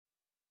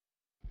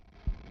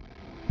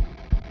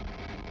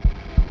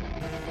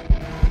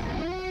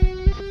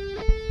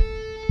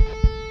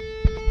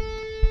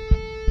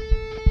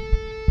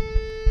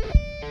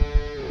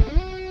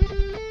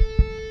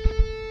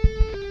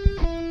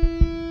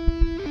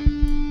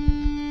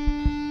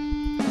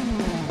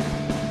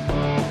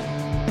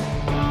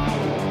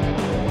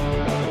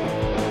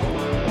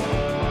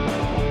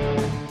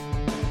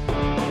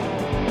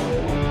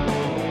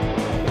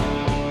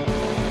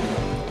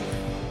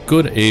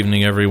Good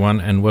evening,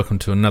 everyone, and welcome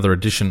to another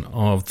edition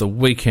of the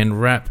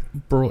Weekend Wrap,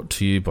 brought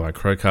to you by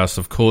Crowcast,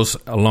 of course,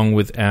 along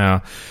with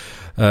our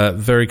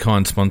very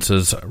kind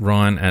sponsors,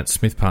 Ryan at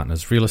Smith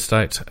Partners Real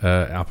Estate,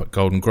 up at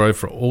Golden Grove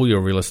for all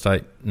your real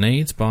estate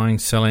needs, buying,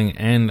 selling,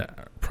 and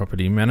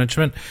property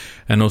management,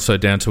 and also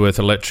Down to Earth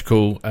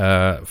Electrical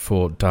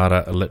for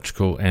data,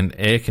 electrical, and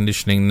air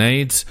conditioning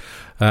needs,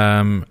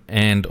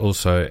 and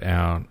also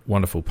our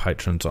wonderful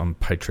patrons on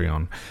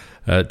Patreon.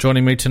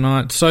 Joining me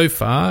tonight so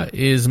far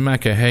is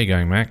Macca. How you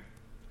going, Mac?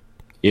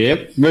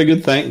 Yep, very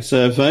good, thanks,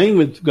 Fiend.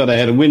 We've got to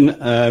have a win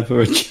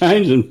for a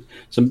change and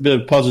some bit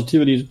of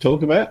positivity to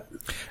talk about.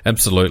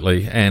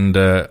 Absolutely, and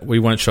we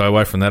won't shy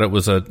away from that. It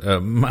was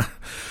a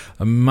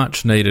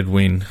much-needed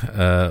win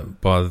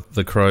by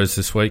the Crows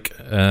this week,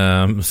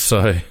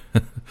 so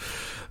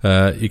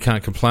you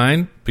can't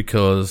complain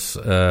because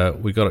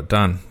we got it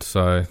done.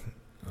 So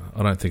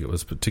I don't think it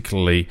was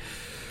particularly...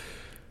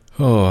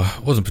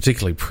 it wasn't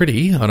particularly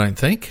pretty, I don't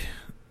think.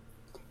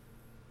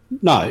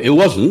 No, it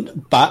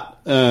wasn't, but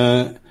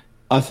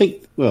I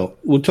think, well,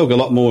 we'll talk a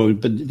lot more in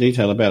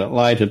detail about it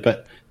later,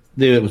 but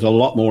there was a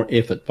lot more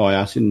effort by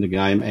us in the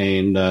game,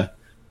 and there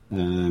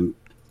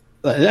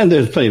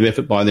was plenty of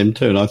effort by them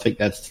too, and I think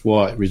that's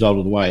why it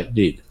resulted the way it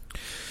did.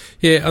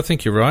 Yeah, I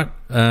think you're right,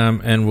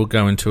 and we'll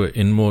go into it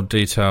in more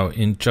detail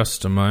in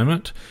just a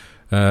moment.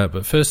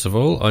 But first of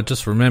all, I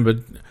just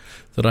remembered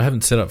that I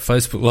haven't set up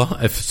Facebook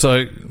Live.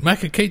 So,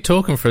 Macca, keep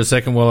talking for a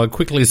second while I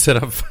quickly set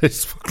up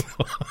Facebook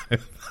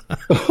Live.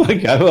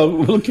 Okay, well,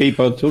 we'll keep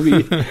on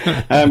talking.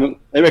 I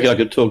reckon I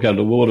could talk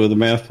underwater with a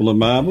mouthful of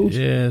marbles.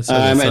 Yeah, so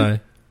to say.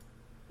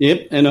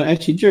 Yep, and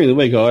actually during the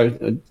week I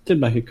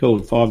did make a call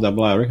at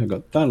 5AA. I reckon I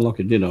got done like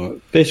a dinner.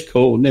 Best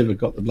call, never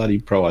got the bloody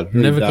prize.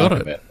 Really never got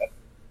it. About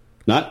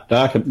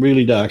that. No,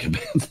 really dark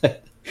about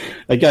that.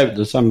 They gave it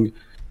to some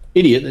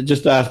idiot that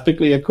just asked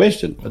quickly a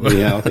question. But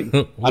I think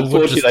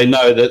unfortunately they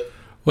know that.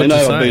 They know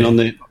I've been on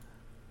there.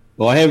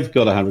 Well, I have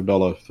got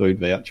 $100 food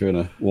voucher and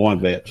a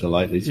wine voucher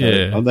lately,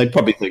 so they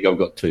probably think I've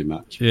got too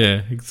much.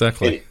 Yeah,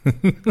 exactly.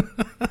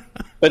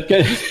 But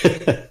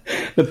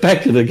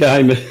back to the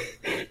game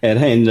at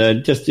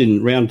hand, just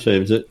in round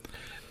terms,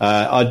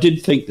 I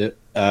did think that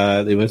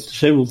there were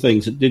several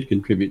things that did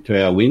contribute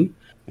to our win,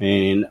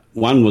 and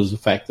one was the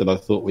fact that I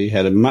thought we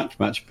had a much,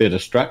 much better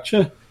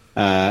structure.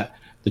 The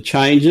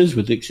changes,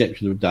 with the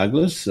exception of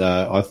Douglas,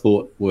 I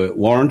thought were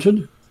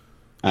warranted.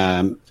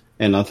 And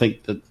I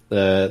think that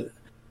the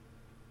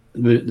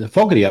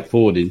Fogarty up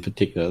forward in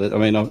particular,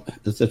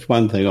 that's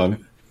one thing I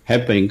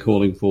have been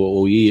calling for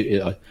all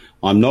year.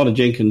 I'm not a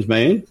Jenkins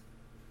man.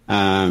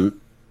 Look,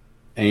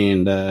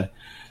 I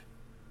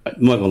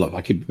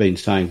keep been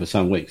saying for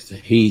some weeks,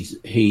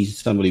 he's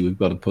somebody we've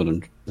got to put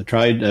on the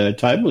trade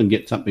table and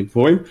get something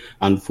for him.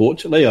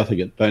 Unfortunately,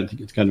 don't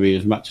think it's going to be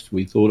as much as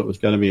we thought it was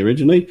going to be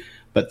originally,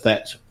 but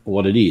that's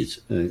what it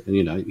is.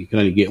 You can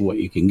only get what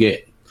you can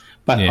get.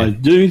 But I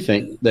do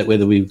think that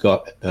whether we've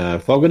got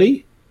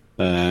Fogarty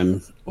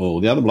or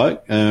the other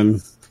bloke,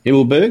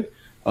 Himmelberg,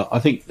 I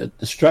think that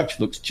the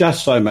structure looks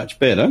just so much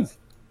better.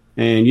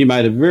 And you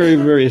made a very,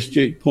 very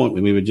astute point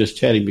when we were just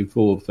chatting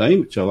before the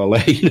theme, which I'll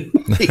allow you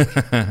to make.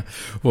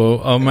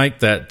 Well, I'll make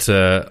that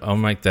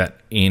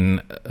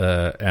in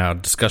our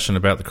discussion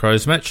about the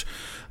Crows match.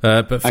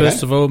 But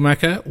first of all,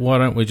 Macca, why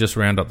don't we just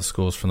round up the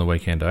scores from the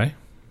weekend, eh?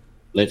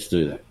 Let's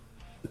do that.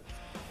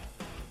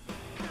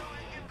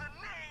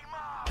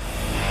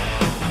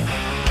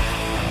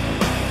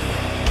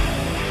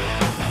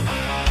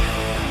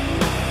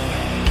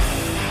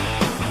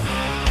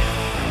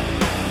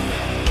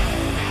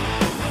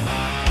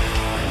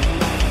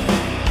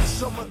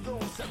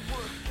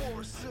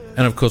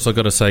 And of course, I've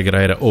got to say good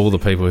day to all the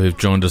people who've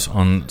joined us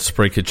on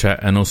Spreaker Chat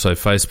and also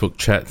Facebook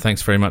Chat.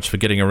 Thanks very much for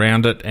getting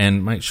around it,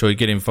 and make sure you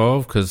get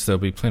involved because there'll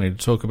be plenty to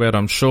talk about,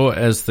 I'm sure,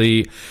 as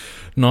the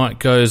night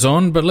goes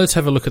on. But let's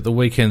have a look at the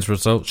weekend's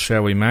results,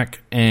 shall we, Mac?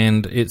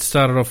 And it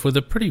started off with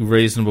a pretty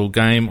reasonable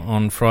game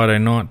on Friday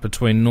night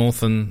between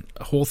North and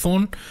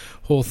Hawthorn.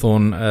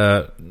 Hawthorn,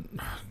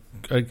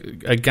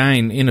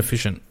 again,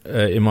 inefficient,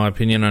 in my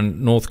opinion,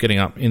 and North getting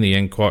up in the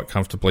end quite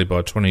comfortably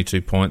by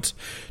 22 points,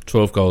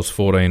 12 goals,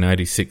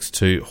 14-86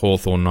 to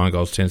Hawthorn, 9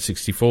 goals,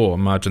 10-64, a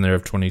margin there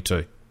of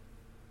 22.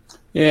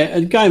 Yeah,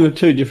 a game of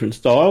two different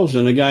styles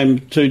and a game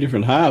of two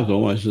different halves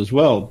almost as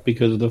well,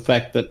 because of the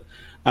fact that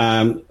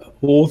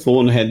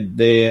Hawthorn had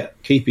their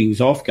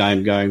keepings off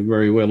game going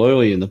very well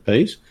early in the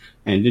piece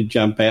and did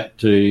jump out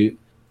to,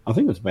 I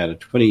think it was about a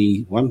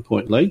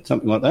 21-point lead,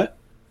 something like that.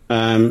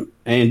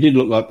 And did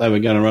look like they were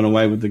going to run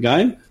away with the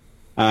game.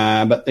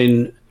 But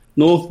then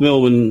North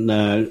Melbourne,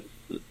 the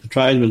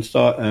tradesman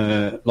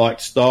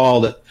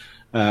style that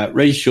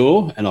Reece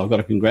Shaw, and I've got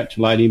to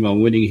congratulate him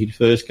on winning his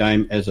first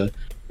game as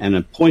an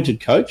appointed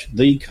coach,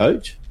 the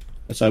coach.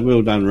 So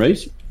well done,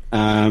 Reece.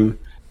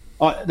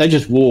 They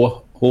just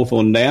wore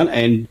Hawthorn down,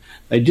 and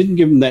they didn't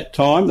give them that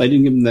time. They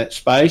didn't give them that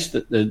space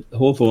that the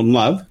Hawthorn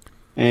love.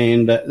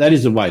 And that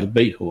is the way to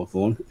beat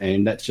Hawthorn,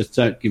 and that's just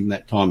don't give them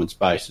that time and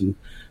space. And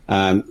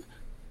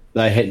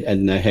they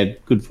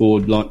had good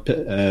forward like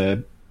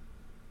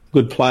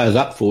good players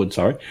up forward,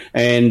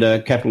 and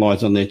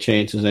capitalised on their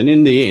chances, and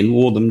in the end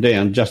wore them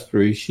down just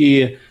through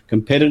sheer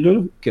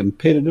competitive.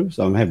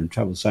 So I'm having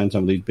trouble saying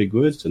some of these big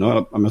words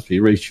tonight. I must be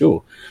really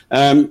sure.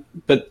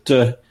 But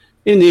in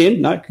the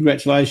end, no,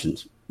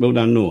 congratulations. Well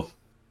done, North.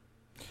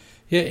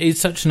 Yeah, he's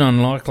such an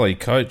unlikely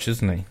coach,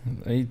 isn't he?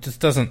 He just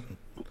doesn't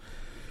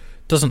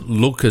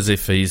look as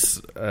if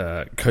he's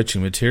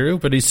coaching material,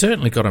 but he's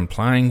certainly got him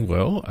playing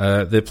well.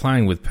 They're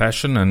playing with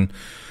passion, and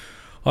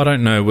I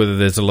don't know whether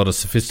there's a lot of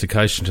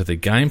sophistication to their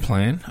game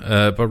plan,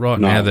 but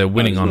now they're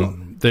winning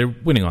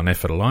on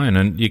effort alone,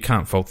 and you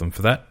can't fault them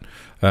for that.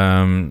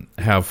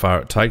 How far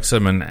it takes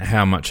them and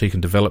how much he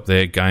can develop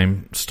their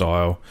game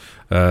style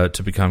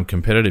to become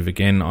competitive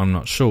again, I'm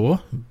not sure.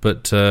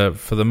 But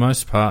for the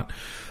most part,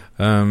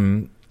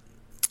 they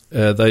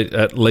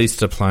at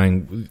least are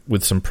playing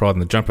with some pride in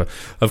the jumper.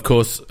 Of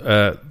course,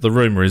 the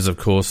rumour is, of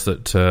course,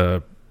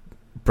 that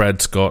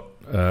Brad Scott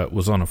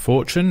was on a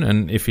fortune,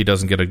 and if he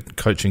doesn't get a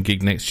coaching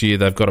gig next year,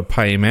 they've got to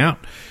pay him out,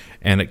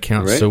 and it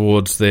counts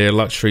towards their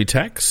luxury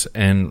tax.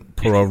 And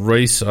poor old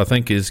Reece, I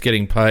think, is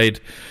getting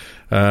paid,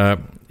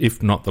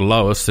 if not the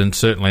lowest, then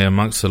certainly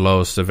amongst the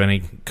lowest of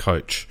any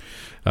coach.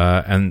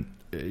 And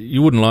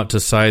you wouldn't like to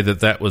say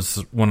that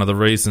was one of the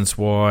reasons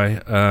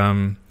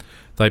why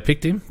they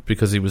picked him,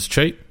 because he was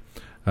cheap,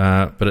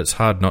 but it's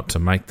hard not to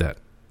make that.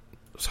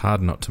 It's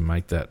hard not to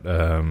make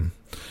that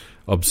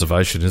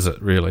observation, is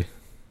it, really?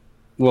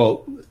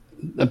 Well,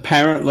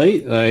 apparently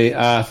they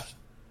asked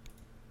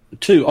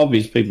two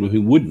obvious people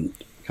who wouldn't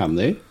come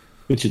there,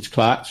 Richard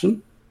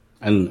Clarkson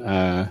and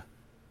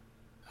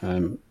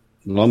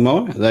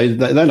Longmire.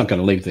 They're not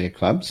going to leave their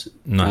clubs.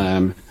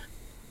 No.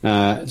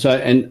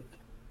 And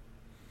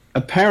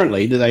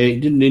apparently they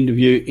didn't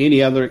interview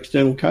any other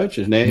external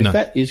coaches. Now, if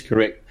that is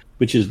correct,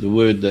 which is the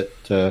word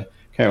that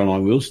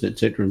Caroline Wilson,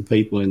 etc., and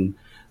people in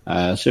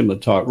similar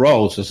type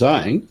roles are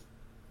saying,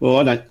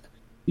 well,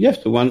 you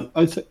have to wonder.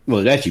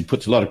 It actually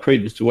puts a lot of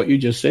credence to what you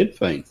just said,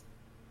 Fiend.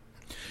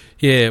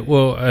 Yeah,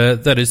 well,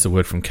 that is the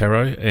word from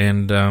Caro,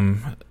 and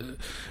a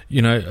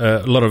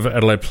lot of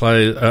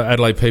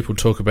Adelaide people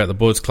talk about the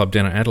boys' club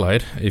down at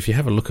Adelaide. If you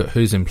have a look at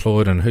who's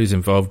employed and who's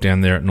involved down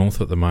there at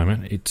North at the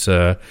moment, it's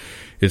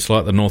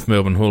like the North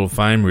Melbourne Hall of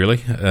Fame, really.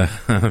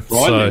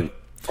 Frightening.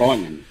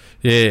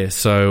 Yeah,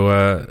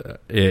 so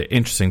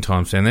interesting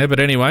times down there. But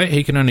anyway,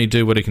 he can only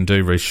do what he can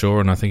do, Reece Shaw,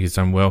 and I think he's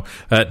done well.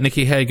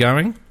 Nikki, how are you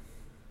going?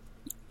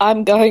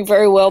 I'm going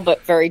very well,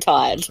 but very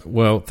tired.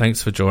 Well,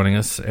 thanks for joining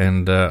us,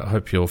 and I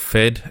hope you're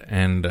fed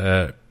and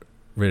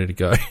ready to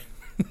go.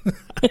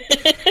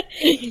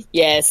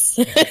 Yes.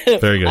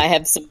 Very good. I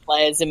have some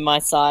players in my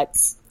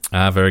sights.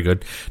 Very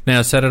good.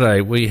 Now,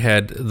 Saturday, we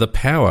had the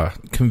Power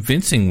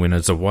convincing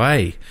winners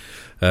away.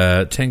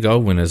 10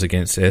 goal winners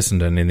against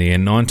Essendon in the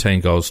end.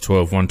 19 goals,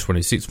 12,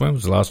 126. When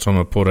was the last time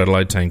a Port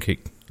Adelaide team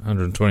kicked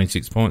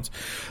 126 points?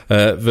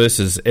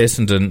 Versus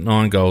Essendon,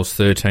 9 goals,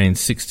 13,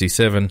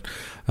 67.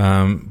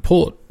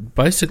 Port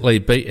basically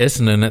beat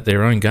Essendon at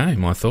their own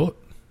game, I thought.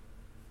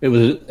 It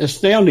was an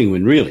astounding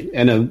win, really,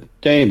 and a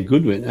damn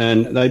good win,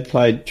 and they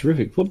played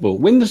terrific football.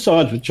 When the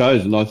sides were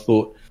chosen, I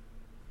thought,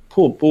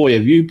 poor boy,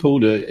 have you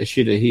pulled a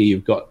shitter here.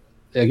 You've got,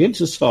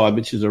 against a side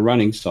which is a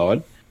running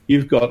side,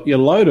 you're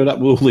loaded up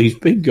with all these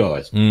big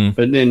guys.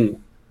 But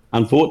then,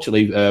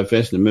 unfortunately,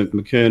 Essendon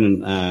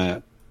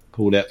McKernan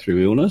pulled out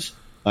through illness.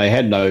 They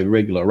had no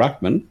regular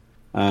ruckman.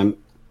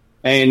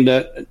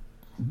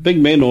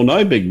 Big men or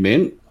no big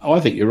men, I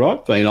think you're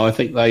right, Dean. I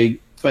think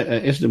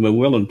Essendon were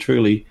well and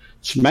truly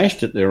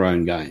smashed at their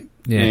own game.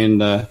 Yeah.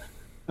 And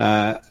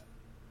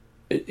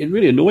it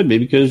really annoyed me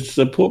because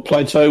Port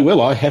played so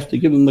well. I have to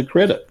give them the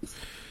credit.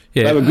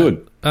 Yeah, they were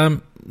good.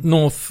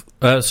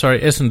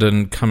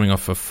 Essendon coming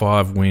off a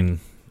 5-win,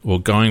 or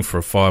going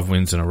for 5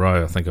 wins in a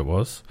row, I think it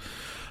was.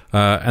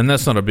 And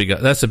that's a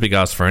big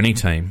ask for any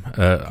team,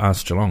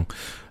 ask Geelong,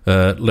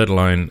 let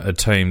alone a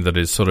team that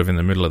is sort of in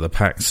the middle of the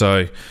pack.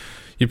 So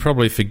you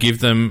probably forgive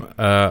them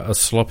a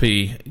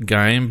sloppy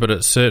game, but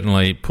it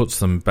certainly puts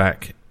them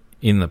back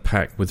in the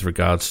pack with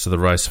regards to the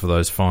race for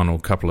those final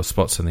couple of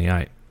spots in the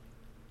 8.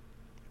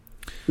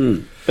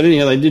 But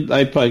anyhow,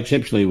 they played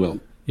exceptionally well.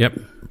 Yep.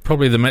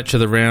 Probably the match of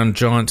the round,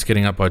 Giants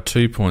getting up by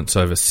 2 points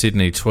over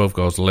Sydney, 12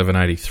 goals,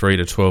 11.83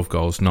 to 12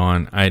 goals,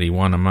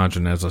 9.81, a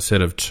margin, as I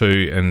said, of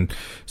 2, and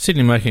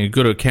Sydney making a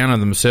good account of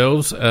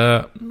themselves.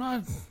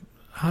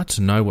 Hard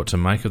to know what to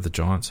make of the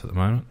Giants at the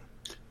moment.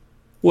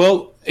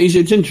 Well,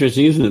 it's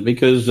interesting, isn't it?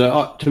 Because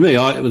to me,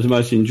 it was the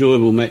most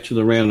enjoyable match of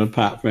the round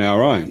apart from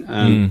our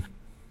own.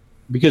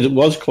 Because it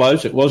was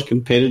close, it was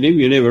competitive,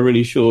 you're never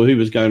really sure who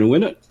was going to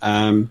win it.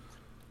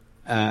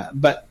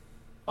 But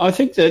I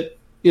think that,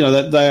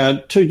 that they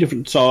are two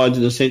different sides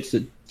in the sense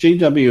that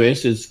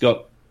GWS has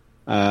got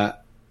a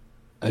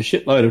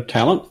shitload of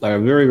talent. They're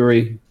a very,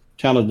 very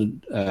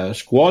talented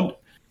squad,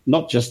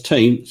 not just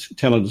teams,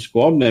 talented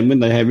squad. And when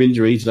they have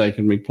injuries, they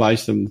can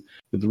replace them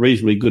with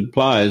reasonably good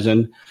players.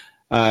 And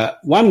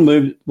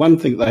one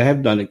thing they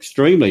have done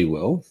extremely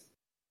well,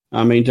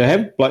 I mean, to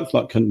have blokes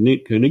like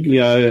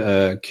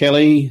Coniglio,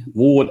 Kelly,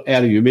 Ward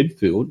out of your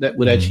midfield, that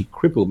would actually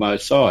cripple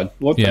most sides.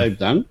 What they've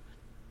done,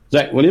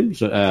 Zach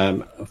Williams,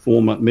 a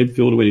former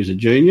midfielder when he was a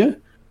junior,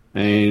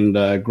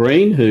 and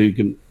Green,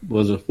 who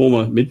was a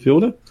former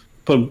midfielder,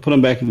 put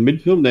them back in the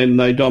midfield, and then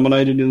they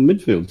dominated in the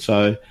midfield.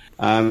 So,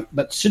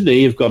 but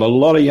Sydney have got a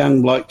lot of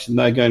young blokes, and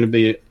they're going to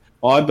be,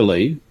 I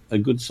believe, a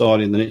good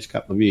side in the next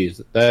couple of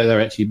years.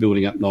 They're actually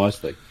building up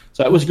nicely.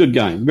 So it was a good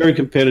game, very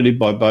competitive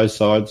by both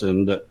sides,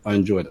 and I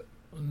enjoyed it.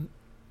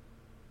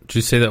 Did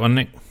you see that one,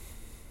 Nick?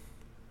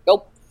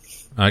 Nope.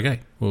 Okay,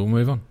 we'll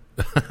move on.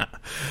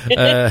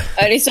 I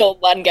only saw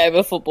one game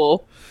of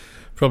football.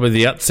 Probably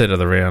the upset of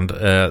the round.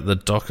 The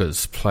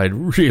Dockers played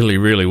really,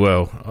 really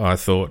well, I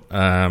thought.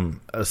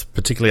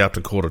 Particularly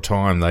after quarter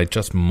time, they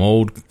just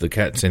mauled the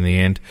Cats in the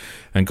end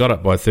and got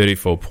up by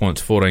 34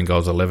 points, 14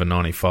 goals,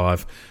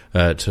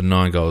 11.95 to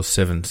 9 goals,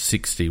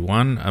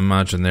 7.61. A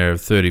margin there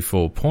of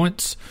 34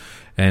 points.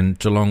 And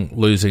Geelong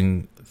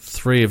losing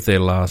 3 of their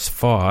last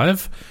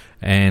 5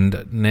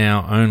 and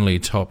now only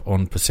top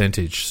on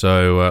percentage.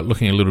 So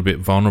looking a little bit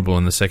vulnerable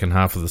in the second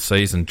half of the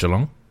season,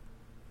 Geelong.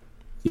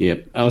 Yeah,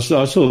 I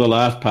saw the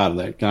last part of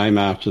that game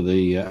after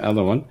the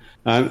other one.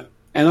 And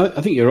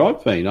I think you're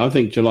right, Fiend. I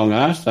think Geelong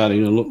are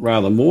starting to look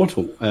rather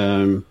mortal.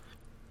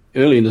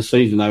 Early in the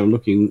season, they were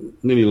looking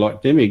nearly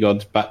like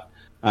demigods, but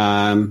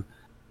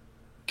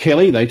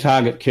Kelly, they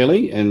target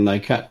Kelly, and they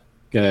cut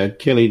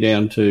Kelly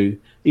down to...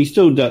 He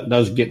still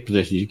does get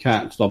possessions. You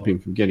can't stop him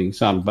from getting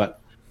some, but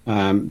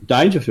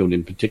Dangerfield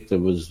in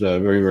particular was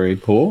very, very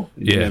poor.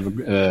 He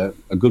didn't have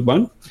a good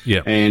one.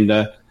 Yeah. And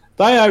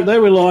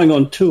they're relying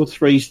on 2 or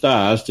 3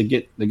 stars to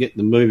get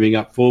them moving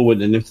up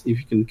forward, and if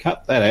you can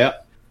cut that out,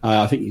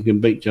 I think you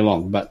can beat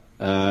Geelong. But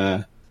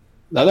they're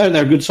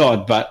a good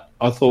side, but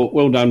I thought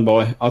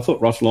I thought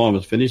Ross Lyon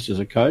was finished as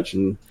a coach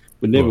and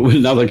would never win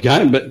another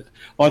game, but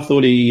I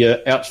thought he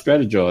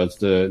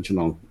out-strategised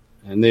Geelong.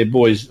 And their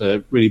boys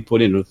really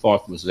put in, and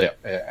Fife was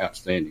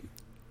outstanding.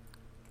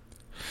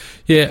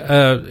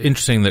 Yeah,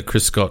 interesting that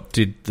Chris Scott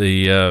did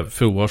the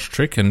Phil Walsh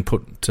trick and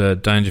put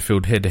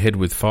Dangerfield head-to-head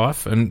with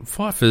Fife. And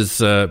Fife has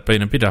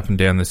been a bit up and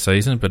down this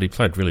season, but he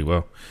played really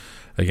well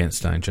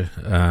against Danger.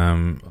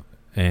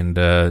 And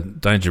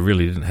Danger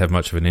really didn't have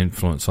much of an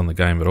influence on the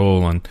game at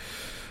all. And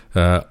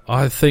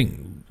I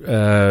think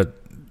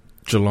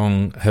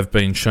Geelong have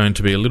been shown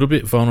to be a little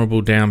bit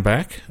vulnerable down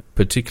back,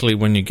 particularly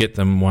when you get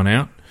them one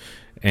out,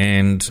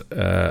 and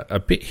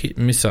a bit hit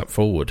and miss up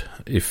forward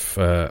if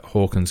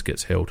Hawkins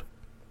gets held.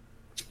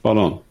 Spot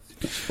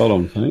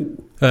on,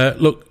 Frank.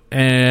 Look,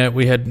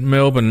 we had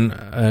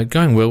Melbourne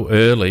going well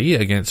early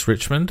against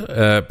Richmond,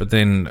 but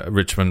then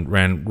Richmond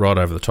ran right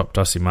over the top.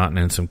 Dusty Martin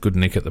and some good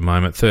nick at the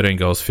moment. 13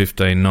 goals,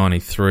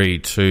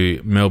 15.93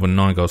 to Melbourne,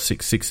 9 goals,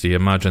 6.60. A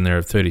margin there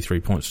of 33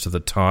 points to the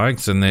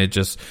Tigers, and they're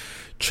just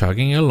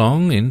chugging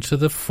along into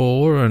the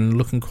 4 and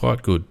looking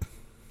quite good.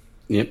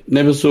 Yep,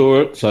 never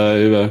saw it,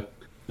 so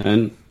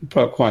and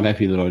quite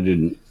happy that I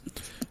didn't.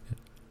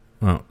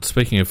 Well,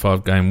 speaking of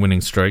 5-game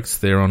winning streaks,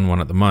 they're on one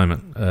at the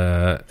moment.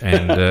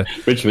 And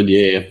Richmond,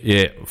 yeah.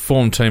 Yeah,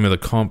 form team of the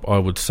comp, I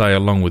would say,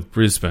 along with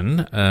Brisbane.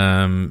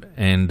 And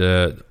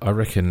I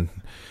reckon...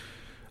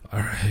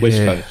 West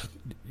Coast.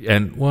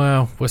 And,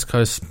 well, West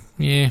Coast,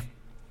 yeah.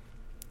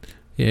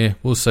 Yeah,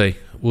 we'll see.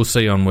 We'll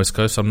see on West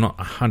Coast. I'm not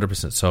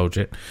 100% sold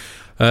yet.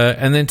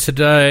 And then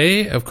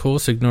today, of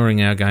course,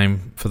 ignoring our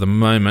game for the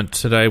moment,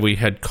 today we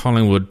had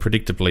Collingwood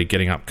predictably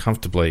getting up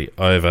comfortably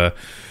over...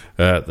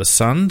 the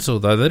Suns,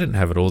 although they didn't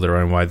have it all their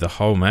own way the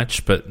whole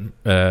match, but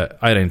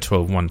 18-12,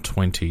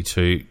 120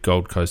 to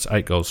Gold Coast,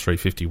 8 goals,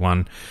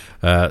 351,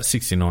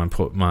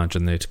 69-point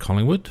margin there to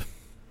Collingwood.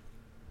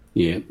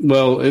 Yeah,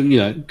 well,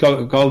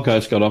 Gold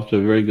Coast got off to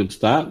a very good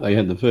start. They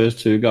had the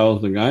first 2 goals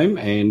of the game,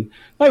 and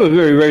they were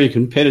very, very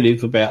competitive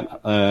for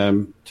about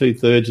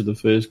 2/3 of the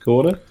first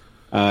quarter.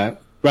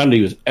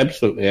 Grundy was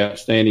absolutely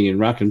outstanding in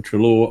ruck, and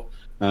Treloar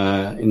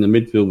in the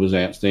midfield was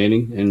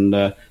outstanding, and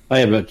they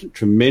have a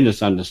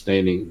tremendous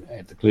understanding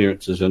at the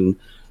clearances. And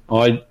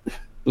I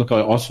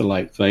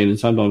oscillate, Fiend, and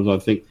sometimes I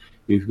think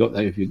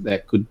if you've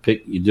that good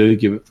pick, you do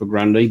give it for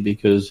Grundy,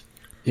 because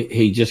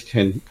he just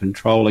can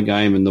control a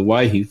game, and the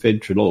way he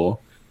fed Treloar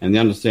and the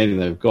understanding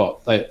they've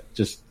got,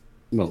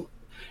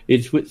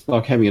 it's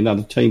like having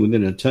another team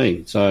within a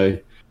team. So,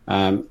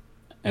 and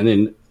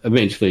then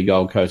eventually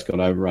Gold Coast got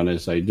overrun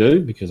as they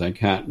do, because they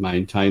can't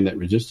maintain that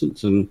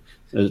resistance, and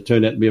it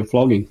turned out to be a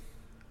flogging.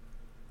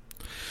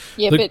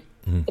 Yeah, but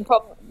the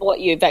problem, what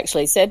you've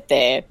actually said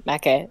there,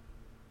 Macca,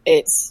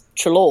 it's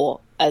Treloar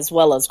as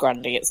well as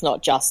Grundy. It's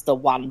not just the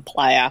one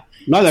player.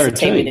 No, they're a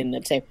team within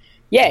the team.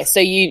 Yeah, so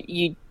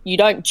you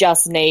don't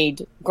just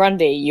need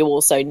Grundy, you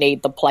also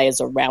need the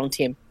players around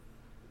him.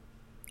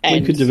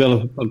 And we could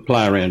develop a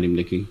player around him,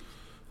 Nicky.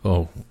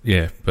 Oh,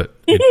 yeah, but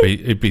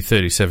he'd be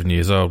 37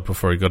 years old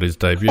before he got his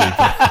debut.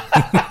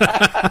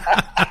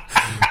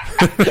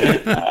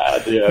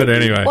 But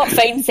anyway. What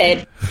Fiend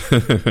said.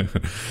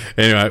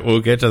 Anyway,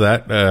 we'll get to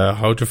that.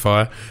 Hold your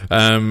fire.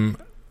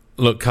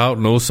 Look,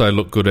 Carlton also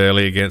looked good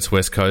early against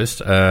West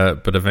Coast,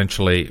 but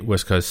eventually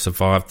West Coast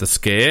survived the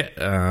scare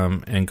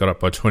and got up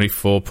by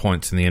 24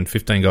 points in the end.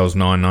 15 goals,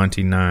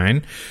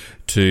 9.99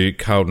 to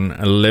Carlton,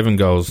 11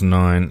 goals,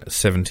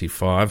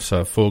 9.75.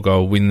 So a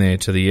 4-goal win there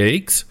to the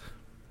Eagles.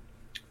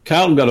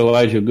 Carlton got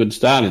away to a good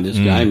start in this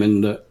game,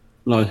 and I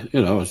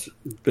was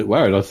a bit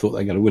worried. I thought they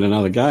were going to win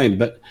another game.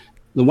 But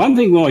the one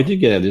thing I did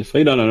get out of this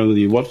feed, I don't know whether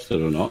you watched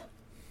it or not,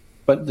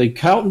 but the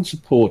Carlton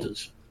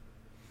supporters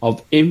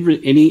of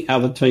any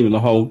other team in the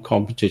whole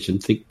competition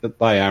think that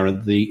they are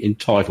the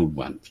entitled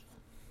ones.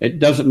 It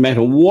doesn't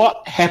matter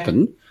what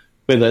happened,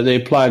 whether their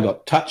player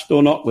got touched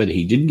or not, whether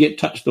he didn't get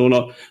touched or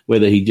not,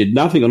 whether he did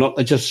nothing or not.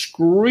 They just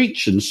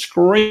screech and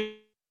scream.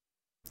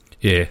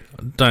 Yeah,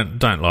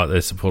 don't like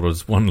their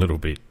supporters one little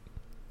bit.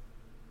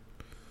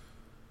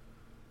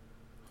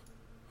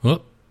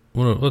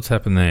 What's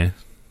happened there?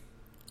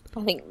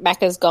 I think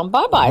Macca's gone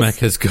bye-bye.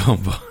 Macca's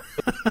gone by.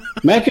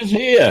 Macca's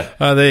here.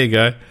 Oh, there you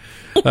go.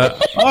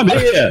 I'm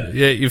here.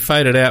 Yeah, you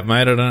faded out,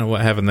 mate. I don't know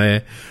what happened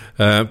there.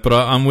 But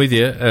I'm with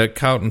you.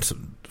 Carlton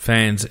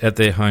fans at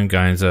their home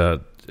games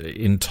are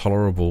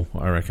intolerable,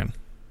 I reckon.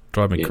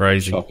 Drive me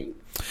crazy. Shocking.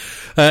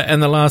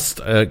 And the last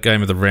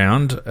game of the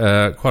round,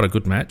 quite a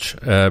good match.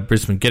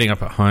 Brisbane getting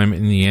up at home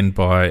in the end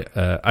by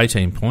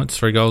 18 points,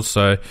 3 goals.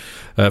 So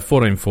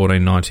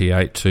 14-14,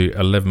 98 to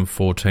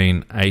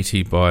 11-14,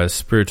 80 by a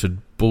spirited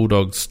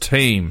Bulldogs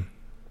team.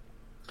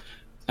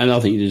 And I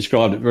think you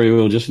described it very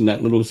well just in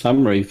that little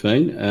summary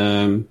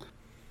thing.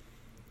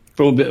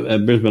 For a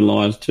bit, Brisbane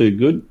Lions too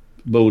good.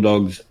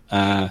 Bulldogs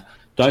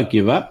don't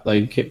give up.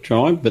 They kept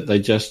trying, but they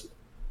just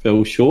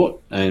fell short.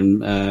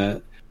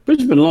 And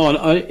Brisbane Lions,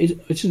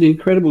 it's an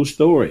incredible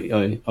story.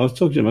 I was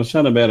talking to my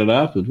son about it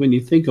afterwards. When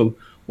you think of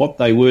what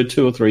they were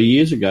 2 or 3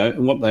 years ago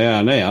and what they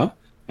are now,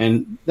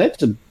 and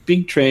that's a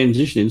big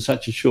transition in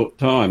such a short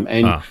time.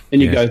 And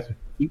then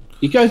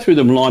you go through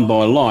them line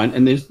by line,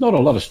 and there's not a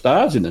lot of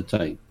stars in the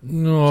team.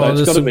 No, so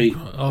it's got to be.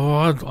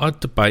 Oh, I'd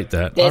debate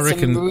that. There's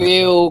some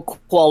real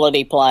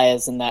quality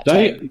players in that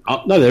team.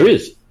 No, there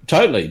is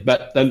totally.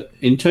 But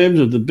in terms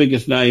of the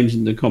biggest names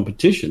in the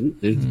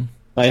competition,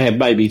 they have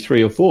maybe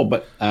 3 or 4.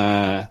 But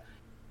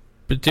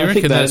do you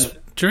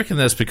reckon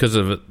that's because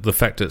of the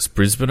fact it's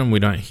Brisbane and we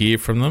don't hear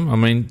from them? I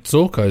mean,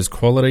 Zorko's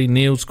quality,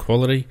 Neil's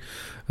quality.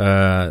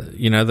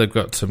 They've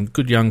got some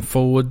good young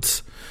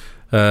forwards.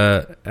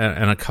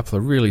 And a couple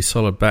of really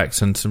solid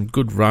backs and some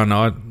good run.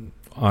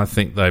 I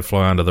think they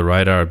fly under the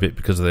radar a bit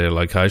because of their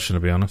location, to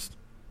be honest.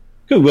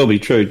 Could well be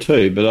true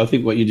too, but I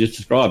think what you just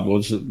described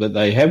was that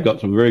they have got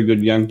some very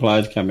good young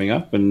players coming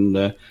up, and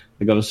they've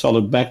got a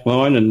solid back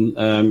line,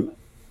 and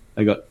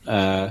they've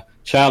got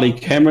Charlie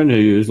Cameron,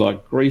 who is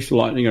like grease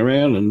lightning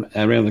around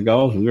the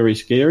goals and very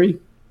scary,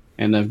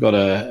 and they've got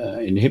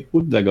in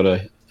Hipwood, they've got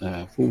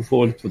a full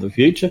forward for the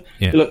future.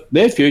 Yeah. Look,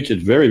 their future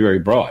is very, very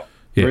bright,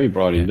 very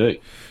bright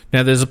indeed.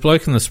 Now, there's a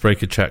bloke in the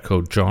Spreaker chat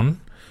called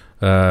John,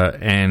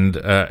 and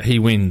he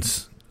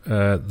wins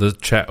the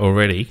chat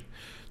already,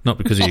 not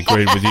because he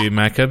agreed with you,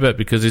 Macca, but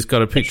because he's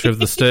got a picture of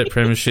the Sturt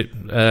Premiership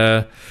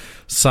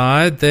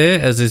side there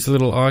as his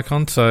little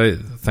icon. So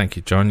thank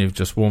you, John. You've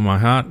just warmed my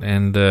heart,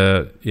 and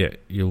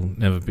you'll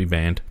never be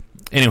banned.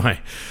 Anyway,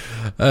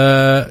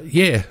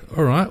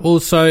 all right.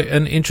 Also,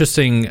 an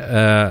interesting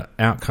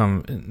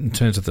outcome in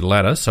terms of the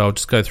ladder, so I'll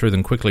just go through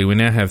them quickly. We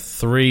now have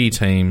 3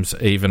 teams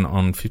even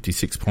on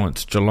 56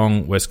 points,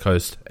 Geelong, West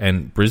Coast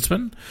and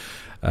Brisbane.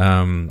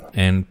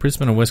 And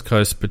Brisbane and West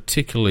Coast,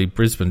 particularly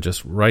Brisbane,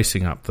 just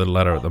racing up the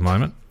ladder at the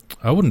moment.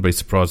 I wouldn't be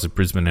surprised if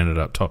Brisbane ended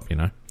up top,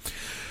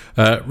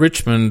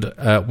 Richmond,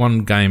 1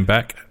 game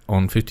back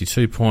on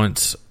 52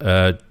 points.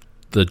 The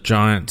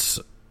Giants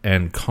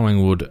and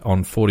Collingwood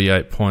on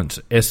 48 points,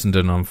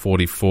 Essendon on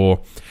 44,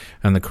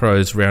 and the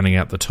Crows rounding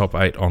out the top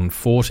 8 on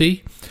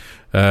 40.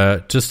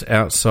 Just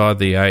outside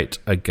the 8,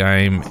 a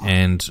game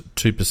and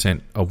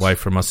 2% away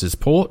from us is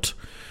Port.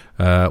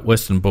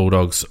 Western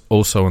Bulldogs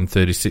also on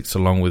 36,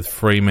 along with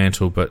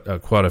Fremantle,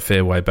 but quite a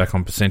fair way back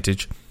on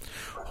percentage.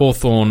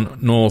 Hawthorn,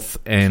 North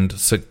and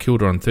St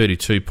Kilda on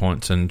 32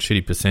 points and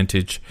shitty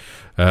percentage.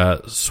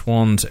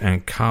 Swans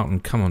and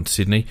Carlton, come on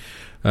Sydney.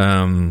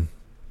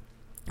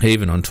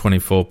 Even on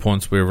 24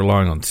 points, we're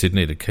relying on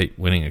Sydney to keep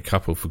winning a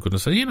couple, for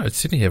goodness sake.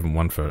 Sydney haven't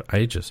won for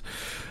ages.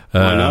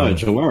 I know,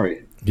 it's a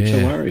worry. It's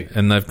a worry.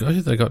 And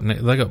they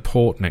got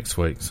Port next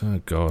week.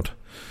 Oh, God.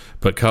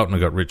 But Carlton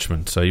have got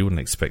Richmond, so you wouldn't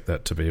expect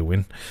that to be a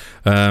win.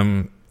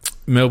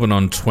 Melbourne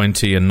on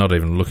 20 and not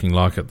even looking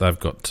like it. They've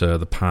got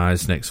the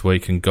Pies next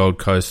week, and Gold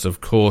Coast,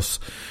 of course,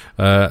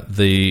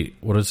 the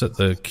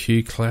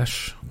Q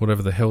Clash,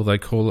 whatever the hell they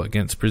call it,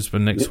 against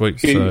Brisbane next week.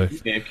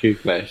 Q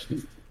Clash.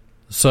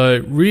 So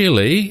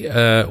really,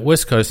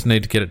 West Coast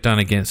need to get it done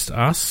against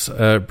us.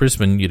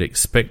 Brisbane, you'd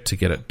expect to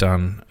get it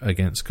done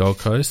against Gold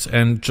Coast.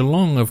 And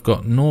Geelong have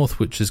got North,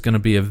 which is going to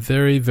be a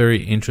very,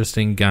 very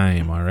interesting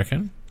game, I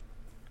reckon.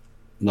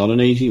 Not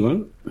an easy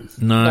one.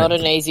 No. Not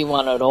an easy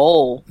one at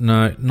all.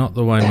 No, not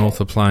the way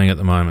North are playing at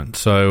the moment.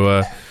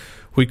 So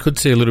we could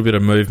see a little bit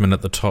of movement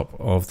at the top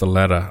of the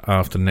ladder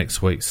after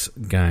next week's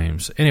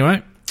games.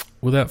 Anyway,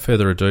 without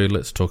further ado,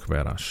 let's talk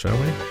about us, shall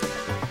we?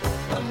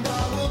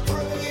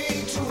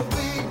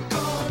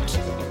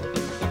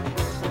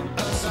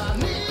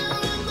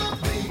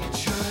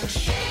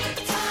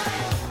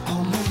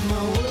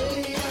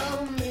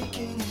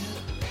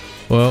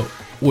 Well,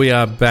 we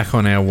are back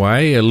on our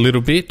way a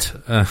little bit.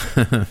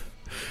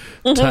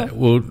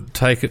 We'll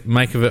take it,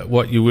 make of it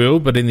what you will,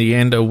 but in the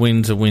end, a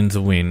win's a win's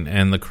a win.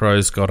 And the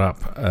Crows got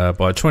up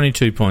by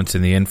 22 points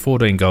in the end,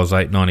 14 goals,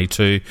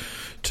 892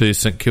 to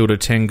St Kilda,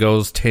 10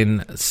 goals,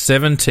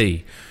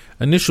 1070.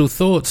 Initial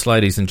thoughts,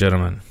 ladies and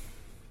gentlemen?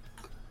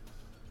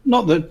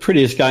 Not the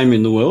prettiest game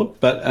in the world,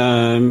 but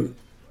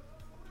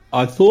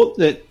I thought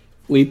that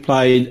we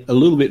played a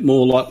little bit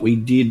more like we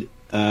did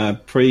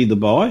pre the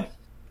bye.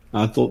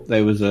 I thought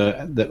there was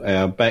that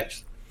our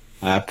backs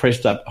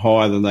pressed up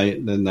higher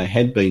than they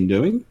had been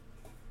doing.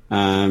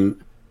 However,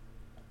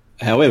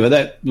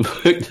 that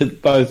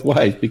worked both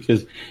ways,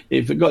 because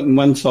if it got in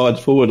one side's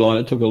forward line,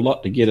 it took a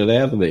lot to get it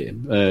out of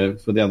there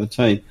for the other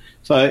team.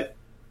 So,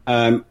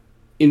 in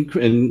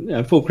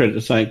full credit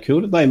to St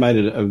Kilda, they made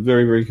it a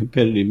very, very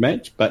competitive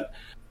match. But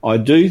I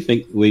do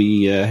think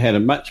we had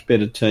a much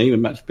better team, a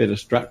much better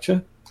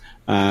structure.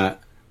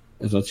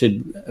 As I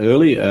said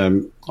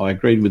earlier, I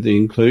agreed with the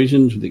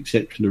inclusions, with the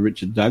exception of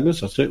Richard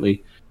Douglas. I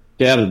certainly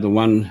doubted the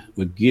one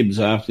with Gibbs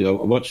after I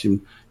watched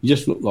him. He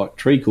just looked like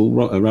treacle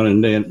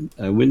running down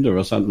a window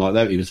or something like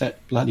that. He was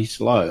that bloody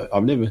slow. I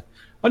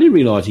didn't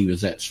realise he was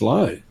that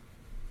slow.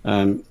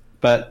 I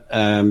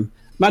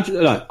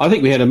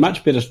think we had a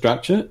much better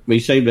structure. We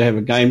seemed to have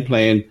a game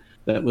plan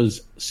that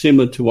was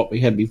similar to what we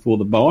had before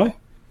the bye,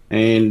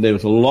 and there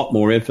was a lot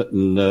more effort.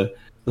 And the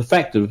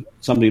fact of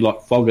somebody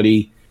like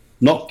Fogarty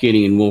not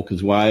getting in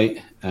Walker's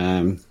way,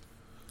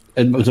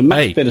 it was a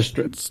much better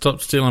structure. Stop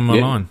stealing my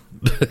line.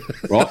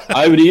 Right,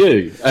 over to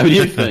you,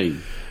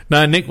 Fiend.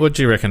 No, Nick, what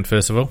do you reckon,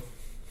 first of all?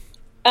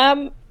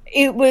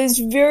 It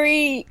was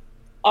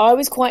I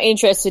was quite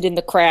interested in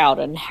the crowd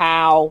and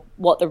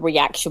what the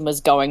reaction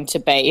was going to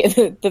be.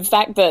 The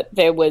fact that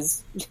there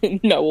was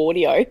no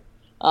audio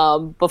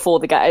before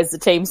the game, as the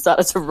team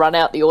started to run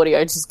out, the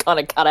audio just kind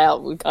of cut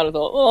out. We kind of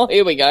thought, oh,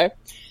 here we go.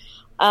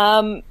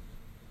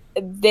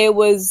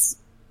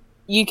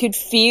 You could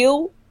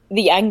feel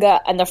the anger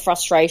and the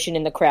frustration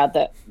in the crowd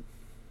that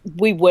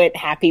we weren't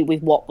happy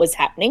with what was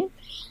happening.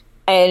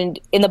 And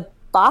in the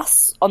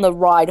bus on the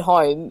ride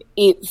home,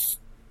 it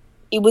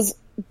was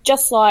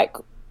just like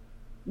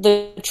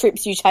the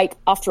trips you take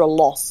after a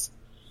loss.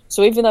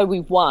 So even though we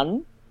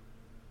won,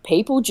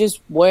 people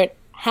just weren't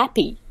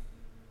happy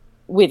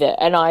with it.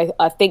 And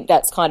I think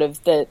that's kind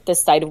of the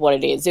state of what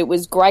it is. It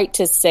was great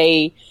to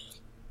see.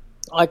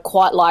 I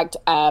quite liked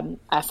our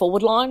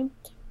forward line.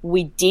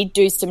 We did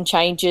do some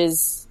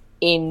changes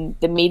in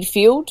the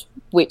midfield,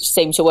 which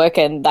seemed to work,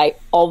 and they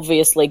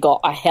obviously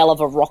got a hell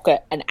of a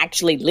rocket and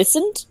actually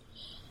listened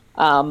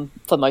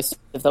for most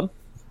of them.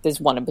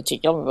 There's one in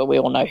particular, but we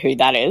all know who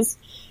that is.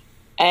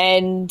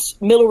 And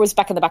Miller was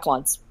back in the back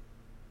lines.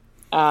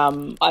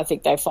 I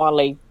think they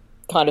finally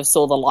kind of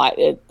saw the light,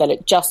 that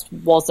it just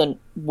wasn't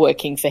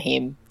working for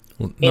him.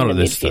 Well, not at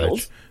this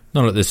stage.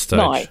 Not at this stage.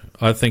 No.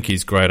 I think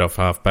he's great off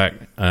half-back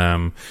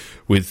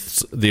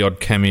with the odd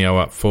cameo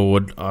up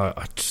forward.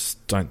 I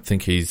just don't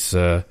think he's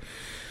not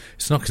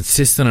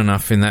consistent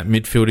enough in that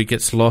midfield. He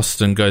gets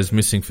lost and goes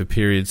missing for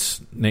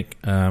periods, Nick.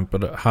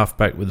 But at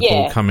half-back with the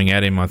ball coming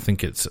at him, I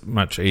think it's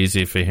much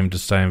easier for him to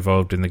stay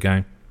involved in the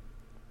game.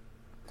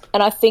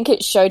 And I think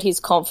it showed his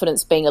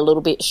confidence being a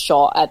little bit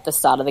shot at the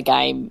start of the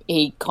game.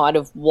 He kind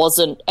of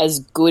wasn't as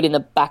good in the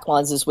back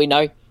lines as we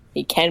know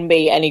he can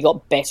be, and he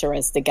got better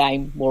as the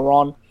game wore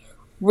on.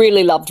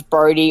 Really loved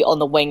Brodie on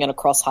the wing and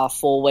across half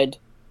forward.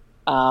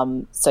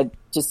 So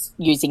just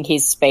using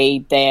his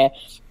speed there.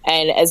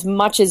 And as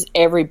much as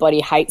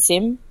everybody hates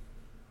him,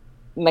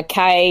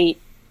 McKay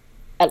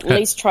at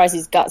least tries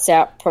his guts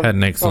out. Had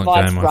an excellent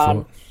game, I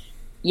thought.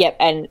 Yep,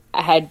 and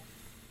had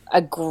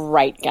a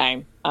great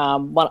game.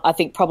 I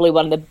think probably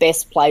one of the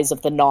best plays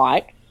of the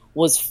night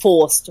was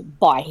forced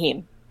by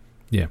him.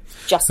 Yeah.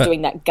 Just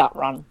doing that gut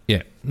run.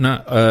 Yeah.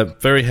 No,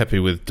 very happy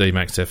with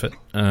D-Mac's effort.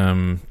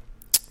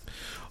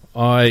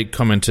 I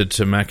commented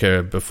to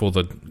Macca before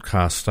the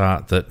cast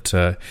start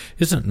that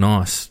isn't it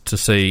nice to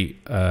see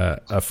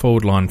a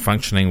forward line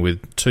functioning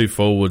with two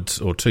forwards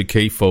or two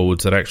key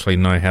forwards that actually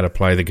know how to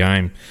play the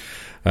game.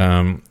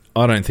 I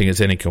don't think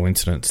it's any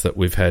coincidence that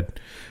we've had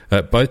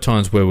both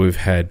times where we've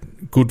had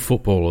good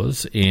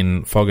footballers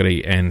in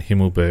Fogarty and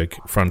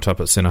Himmelberg front up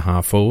at centre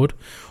half forward.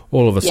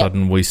 All of a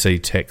sudden we see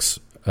Tex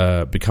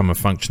become a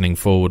functioning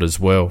forward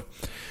as well.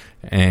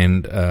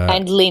 And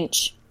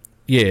Lynch.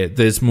 Yeah,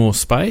 there's more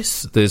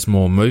space, there's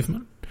more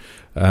movement.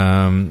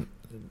 Now,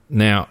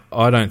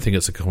 I don't think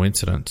it's a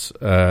coincidence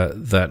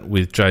that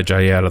with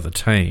JJ out of the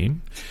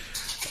team,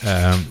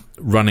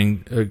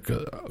 running,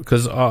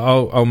 because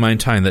I'll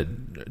maintain that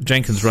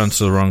Jenkins runs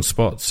to the wrong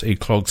spots. He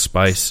clogs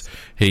space.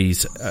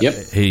 He's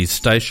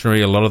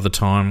stationary a lot of the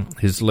time.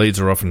 His leads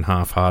are often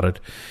half-hearted.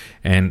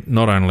 And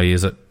not only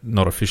is it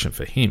not efficient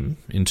for him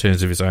in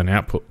terms of his own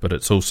output, but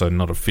it's also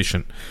not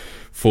efficient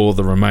for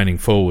the remaining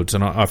forwards.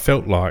 And I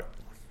felt like,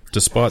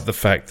 despite the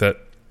fact that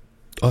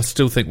I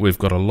still think we've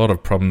got a lot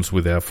of problems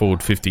with our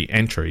forward 50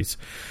 entries,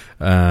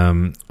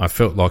 I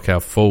felt like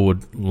our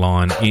forward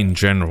line in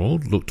general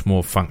looked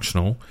more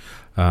functional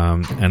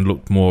and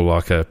looked more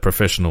like a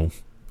professional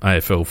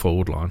AFL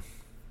forward line.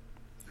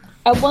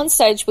 At one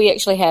stage, we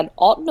actually had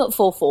Otten at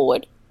full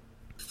forward.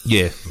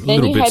 Yeah, Then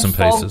little you bits had and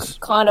Fogg pieces.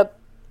 kind of,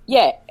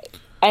 yeah.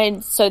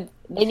 And so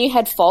then you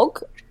had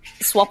Fogg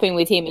swapping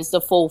with him as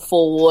the full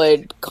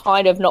forward,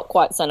 kind of not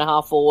quite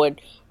centre-half forward,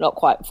 not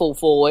quite full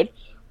forward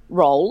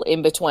role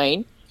in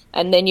between.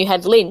 And then you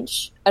had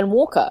Lynch and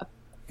Walker.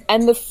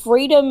 And the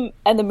freedom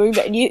and the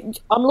movement, and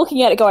I'm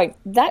looking at it going,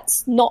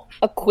 that's not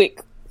a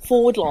quick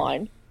forward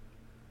line,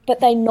 but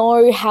they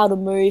know how to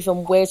move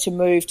and where to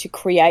move to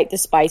create the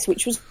space,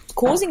 which was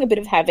causing a bit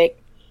of havoc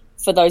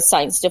for those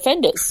Saints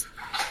defenders.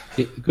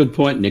 Good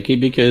point, Nicky,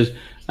 because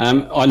I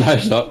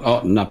know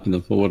Otten up in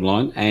the forward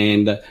line,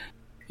 and,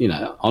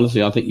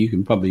 honestly, I think you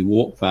can probably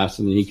walk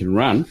faster than he can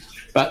run.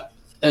 But,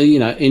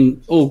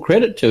 in all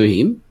credit to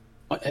him,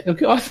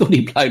 I thought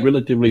he played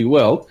relatively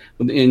well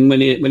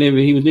whenever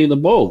he was near the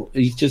ball.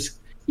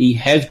 He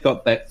has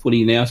got that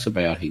footy nous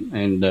about him.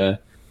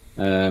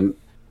 And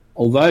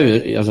although,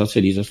 as I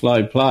said, he's a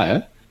slow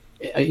player,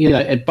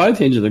 at both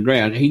ends of the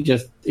ground, he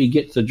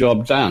gets the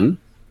job done,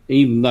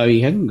 even though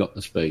he hasn't got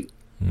the speed.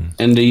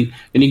 And he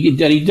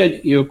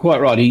did. You're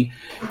quite right. He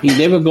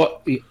never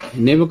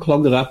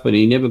clogged it up, and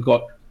he never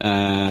got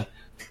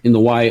in the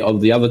way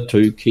of the other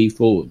two key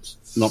forwards.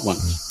 Not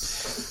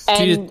once.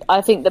 And I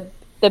think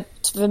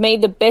for me,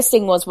 the best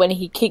thing was when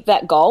he kicked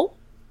that goal,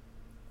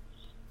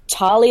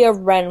 Talia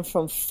ran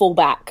from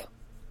fullback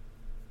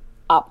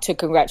up to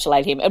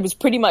congratulate him. It was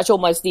pretty much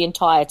almost the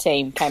entire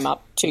team came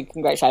up to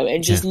congratulate him.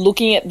 And just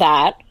looking at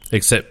that,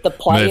 except the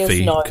players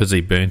Murphy, because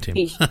he burnt him.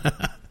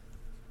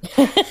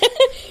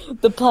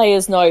 The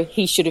players know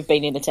he should have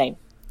been in the team.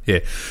 Yeah.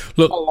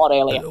 Look, a lot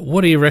earlier.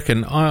 What do you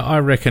reckon? I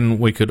reckon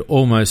we could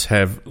almost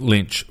have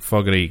Lynch,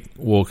 Fogarty,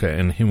 Walker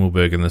and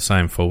Himmelberg in the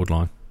same forward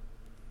line.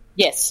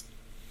 Yes.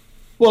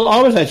 Well,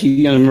 I was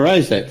actually going to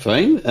raise that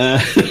theme.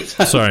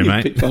 Sorry,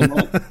 mate.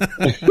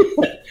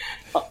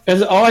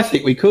 Because I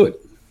think we could.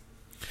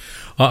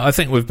 I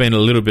think we've been a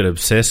little bit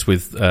obsessed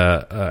with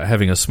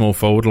having a small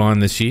forward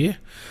line this year,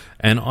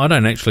 and I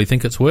don't actually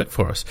think it's worked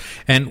for us.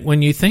 And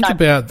when you think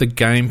about the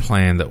game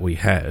plan that we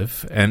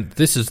have, and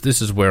this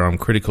is where I'm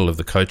critical of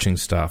the coaching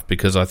staff,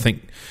 because I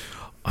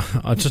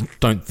just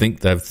don't think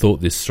they've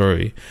thought this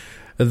through.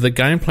 The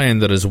game plan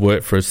that has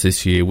worked for us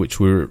this year, which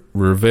we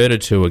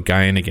reverted to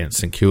again against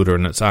St Kilda,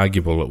 and it's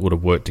arguable it would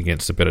have worked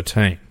against a better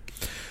team.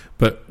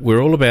 But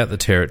we're all about the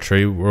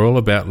territory. We're all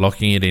about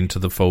locking it into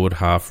the forward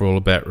half. We're all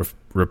about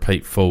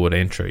repeat forward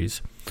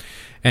entries.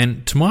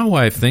 And to my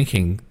way of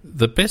thinking,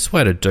 the best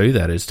way to do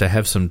that is to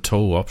have some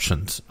tall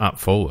options up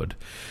forward.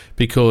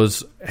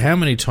 Because how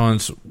many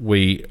times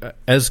we,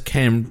 as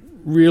Cam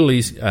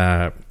really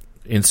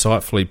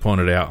insightfully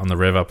pointed out on the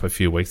Rev Up a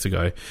few weeks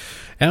ago,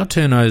 our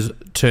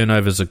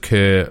turnovers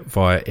occur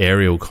via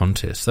aerial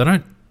contests. They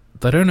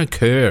don't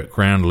occur at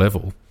ground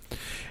level.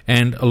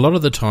 And a lot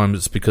of the time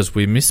it's because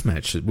we're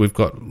mismatched. We've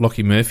got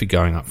Lockie Murphy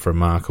going up for a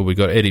mark, or we've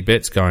got Eddie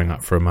Betts going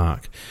up for a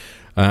mark.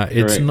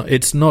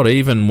 It's not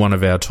even one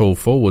of our tall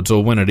forwards,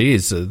 or when it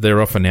is,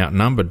 they're often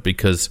outnumbered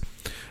because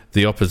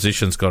the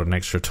opposition's got an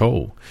extra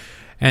tall.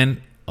 And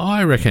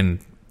I reckon,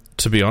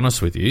 to be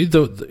honest with you,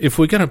 if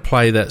we're going to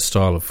play that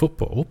style of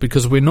football,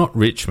 because we're not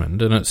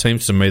Richmond, and it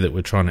seems to me that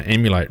we're trying to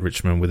emulate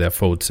Richmond with our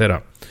forward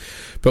setup,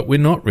 but we're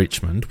not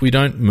Richmond. We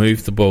don't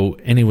move the ball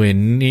anywhere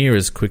near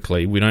as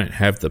quickly. We don't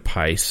have the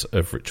pace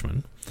of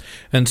Richmond.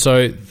 And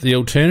so the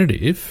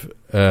alternative,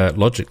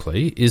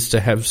 logically, is to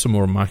have some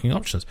more marking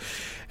options.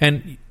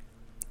 And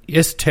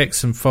yes,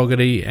 Tex and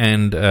Fogarty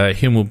and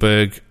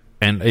Himmelberg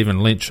and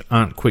even Lynch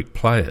aren't quick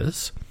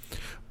players,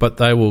 but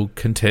they will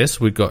contest.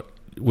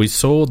 We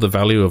saw the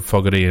value of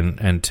Fogarty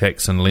and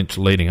Tex and Lynch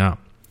leading up.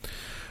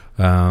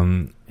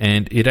 And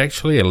it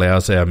actually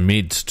allows our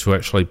mids to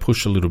actually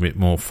push a little bit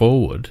more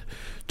forward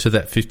to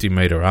that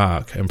 50-metre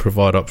arc and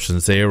provide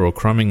options there, or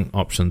crumbing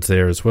options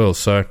there as well.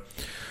 So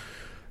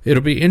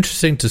it'll be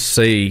interesting to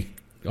see.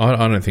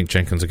 I don't think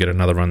Jenkins will get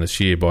another run this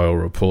year by all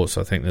reports.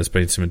 I think there's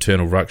been some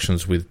internal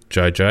ructions with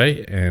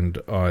JJ, and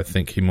I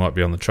think he might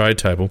be on the trade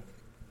table.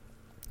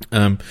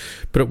 But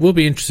it will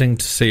be interesting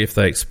to see if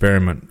they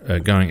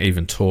experiment going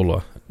even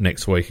taller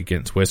next week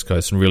against West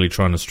Coast and really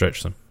trying to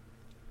stretch them.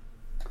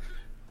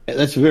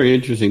 That's a very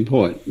interesting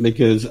point,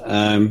 because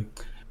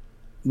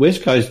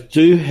West Coast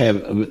do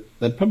have...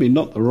 They're probably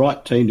not the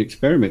right team to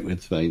experiment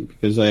with,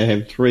 because they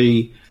have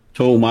three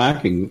tall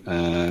marking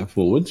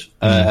forwards,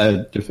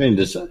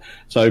 defenders.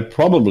 So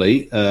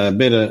probably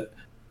better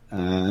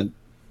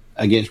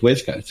against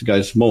West Coast to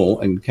go small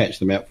and catch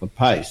them out for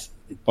pace,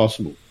 if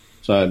possible.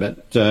 So,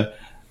 but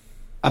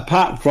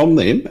apart from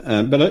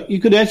them, but you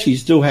could actually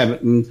still have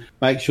it and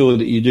make sure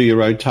that you do your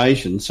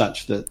rotation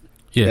such that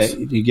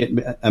you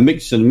get a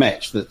mix and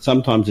match, that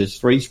sometimes there's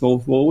three small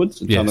forwards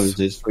and sometimes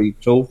there's three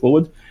tall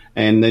forwards,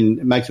 and then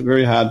it makes it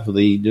very hard for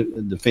the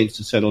defence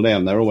to settle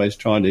down. They're always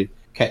trying to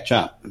catch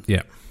up.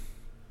 Yeah.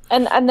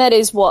 And that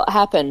is what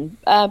happened.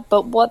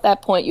 But what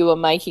that point you were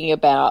making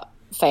about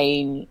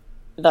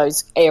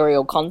those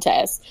aerial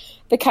contests,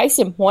 the case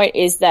in point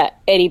is that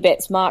Eddie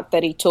Betts' mark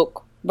that he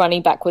took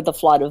running back with the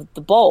flight of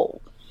the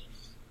ball.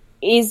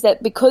 is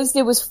that because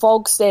there was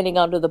fog standing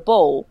under the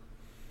ball,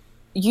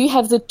 you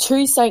have the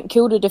two St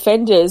Kilda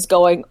defenders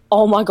going,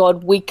 oh my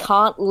God, we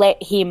can't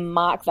let him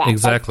mark that.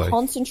 Exactly. They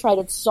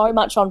concentrated so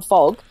much on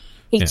fog,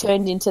 he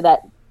turned into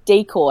that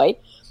decoy.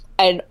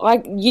 And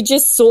you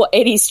just saw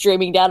Eddie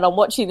streaming down. And I'm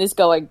watching this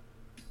going,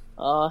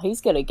 oh, he's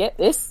going to get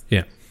this.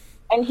 Yeah.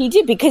 And he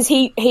did, because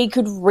he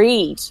could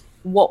read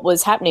what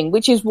was happening,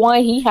 which is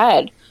why he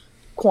had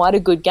quite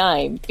a good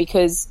game,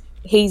 because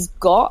he's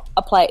got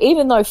a player,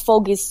 even though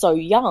Fogg is so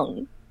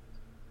young,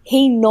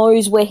 he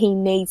knows where he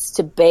needs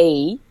to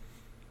be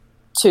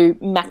to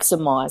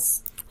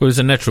maximise. Well, he's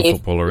a natural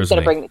footballer, isn't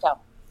he? Bring it down.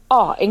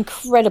 Oh,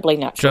 incredibly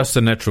natural. Just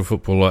a natural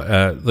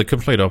footballer. The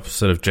complete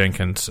opposite of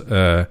Jenkins.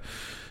 And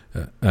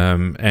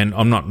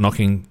I'm not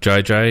knocking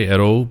JJ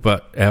at all,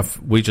 but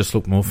we just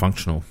look more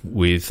functional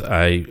with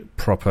a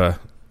proper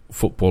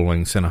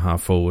footballing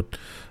centre-half forward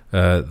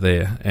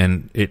there.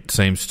 And Tex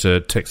seems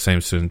to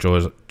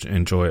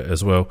enjoy it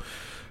as well.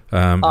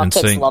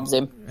 Tex loves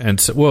him.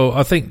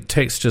 I think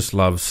Tex just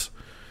loves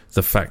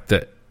the fact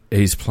that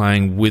he's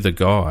playing with a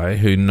guy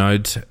who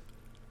knows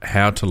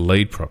how to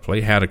lead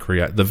properly, how to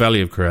create the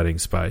value of creating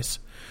space.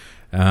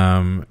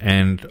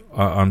 And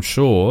I'm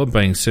sure,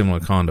 being similar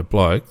kind of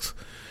blokes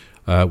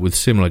with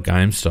similar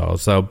game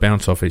styles, they'll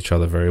bounce off each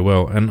other very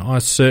well. And I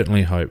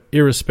certainly hope,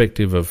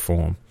 irrespective of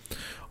form,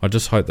 I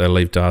just hope they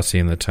leave Darcy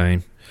in the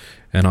team,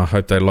 and I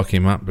hope they lock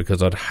him up,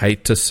 because I'd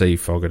hate to see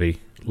Fogarty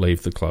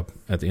leave the club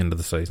at the end of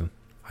the season.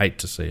 Hate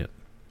to see it.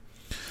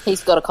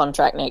 He's got a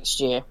contract next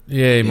year.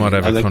 Yeah, he might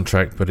have a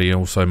contract, but he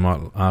also might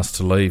ask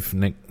to leave.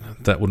 Nick,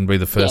 that wouldn't be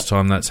the first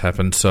time that's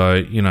happened, so,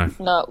 you know.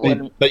 No, it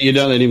wouldn't. But you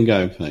don't let him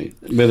go, Pete.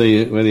 Whether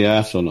you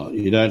ask or not,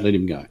 you don't let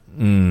him go.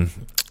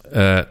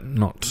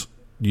 Not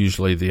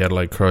usually the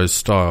Adelaide Crows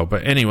style,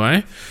 but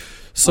anyway.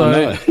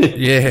 So,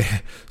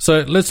 yeah. So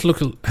let's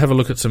have a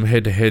look at some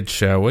head-to-head,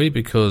 shall we?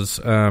 Because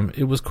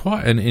it was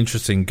quite an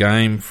interesting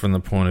game from the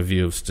point of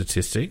view of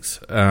statistics.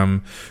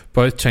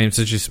 Both teams,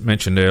 as you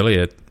mentioned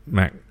earlier,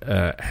 Mac,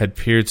 had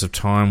periods of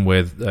time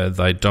where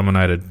they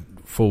dominated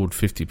forward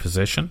 50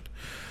 possession.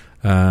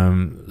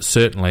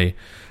 Certainly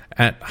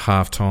at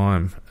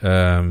half-time,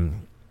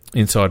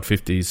 inside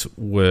 50s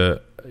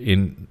were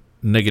in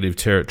negative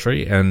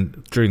territory,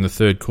 and during the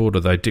third quarter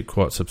they dipped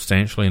quite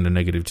substantially into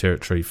negative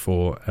territory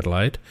for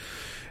Adelaide,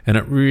 and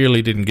it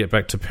really didn't get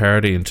back to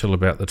parity until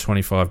about the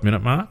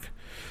 25-minute mark.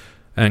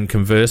 And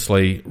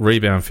conversely,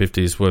 rebound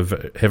 50s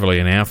were heavily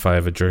in our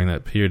favour during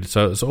that period.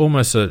 So it was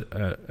almost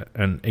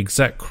an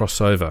exact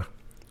crossover.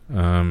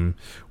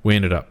 We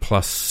ended up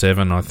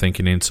 +7, I think,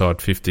 in inside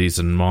 50s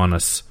and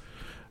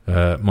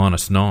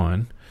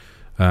 -9.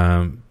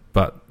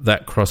 But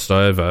that crossed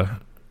over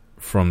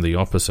from the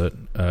opposite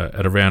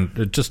at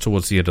around just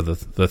towards the end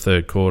of the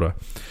third quarter.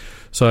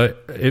 So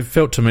it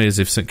felt to me as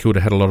if St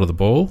Kilda had a lot of the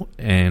ball,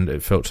 and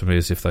it felt to me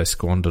as if they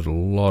squandered a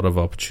lot of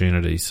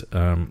opportunities.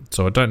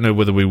 So I don't know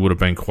whether we would have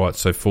been quite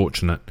so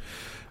fortunate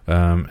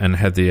and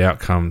had the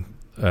outcome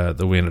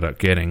that we ended up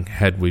getting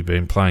had we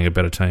been playing a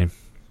better team.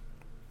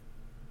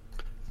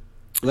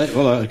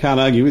 Well, I can't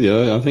argue with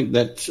you. I think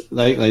that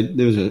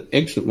there was an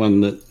excellent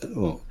one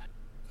that,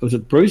 was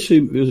it Bruce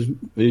who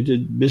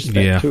did miss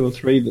that 2 or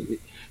 3 that.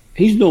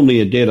 He's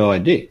normally a dead-eye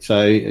Dick,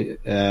 so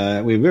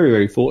we're very,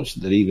 very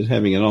fortunate that he was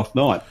having an off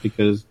night,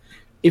 because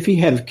if he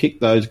had kicked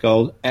those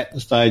goals at the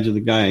stage of the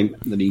game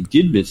that he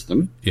did miss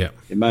them, it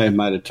may have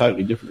made a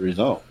totally different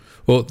result.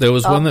 Well, there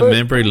was one that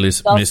Membry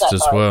missed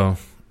as well.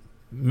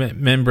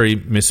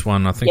 Membry missed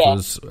one, I think it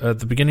was at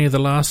the beginning of the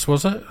last,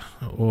 was it?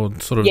 Or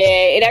sort of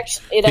it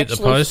actually hit the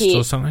post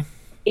or something?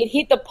 It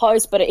hit the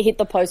post, but it hit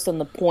the post on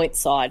the point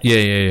side.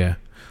 Yeah.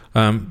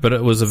 But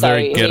it was a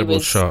very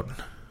gettable shot.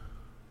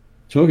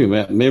 Talking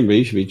about Membry,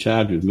 he should be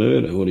charged with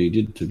murder, what he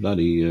did to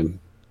bloody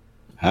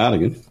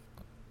Hardigan.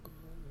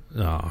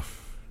 Oh,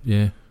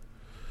 yeah.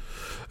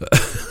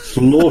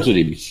 Slaughtered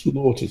him.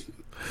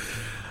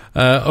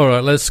 All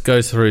right, let's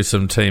go through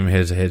some team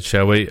head-to-head,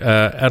 shall we?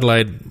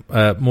 Adelaide,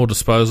 more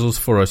disposals,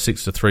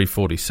 406 to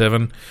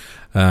 347.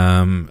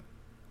 And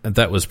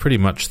that was pretty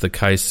much the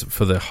case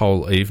for the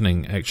whole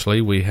evening, actually.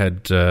 We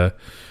had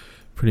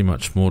pretty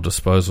much more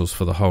disposals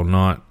for the whole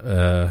night.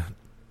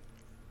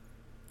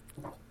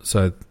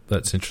 So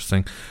that's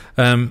interesting.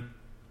 Let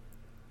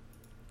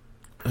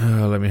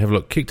me have a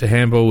look. Kick to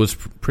handball was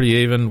pretty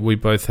even. We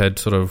both had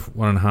sort of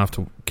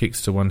 1.5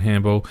 kicks to 1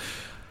 handball.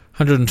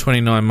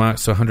 129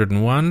 marks to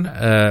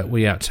 101.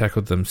 We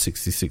out-tackled them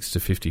 66 to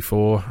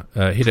 54.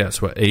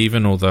 Hit-outs were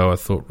even, although I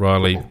thought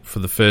Riley, for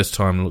the first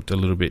time, looked a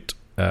little bit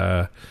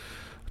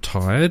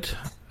tired,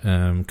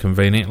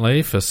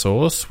 conveniently, for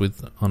Sauce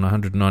on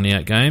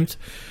 198 games.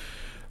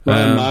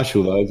 Ryan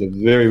Marshall, though, is a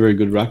very, very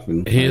good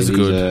ruckman. He is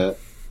good.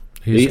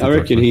 I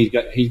reckon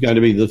he's going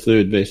to be the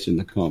third best in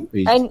the comp.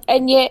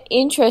 And yet,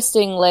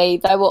 interestingly,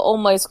 they were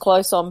almost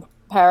close on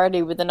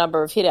parity with the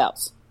number of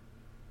hit-outs.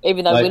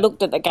 Even though we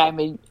looked at the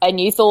game and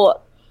you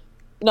thought,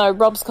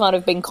 Rob's kind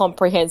of been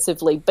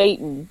comprehensively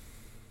beaten,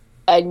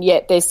 and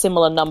yet there's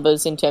similar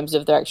numbers in terms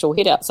of their actual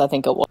hit-outs, I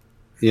think it was.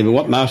 Yeah, but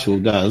what Marshall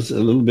does, a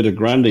little bit of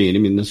Grundy in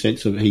him in the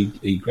sense of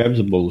he grabs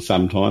the ball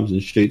sometimes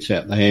and shoots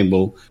out the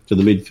handball to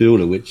the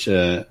midfielder, which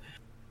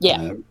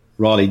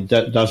Riley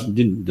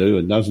didn't do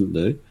and doesn't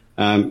do.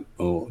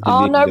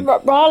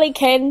 Riley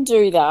can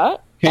do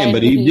that.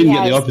 But he didn't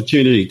get the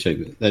opportunity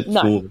to. That's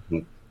more the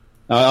point.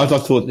 I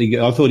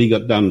thought he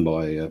got done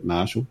by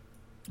Marshall.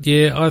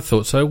 Yeah, I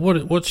thought so.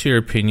 What's your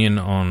opinion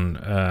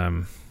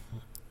on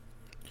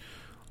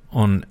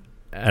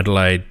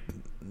Adelaide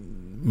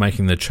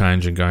making the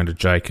change and going to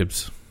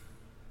Jacobs?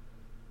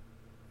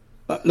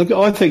 Look,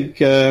 I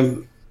think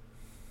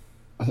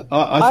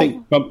I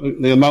think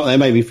they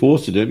may be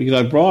forced to do it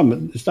because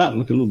O'Brien is starting to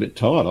look a little bit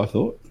tired, I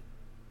thought.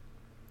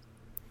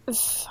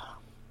 It's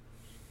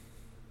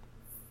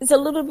a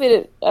little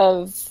bit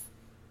of,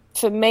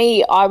 for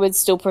me, I would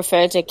still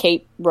prefer to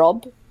keep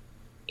Rob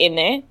in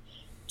there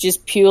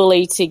just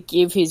purely to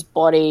give his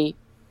body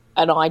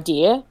an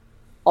idea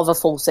of a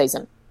full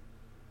season.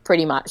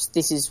 Pretty much,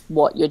 this is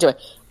what you're doing.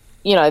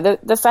 You know,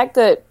 the fact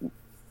that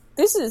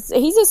he's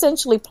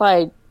essentially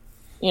played,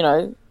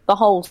 the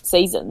whole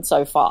season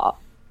so far.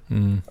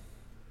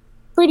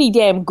 Pretty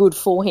damn good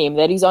for him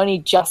that he's only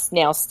just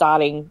now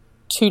starting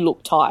to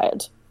look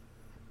tired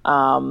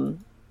a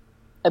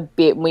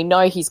bit. We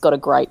know he's got a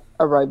great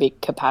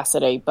aerobic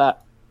capacity,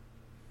 but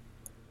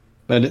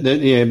I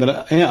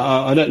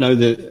don't know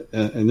that,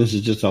 and this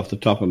is just off the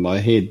top of my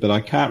head, but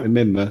I can't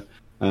remember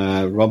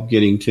Rob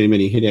getting too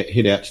many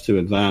hit outs to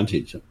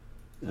advantage.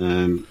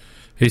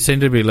 He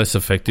seemed to be less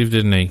effective,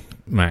 didn't he,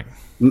 Mac?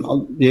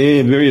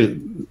 Yeah, very.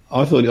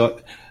 I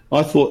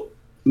thought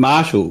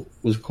Marshall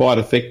was quite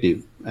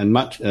effective and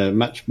much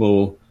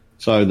more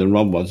so than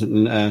Rob was.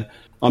 And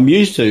I'm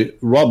used to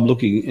Rob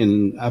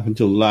looking up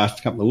until the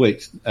last couple of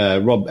weeks.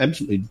 Rob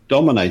absolutely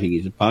dominating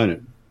his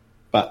opponent,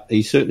 but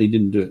he certainly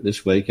didn't do it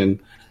this week. And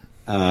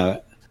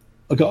I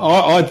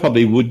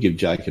probably would give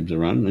Jacobs a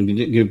run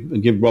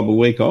and give Rob a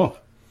week off.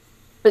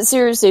 But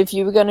seriously, if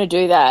you were going to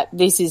do that,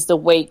 this is the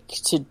week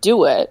to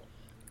do it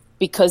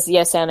because the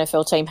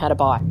SNFL team had a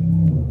bye.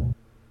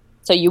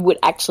 So you would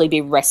actually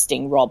be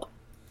resting Rob.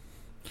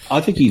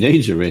 I think he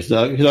needs a rest,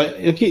 though,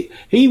 because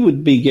he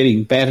would be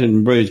getting battered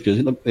and bruised.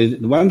 Because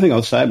the one thing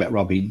I'll say about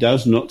Rob, he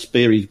does not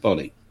spare his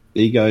body.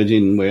 He goes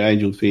in where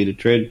angels fear to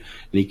tread, and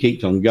he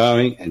keeps on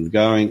going and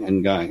going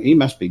and going. He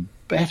must be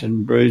battered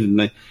and bruised,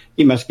 and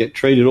he must get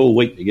treated all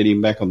week to get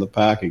him back on the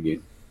park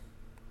again.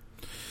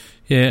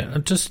 Yeah,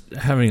 just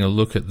having a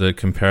look at the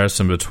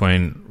comparison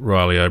between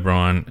Riley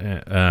O'Brien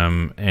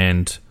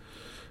and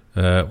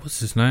what's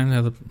his name, the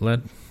other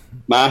lad?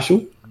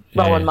 Marshall.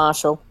 Rowan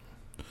Marshall.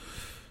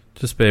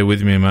 Just bear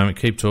with me a moment.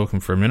 Keep talking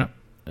for a minute.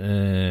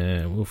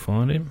 We'll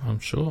find him, I'm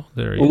sure.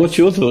 There he is. What's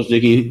your thoughts,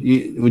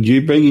 Nicky? Would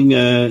you bring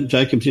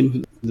Jacobs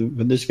in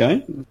for this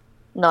game?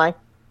 No.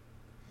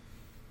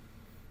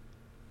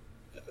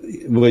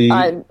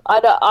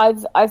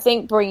 I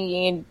think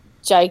bringing in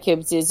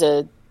Jacobs is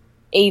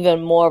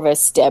even more of a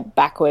step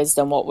backwards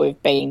than what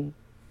we've been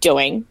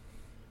doing.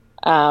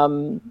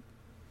 I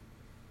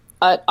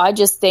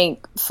just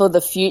think for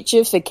the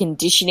future, for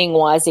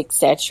conditioning-wise,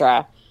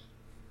 etc.,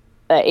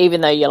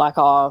 even though you're like,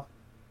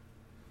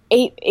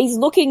 he's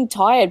looking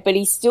tired, but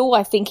he's still,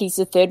 I think he's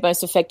the third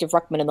most effective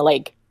ruckman in the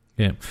league.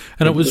 Yeah,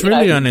 and it was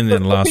really only in the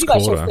last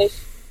quarter.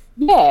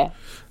 Yeah.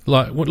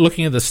 Like,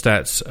 looking at the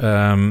stats,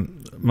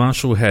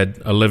 Marshall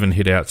had 11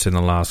 hit-outs in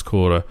the last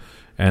quarter,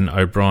 and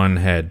O'Brien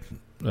had,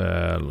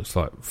 looks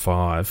like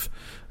 5.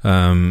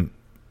 And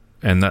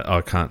that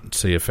I can't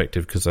see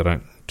effective because I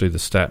don't do the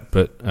stat.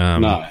 But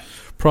no.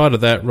 Prior to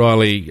that,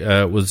 Riley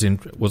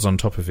was on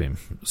top of him.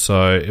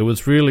 So it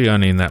was really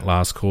only in that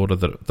last quarter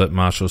that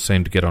Marshall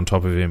seemed to get on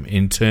top of him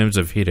in terms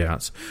of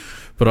hit-outs.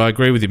 But I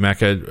agree with you,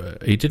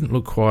 Macca. He didn't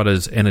look quite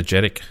as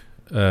energetic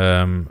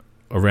around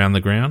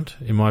the ground,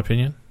 in my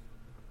opinion.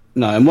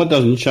 No, and what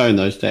doesn't show in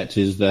those stats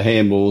is the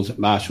handballs that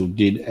Marshall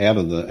did out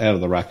of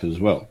the ruck as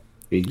well.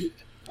 He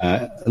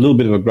a little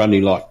bit of a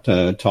Grundy-like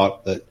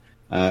type that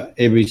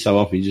every so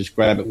often you just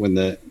grab it when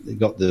they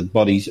got the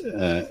bodies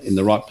in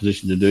the right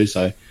position to do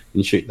so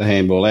and shoot the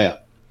handball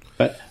out.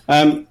 But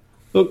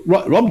look,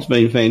 Rob's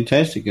been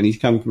fantastic and he's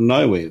come from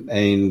nowhere.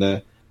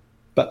 And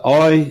but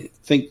I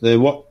think that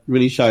what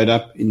really showed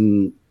up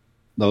in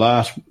the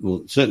last,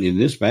 well, certainly in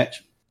this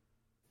match,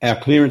 our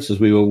clearances.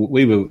 We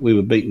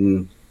were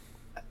beaten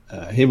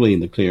heavily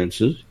in the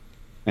clearances,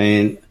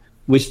 and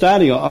we're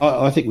starting.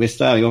 I think we're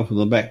starting off with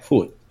the back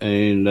foot.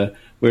 And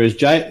whereas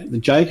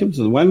Jacobs,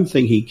 the one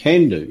thing he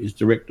can do is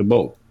direct the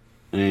ball.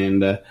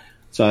 And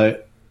so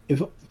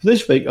if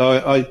this week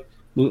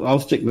I'll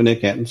stick my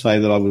neck out and say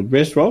that I would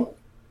rest Rob.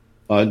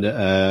 And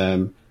I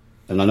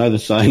know the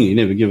saying, you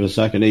never give a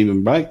suck an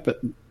even break,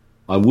 but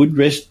I would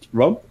rest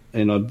Rob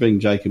and I'd bring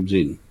Jacobs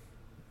in.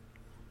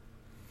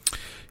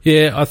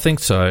 Yeah, I think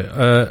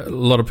so. A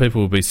lot of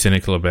people will be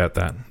cynical about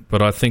that,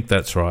 but I think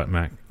that's right,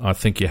 Mac. I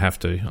think you have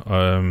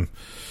to.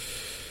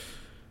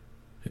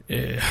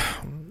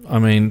 I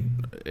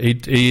mean,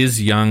 he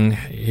is young.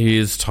 He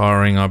is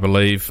tiring, I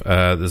believe.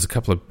 There's a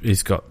couple of...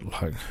 He's got...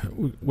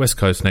 West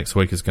Coast next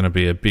week is going to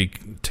be a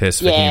big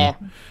test for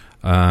him.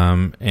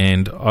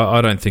 And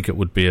I don't think it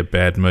would be a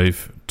bad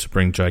move to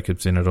bring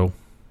Jacobs in at all.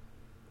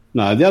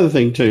 No, the other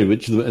thing too,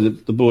 which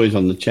the boys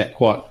on the chat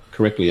quite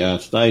correctly are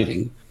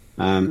stating,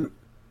 the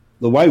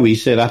way we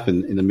set up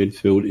in the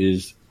midfield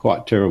is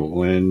quite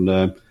terrible.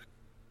 And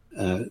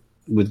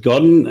with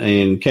Godden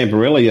and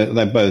Camporelli,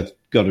 they both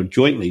got to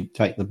jointly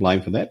take the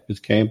blame for that,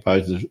 because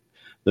Campo's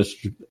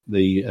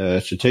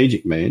the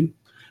strategic man.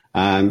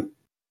 I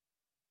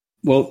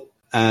saw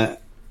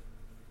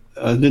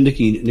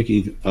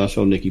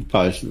Nicky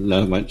post.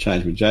 No, I won't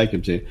change with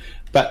Jacobs here.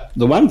 But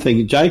the one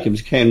thing,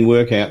 Jacobs can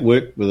work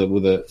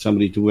with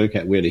somebody to work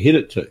out where to hit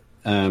it to.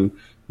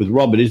 With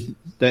Rob,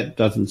 that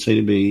doesn't seem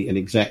to be an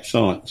exact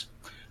science.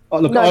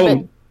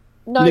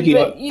 Nicky,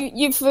 but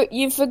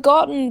you've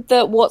forgotten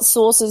that what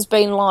Sauce has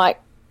been like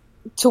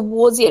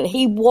towards the end.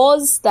 He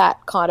was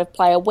that kind of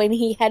player. When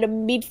he had a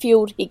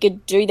midfield, he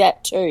could do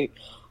that too.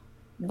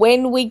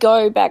 When we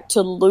go back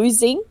to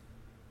losing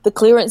the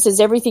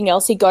clearances, everything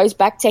else, he goes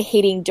back to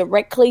hitting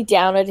directly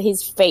down at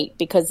his feet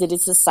because it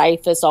is the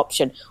safest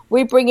option.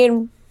 We bring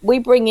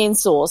in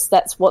Sauce.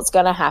 That's what's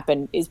going to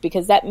happen, is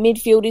because that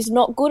midfield is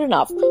not good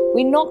enough.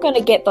 We're not going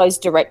to get those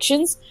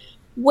directions.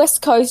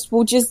 West Coast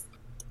will just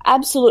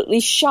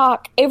absolutely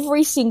shark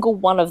every single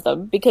one of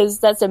them, because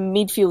that's a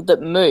midfield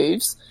that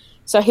moves.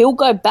 So he'll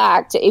go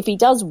back to, if he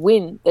does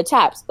win the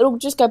taps, it'll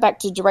just go back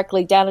to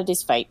directly down at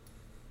his feet.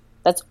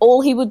 That's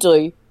all he will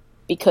do,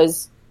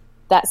 because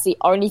that's the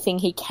only thing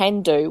he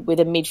can do with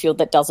a midfield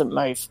that doesn't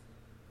move.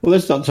 Well,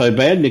 that's not so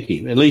bad,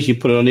 Nicky. At least you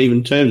put it on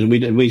even terms, and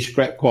we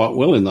scrap quite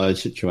well in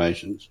those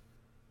situations.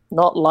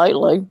 Not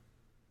lately.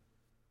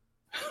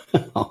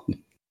 Well,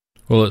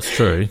 it's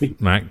true,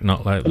 Mac,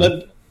 not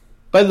lately.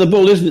 But the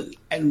ball isn't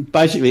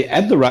basically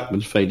at the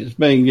ruckman's feet. It's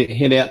being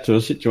hit out to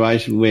a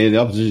situation where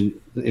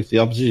if the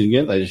opposition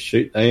get it, they just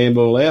shoot the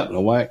handball out and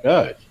away it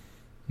goes.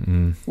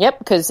 Mm. Yep,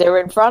 because they're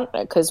in front,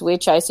 because we're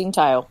chasing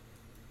tail.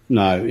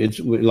 No, it's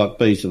like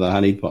bees to the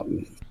honey pot.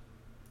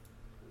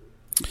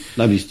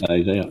 Nobody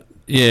stays out.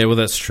 Yeah, well,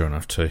 that's true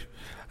enough too.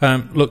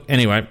 Look,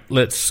 anyway,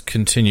 let's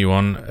continue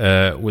on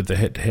with the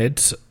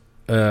head-to-heads.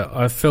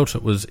 I felt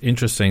it was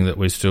interesting that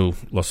we still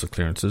lost the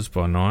clearances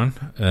by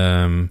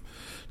 9,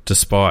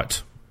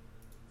 despite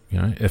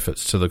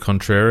efforts to the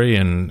contrary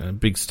and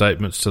big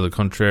statements to the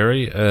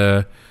contrary.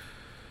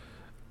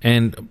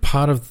 And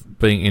part of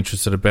being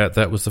interested about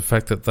that was the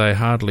fact that they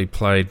hardly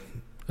played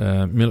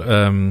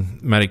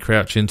Matty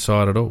Crouch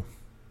inside at all.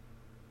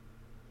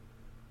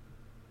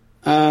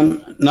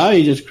 No,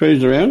 he just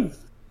cruised around.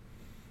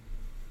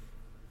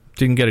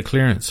 Didn't get a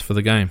clearance for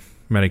the game,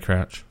 Matty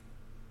Crouch.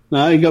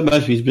 No, he got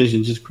most of his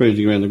positions just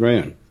cruising around the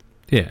ground.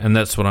 Yeah, and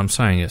that's what I'm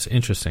saying. It's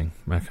interesting,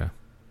 Macca.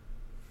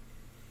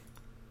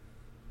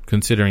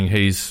 Considering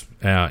he's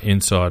our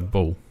inside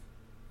bull.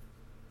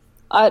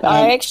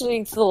 I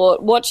actually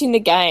thought, watching the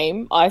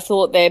game, I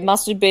thought there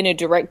must have been a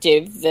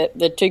directive that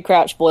the two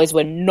Crouch boys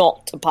were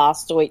not to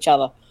pass to each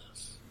other,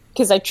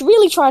 because they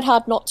really tried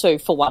hard not to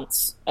for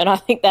once, and I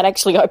think that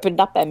actually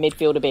opened up our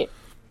midfield a bit.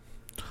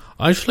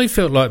 I actually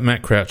felt like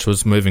Matt Crouch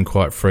was moving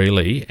quite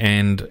freely,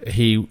 and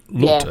he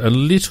looked a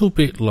little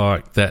bit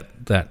like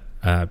that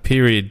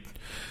period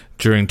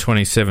during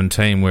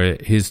 2017 where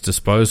his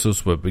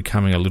disposals were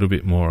becoming a little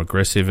bit more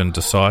aggressive and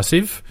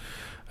decisive.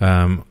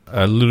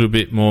 A little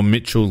bit more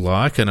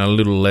Mitchell-like and a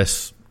little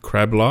less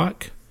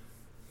Crab-like.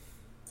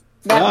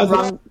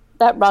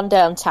 That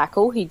rundown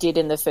tackle he did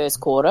in the first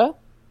quarter,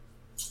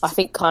 I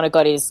think kind of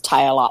got his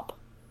tail up.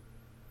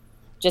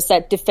 Just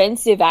that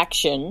defensive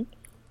action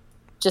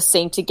just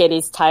seemed to get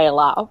his tail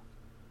up,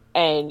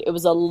 and it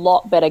was a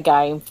lot better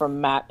game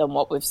from Matt than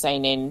what we've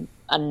seen in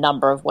a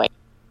number of weeks.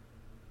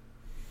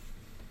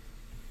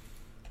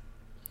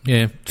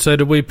 Yeah, so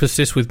do we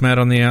persist with Matt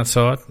on the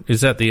outside?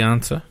 Is that the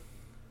answer?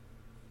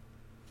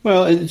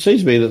 Well, it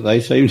seems to me that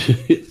they seem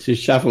to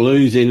shuffle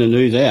who's in and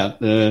who's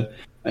out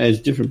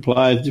as different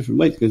players, different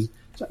weeks. Because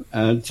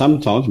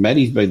sometimes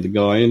Matty's been the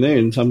guy in there,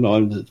 and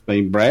sometimes it's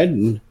been Brad.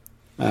 And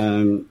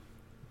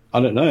I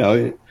don't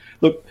know.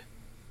 Look,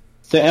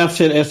 our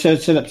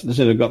setups at the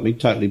centre got me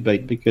totally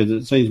beat, because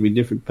it seems to be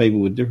different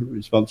people with different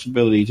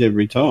responsibilities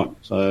every time.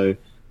 So,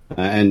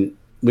 and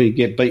we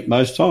get beat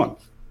most times.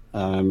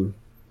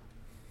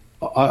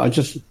 I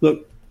just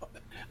look.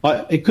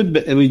 It could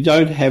be we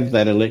don't have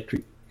that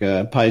electric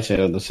pace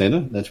out of the centre.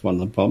 That's one of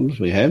the problems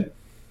we have,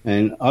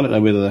 and I don't know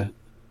whether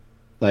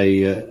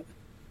they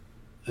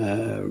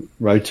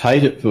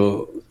rotate it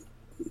to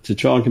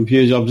try and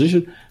confuse the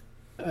opposition.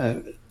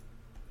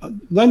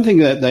 One thing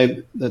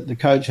that the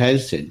coach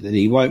has said, that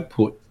he won't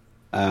put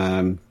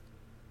Matt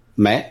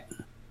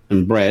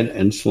and Brad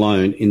and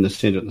Sloane in the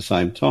centre at the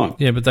same time.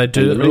 Yeah, but they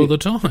do it all the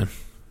time.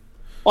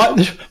 I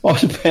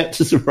was about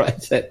to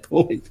raise that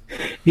point.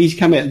 He's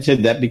come out and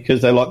said that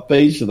because they like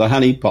bees to the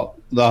honey pot,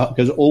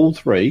 because all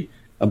three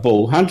are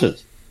ball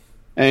hunters.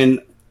 And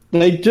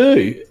they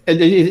do.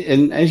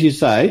 And as you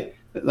say,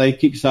 they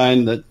keep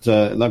saying that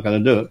they're not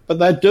going to do it, but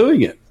they're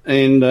doing it.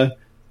 And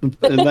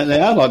they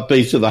are like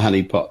bees to the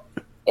honey pot.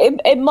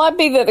 It might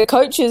be that the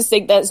coaches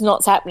think that's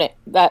not happening.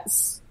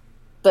 That's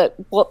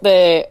what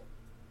they're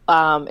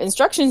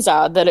instructions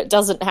are that it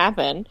doesn't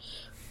happen.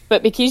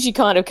 But because you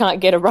kind of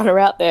can't get a runner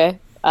out there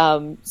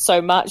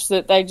so much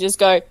that they just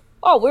go,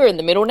 oh, we're in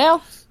the middle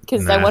now,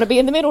 because they want to be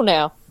in the middle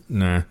now.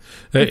 No.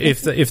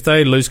 If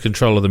they lose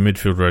control of the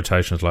midfield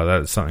rotations like that,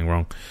 there's something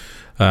wrong.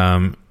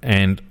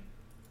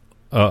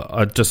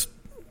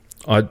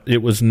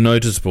 It was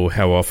noticeable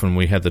how often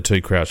we had the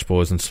two Crouch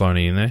boys and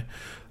Sloaney in there.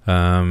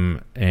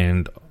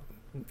 And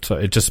so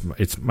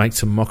it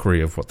makes a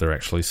mockery of what they're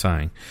actually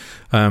saying.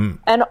 And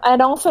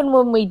often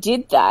when we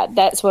did that,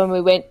 that's when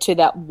we went to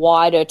that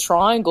wider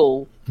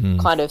triangle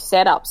kind of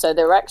setup. So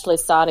they're actually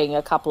starting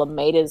a couple of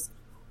metres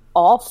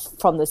off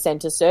from the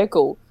centre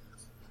circle.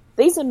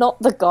 These are not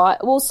the guy.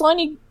 Well,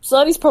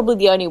 Sloaney's probably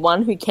the only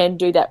one who can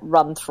do that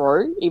run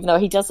through, even though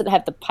he doesn't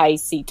have the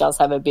pace. He does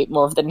have a bit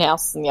more of the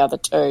nous than the other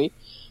two.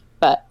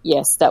 But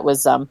yes, that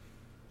was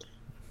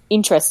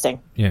interesting.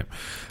 Yeah.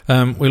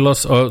 We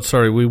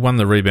won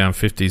the rebound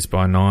 50s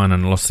by 9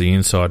 and lost the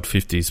inside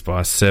 50s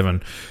by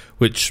 7,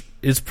 which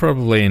is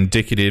probably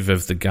indicative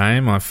of the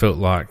game. I felt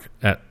like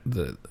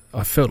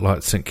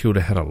St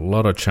Kilda had a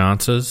lot of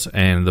chances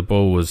and the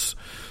ball was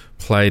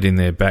played in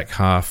their back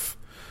half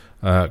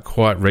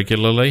quite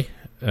regularly.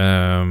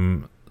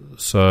 So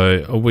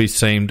we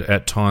seemed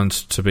at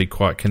times to be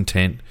quite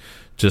content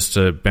just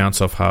to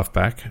bounce off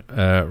half-back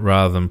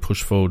rather than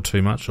push forward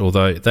too much,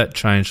 although that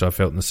changed, I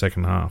felt, in the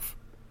second half.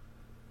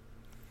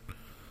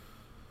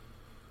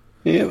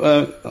 Yeah,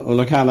 well,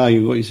 I can't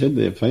argue what you said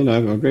there, Finn. I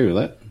agree with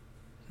that.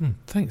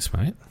 Thanks,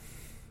 mate.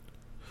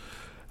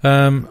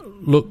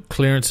 Look,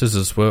 clearances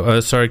as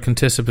well.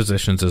 Contested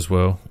possessions as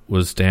well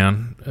was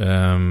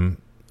down.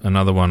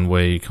 Another one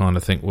where you kind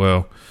of think,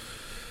 well,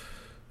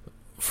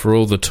 for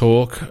all the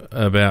talk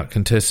about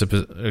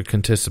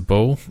contested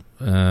ball,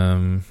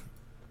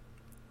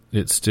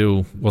 it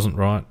still wasn't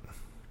right.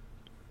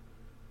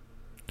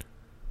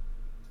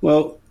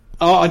 Well,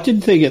 I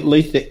did think at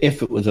least the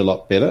effort was a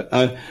lot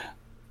better.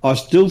 I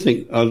still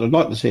think I'd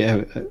like to see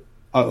how.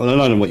 I don't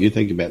know what you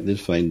think about this,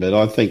 Finn, but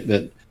I think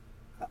that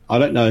I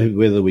don't know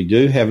whether we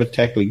do have a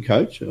tackling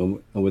coach or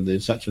whether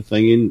there's such a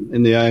thing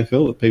in the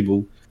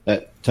AFL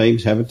that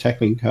teams have a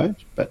tackling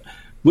coach, but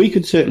we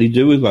could certainly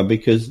do with one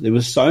because there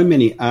were so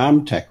many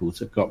arm tackles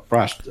that got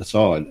brushed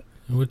aside.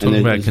 We're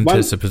talking about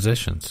contested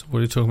possessions. What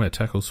are you talking about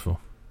tackles for?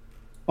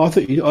 I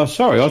thought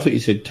you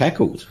said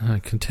tackles.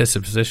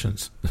 Contested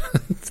possessions.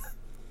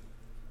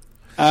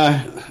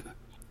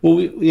 Well,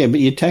 yeah,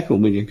 but you tackle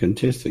when you're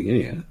contesting,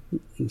 yeah.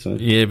 So,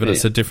 yeah, but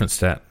it's a different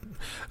stat.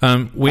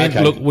 We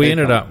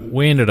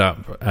ended up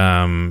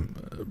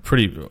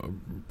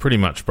pretty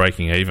much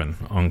breaking even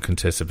on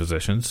contested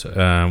possessions.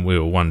 We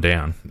were one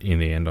down in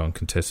the end on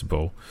contested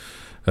ball,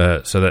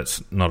 so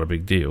that's not a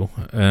big deal.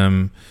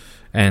 And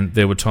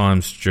there were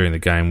times during the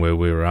game where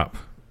we were up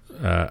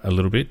a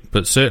little bit,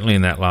 but certainly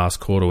in that last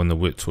quarter when the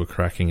Wits were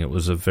cracking, it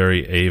was a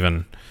very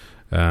even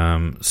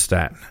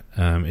stat.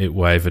 It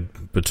wavered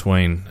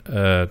between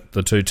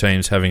the two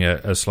teams having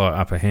a slight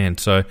upper hand.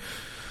 So,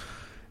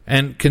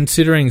 and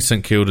considering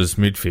St Kilda's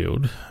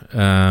midfield,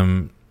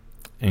 and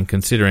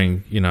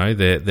considering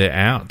their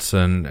outs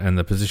and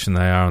the position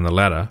they are on the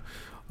ladder,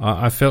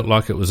 I felt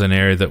like it was an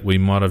area that we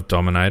might have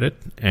dominated,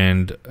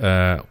 and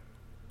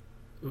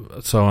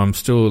so I'm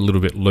still a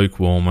little bit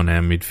lukewarm on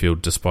our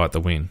midfield despite the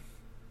win.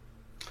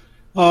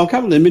 A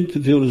couple of the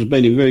midfielders have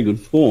been in very good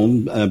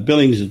form.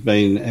 Billings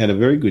had a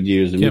very good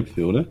year as a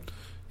midfielder.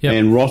 Yep.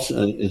 And Ross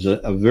is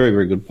a very,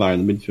 very good player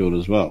in the midfield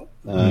as well.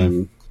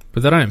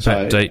 But they don't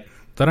bat deep.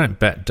 They don't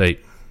bat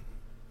deep.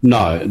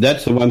 No,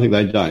 that's the one thing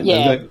they don't.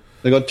 Yeah.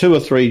 They've got two or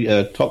three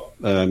top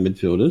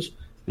midfielders,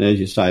 and as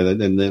you say,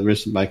 then the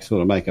rest make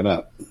it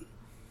up.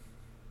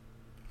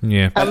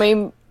 Yeah. I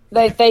mean,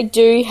 they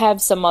do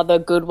have some other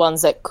good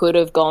ones that could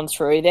have gone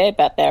through there,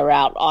 but they're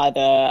out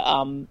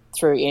either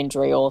through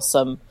injury or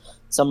some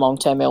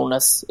long-term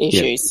illness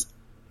issues.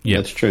 Yeah,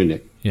 that's true,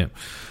 Nick. Yeah.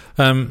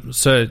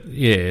 So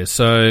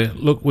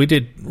look, we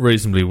did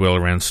reasonably well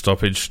around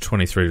stoppage,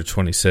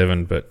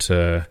 23-27, but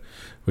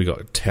we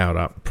got towed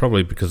up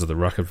probably because of the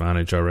ruck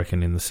advantage, I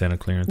reckon, in the centre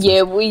clearances.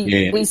 Yeah,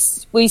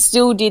 we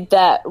still did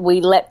that.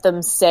 We let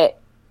them set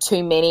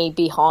too many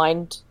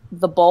behind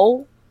the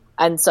ball,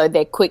 and so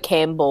their quick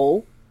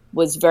handball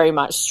was very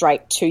much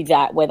straight to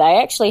that, where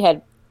they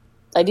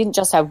didn't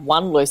just have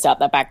one loose out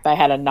the back, they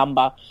had a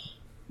number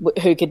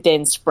who could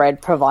then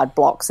spread, provide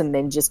blocks, and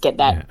then just get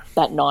that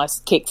nice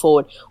kick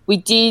forward. We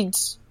did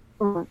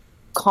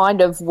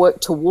kind of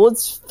work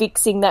towards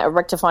fixing that, or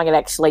rectifying it,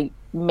 actually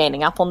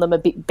manning up on them a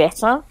bit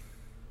better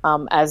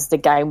as the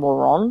game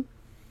wore on.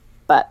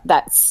 But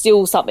that's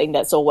still something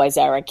that's always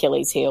our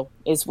Achilles heel,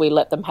 is we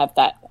let them have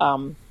that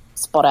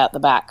spot out the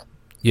back.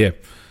 Yeah.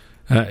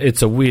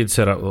 It's a weird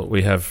setup that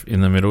we have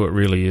in the middle. It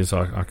really is.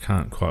 I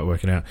can't quite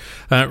work it out.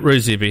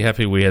 Roosie would be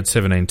happy we had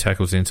 17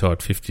 tackles inside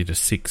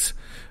 50-6.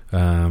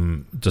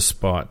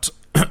 Despite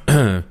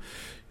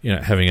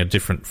having a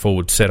different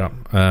forward setup,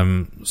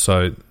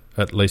 so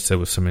at least there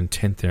was some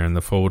intent there in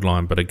the forward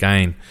line. But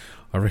again,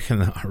 I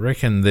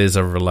reckon there's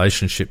a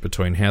relationship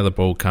between how the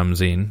ball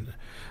comes in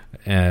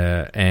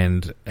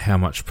and how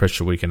much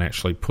pressure we can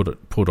actually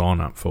put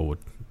on up forward.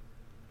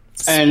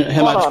 And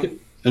how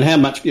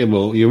much? Yeah,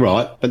 well, you're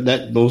right, but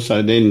that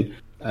also then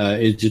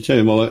is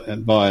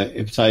determined by,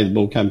 if say the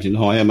ball comes in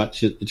high, how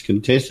much it's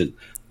contested.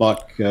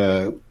 Like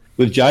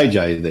with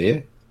JJ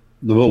there,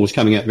 the ball was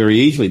coming out very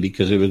easily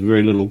because there was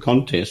very little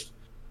contest.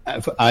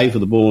 For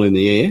the ball in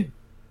the air,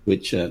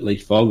 which at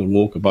least Fogg and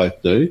Walker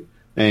both do,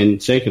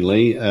 and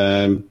secondly,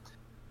 whether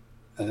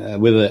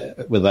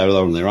they were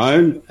on their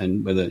own,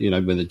 and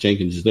whether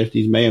Jenkins has left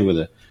his man,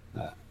 whether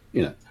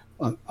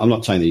I'm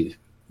not saying he's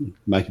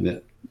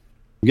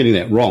getting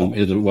that wrong,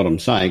 is what I'm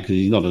saying, because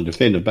he's not a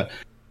defender, but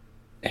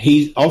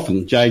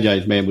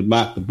JJ's man would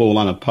mark the ball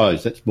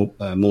unopposed. That's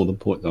more the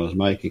point that I was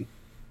making.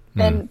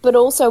 But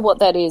also what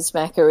that is,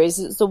 Macca,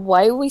 is the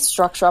way we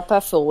structure up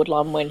our forward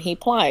line when he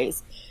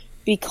plays.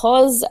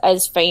 Because,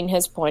 as Fiend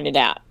has pointed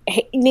out,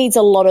 he needs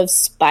a lot of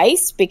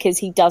space because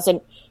he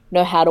doesn't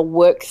know how to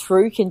work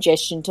through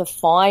congestion to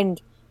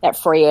find that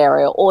free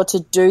area or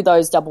to do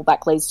those double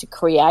back leads to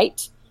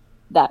create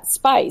that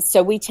space.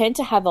 So we tend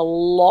to have a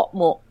lot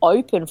more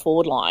open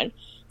forward line.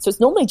 So it's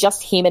normally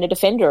just him and a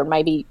defender and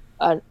maybe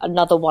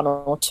another one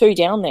or two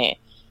down there.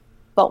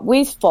 But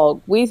with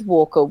Fogg, with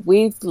Walker,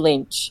 with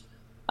Lynch,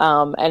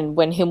 and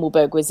when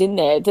Himmelberg was in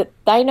there, that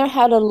they know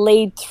how to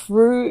lead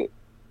through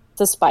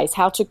the space,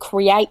 how to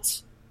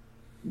create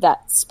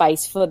that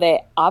space for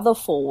their other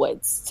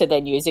forwards to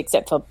then use,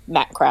 except for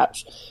Matt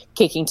Crouch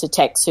kicking to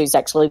Tex, who's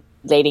actually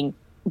being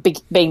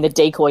the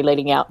decoy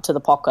leading out to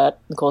the pocket,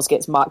 of course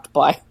gets marked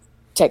by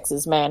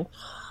Tex's man.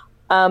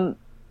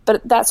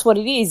 But that's what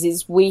it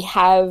is we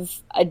have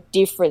a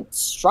different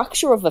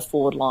structure of a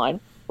forward line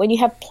when you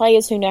have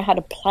players who know how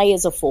to play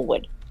as a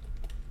forward.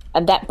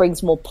 And that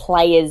brings more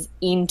players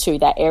into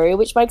that area,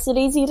 which makes it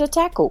easier to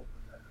tackle.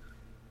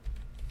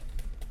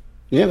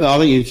 Yeah, I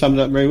think you summed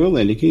it up very well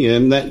there, Nikki.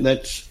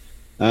 That's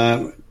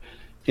in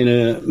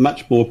a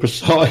much more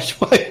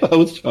precise way, I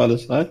was trying to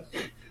say.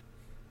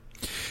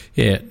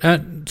 Yeah,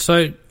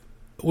 so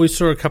we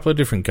saw a couple of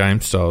different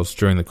game styles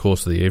during the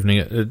course of the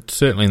evening.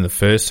 Certainly in the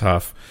first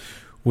half,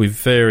 we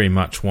very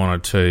much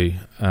wanted to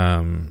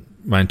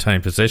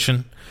maintain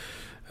possession.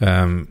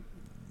 It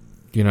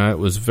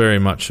was very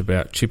much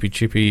about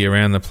chippy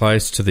around the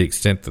place, to the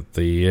extent that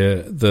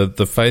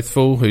the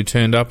faithful who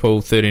turned up,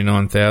 all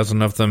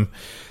 39,000 of them,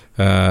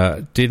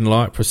 didn't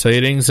like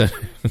proceedings and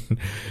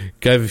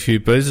gave a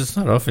few boos. It's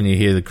not often you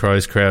hear the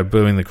Crows crowd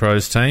booing the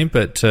Crows team,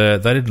 but they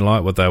didn't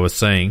like what they were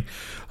seeing.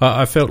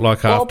 I felt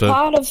like after...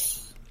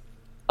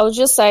 I'll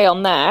just say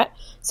on that,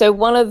 so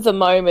one of the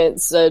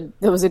moments, there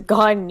was a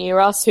guy near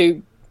us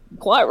who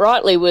quite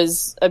rightly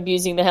was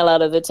abusing the hell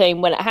out of the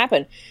team when it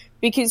happened,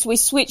 because we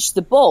switched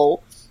the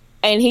ball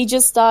and he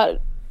just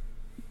started...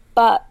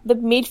 But the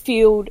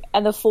midfield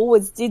and the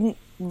forwards didn't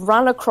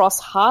run across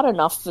hard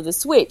enough for the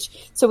switch.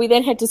 So we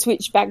then had to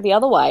switch back the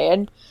other way.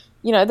 And,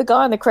 the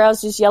guy in the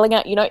crowd's just yelling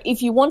out,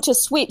 if you want to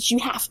switch, you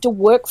have to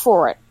work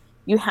for it.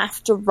 You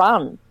have to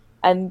run.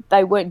 And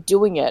they weren't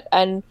doing it.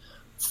 And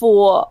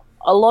for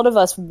a lot of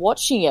us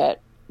watching it,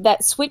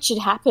 that switch had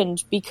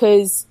happened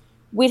because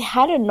we'd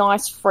had a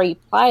nice free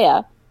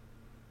player,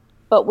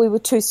 but we were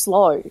too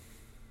slow.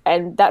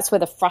 And that's where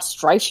the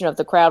frustration of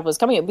the crowd was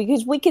coming in,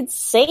 because we could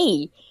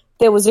see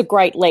there was a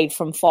great lead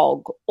from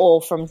Fogg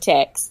or from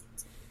Tex,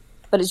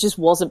 but it just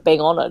wasn't being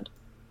honoured.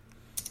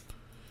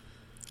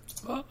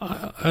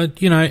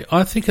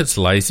 I think it's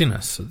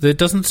laziness. There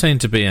doesn't seem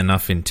to be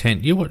enough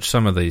intent. You watch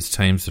some of these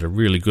teams that are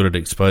really good at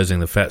exposing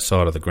the fat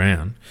side of the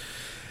ground,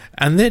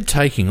 and they're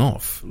taking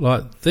off.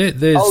 Like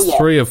there's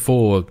 3 or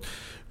 4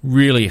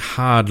 really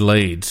hard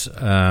leads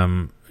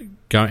going.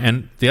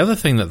 And the other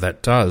thing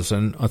that does,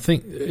 and I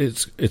think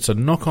it's a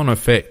knock-on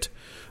effect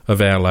of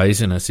our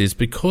laziness, is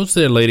because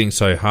they're leading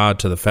so hard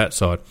to the fat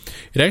side,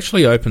 it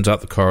actually opens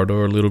up the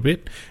corridor a little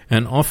bit,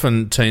 and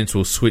often teams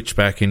will switch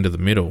back into the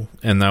middle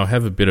and they'll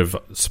have a bit of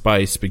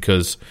space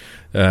because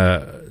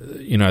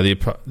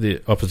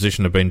the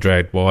opposition have been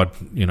dragged wide,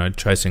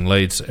 chasing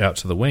leads out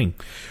to the wing.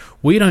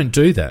 We don't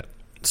do that,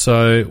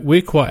 so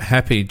we're quite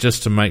happy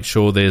just to make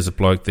sure there's a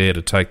bloke there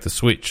to take the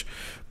switch,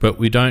 but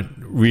we don't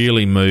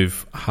really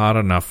move hard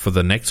enough for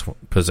the next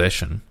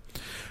possession.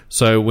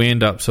 So we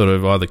end up sort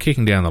of either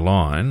kicking down the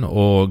line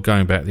or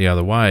going back the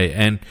other way.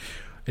 And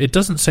it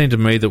doesn't seem to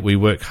me that we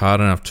work hard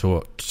enough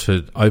to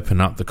open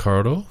up the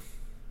corridor.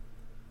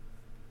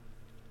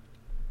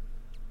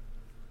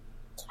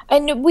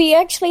 And we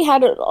actually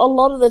had a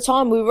lot of the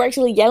time, we were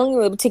actually yelling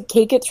at them to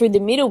kick it through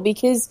the middle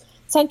because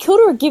St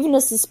Kilda had given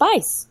us the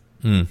space.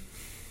 Mm.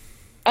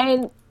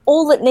 And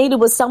all it needed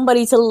was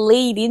somebody to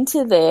lead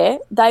into there.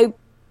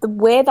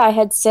 Where they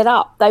had set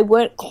up, they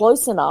weren't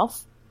close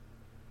enough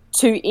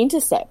to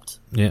intercept.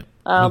 Yeah.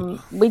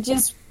 We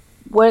just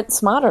weren't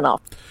smart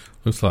enough.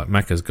 Looks like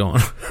Macca's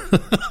gone. I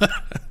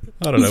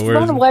don't know where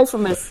he's run away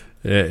from us.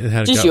 Yeah, it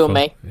had just you and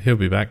me. He'll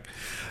be back.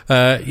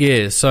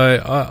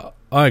 So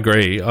I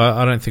agree.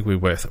 I don't think we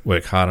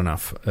work hard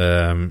enough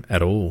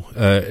at all.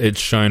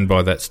 It's shown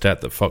by that stat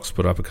that Fox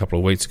put up a couple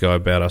of weeks ago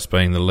about us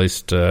being the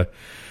least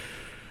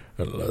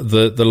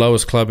the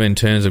lowest club in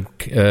terms of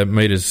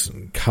metres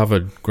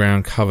covered,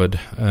 ground covered,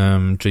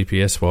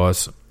 GPS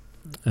wise,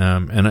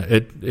 and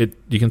it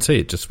you can see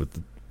it just with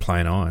the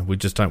plain eye. We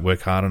just don't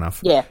work hard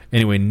enough,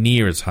 anywhere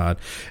near as hard,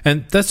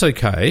 and that's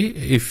okay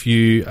if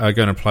you are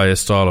going to play a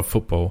style of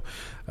football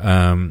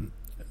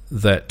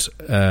that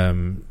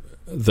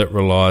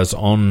relies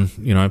on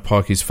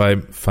Pikey's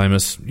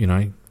famous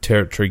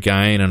territory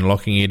gain and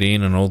locking it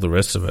in and all the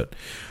rest of it.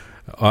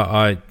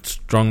 I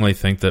strongly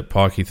think that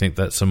Pikey think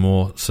that's a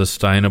more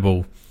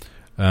sustainable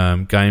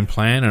game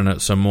plan, and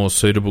it's a more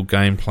suitable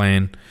game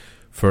plan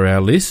for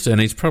our list. And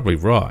he's probably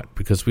right,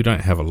 because we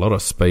don't have a lot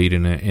of speed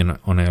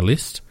on our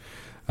list.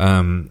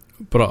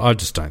 But I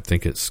just don't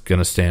think it's going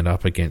to stand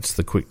up against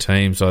the quick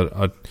teams.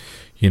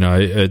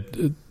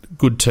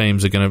 Good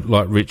teams are going to,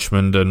 like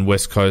Richmond and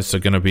West Coast, are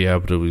going to be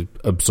able to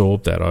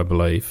absorb that, I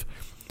believe.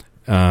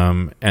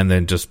 And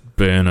then just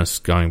burn us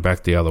going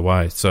back the other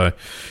way. So,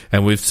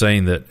 and we've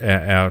seen that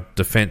our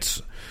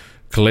defence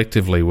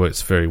collectively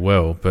works very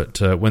well, but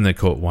when they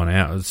caught one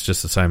out, it's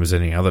just the same as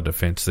any other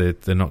defence. They're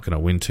not going to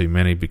win too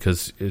many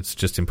because it's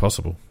just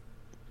impossible.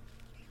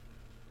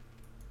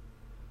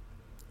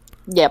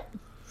 Yep.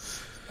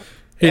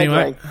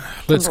 Anyway,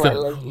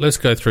 let's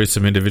go through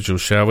some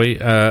individuals, shall we?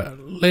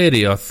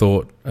 Lairdy, I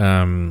thought,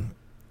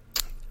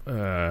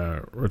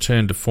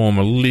 returned to form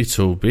a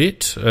little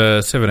bit.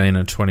 17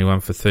 and 21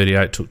 for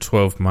 38, took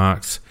 12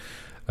 marks,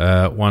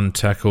 1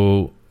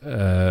 tackle,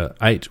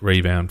 8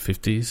 rebound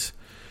 50s.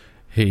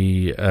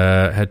 He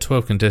had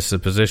 12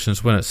 contested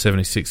possessions, went at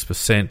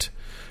 76%,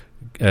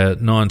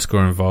 9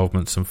 score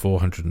involvements and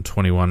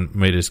 421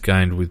 metres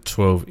gained with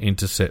 12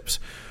 intercepts.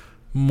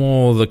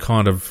 More the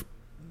kind of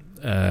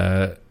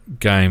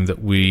game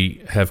that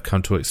we have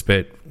come to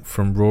expect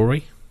from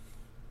Rory.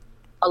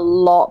 A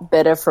lot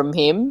better from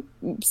him.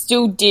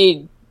 Still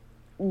did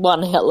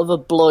one hell of a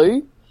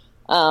blue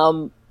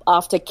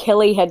after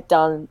Kelly had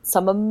done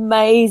some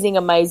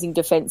amazing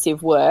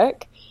defensive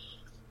work,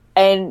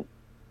 and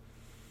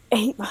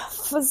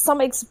for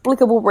some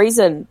inexplicable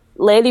reason,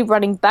 Lairdy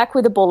running back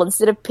with the ball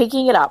instead of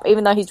picking it up,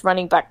 even though he's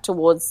running back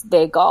towards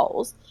their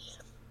goals,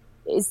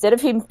 instead of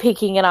him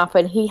picking it up,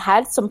 and he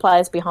had some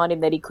players behind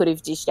him that he could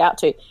have dished out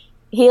to,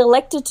 he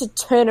elected to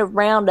turn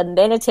around and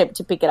then attempt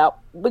to pick it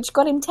up, which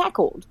got him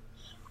tackled.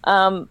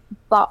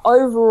 But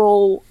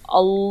overall,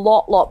 a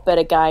lot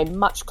better game,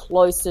 much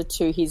closer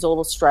to his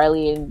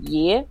All-Australian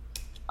year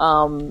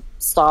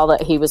style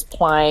that he was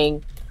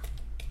playing.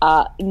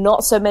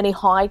 Not so many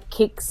high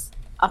kicks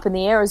up in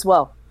the air as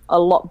well. A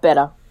lot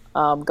better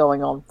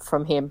going on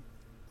from him.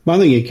 One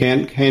thing you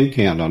can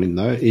count on him,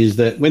 though, is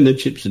that when the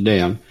chips are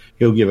down,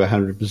 he'll give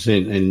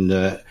 100%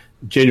 and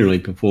generally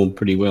perform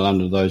pretty well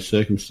under those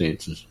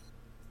circumstances.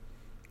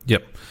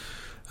 Yep.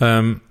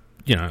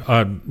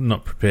 I'm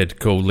not prepared to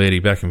call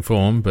Lairdy back in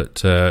form,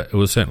 but it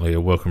was certainly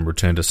a welcome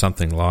return to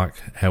something like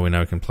how we know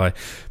he can play.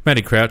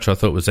 Matty Crouch, I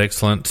thought, was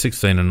excellent.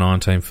 16 and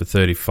 19 for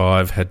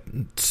 35, had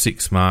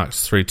 6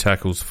 marks, 3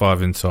 tackles,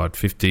 5 inside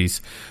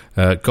 50s.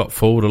 Got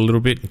forward a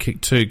little bit and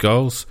kicked 2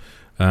 goals,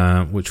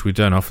 which we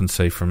don't often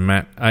see from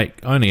Matt.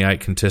 Only 8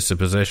 contested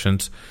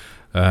possessions,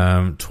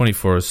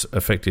 24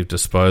 effective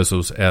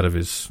disposals out of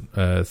his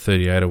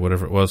 38 or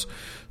whatever it was,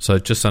 so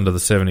just under the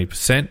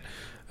 70%.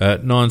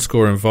 9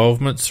 score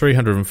involvements,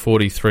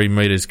 343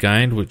 metres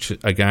gained, which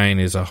again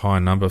is a high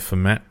number for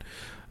Matt.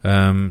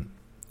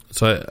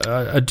 So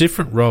a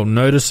different role,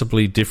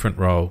 noticeably different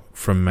role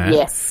from Matt.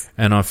 Yes.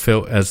 And I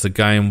felt as the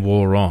game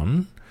wore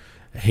on,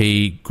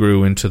 he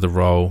grew into the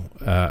role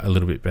a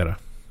little bit better.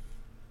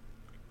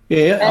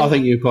 Yeah, I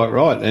think you're quite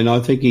right, and I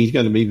think he's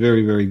going to be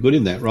very, very good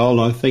in that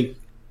role, and I think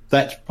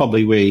that's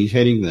probably where he's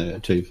heading there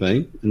to,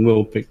 Fiend, and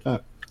well picked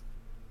up.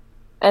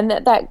 And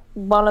that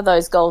one of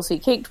those goals he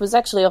kicked was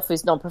actually off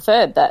his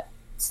non-preferred, that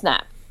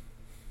snap.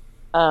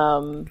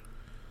 And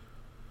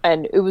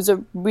it was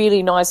a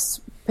really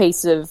nice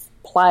piece of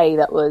play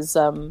that was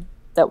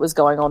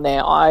going on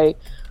there. I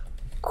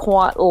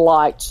quite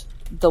liked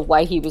the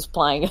way he was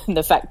playing and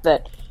the fact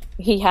that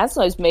he has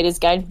those metres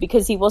gained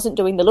because he wasn't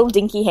doing the little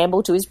dinky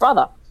handball to his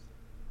brother.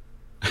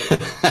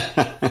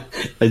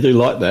 They do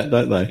like that,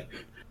 don't they?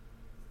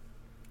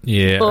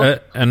 Yeah, well,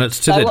 and it's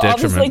to their detriment. They were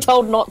obviously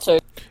told not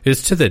to.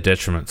 It's to their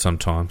detriment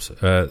sometimes.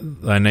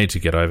 They need to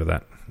get over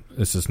that.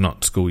 This is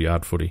not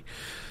schoolyard footy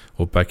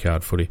or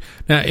backyard footy.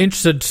 Now,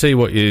 interested to see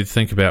what you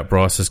think about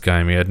Bryce's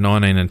game. He had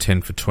 19 and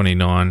 10 for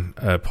 29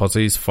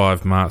 posies,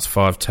 5 marks,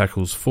 5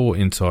 tackles, 4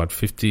 inside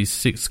 50s,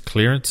 6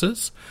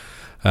 clearances.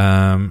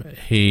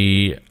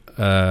 He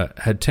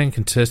had 10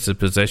 contested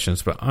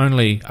possessions, but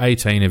only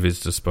 18 of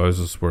his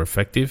disposals were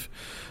effective,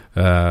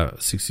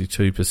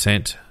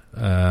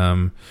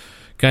 62%.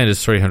 Gained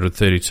us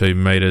 332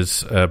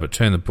 metres, but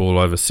turned the ball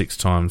over 6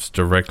 times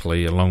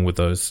directly, along with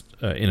those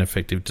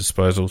ineffective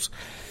disposals.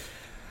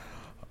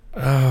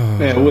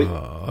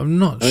 I'm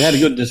not. We had a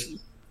good.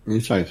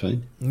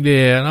 Sorry.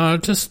 Yeah, no,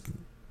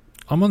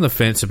 I'm on the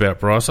fence about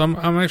Bryce. I'm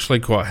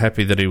actually quite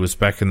happy that he was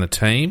back in the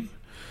team,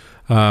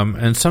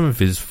 and some of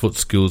his foot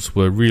skills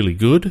were really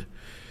good,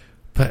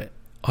 but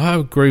I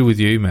agree with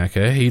you,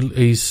 Macca.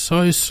 He's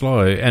so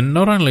slow, and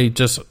not only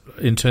just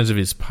in terms of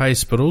his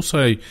pace, but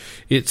also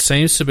it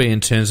seems to be in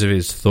terms of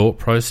his thought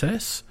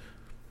process.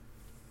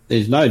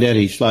 There's no doubt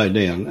he slowed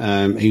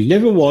down. He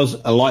never was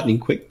a lightning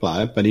quick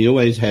player, but he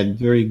always had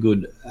very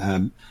good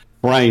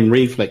brain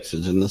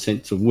reflexes in the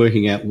sense of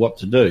working out what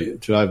to do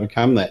to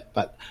overcome that.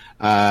 But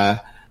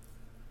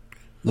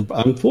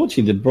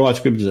unfortunately, the Bryce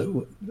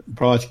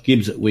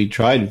Gibbs that we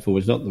traded for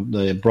was not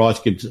the Bryce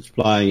Gibbs that's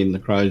playing in the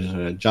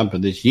Crows jumper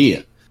this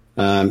year.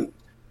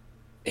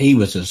 He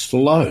was as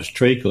slow as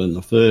treacle in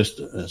the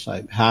first,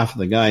 say, half of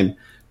the game.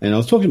 And I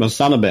was talking to my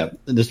son about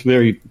this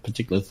very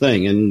particular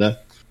thing, and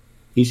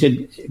he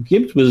said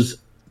Gibbs was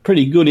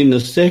pretty good in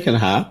the second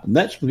half, and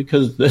that's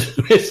because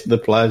the rest of the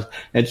players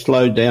had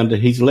slowed down to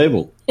his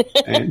level.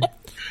 And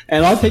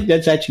I think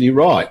that's actually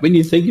right. When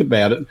you think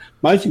about it,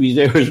 most of his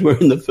errors were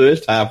in the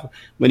first half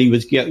when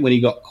he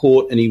got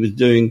caught and he was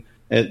doing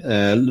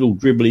little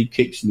dribbly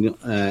kicks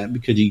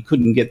because he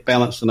couldn't get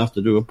balanced enough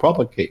to do a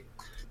proper kick.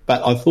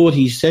 But I thought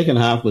his second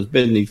half was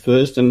better than his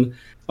first, and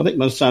I think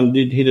my son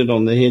did hit it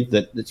on the head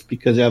that it's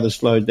because others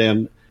slowed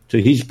down to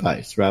his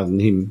pace rather than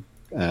him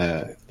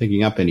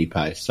picking up any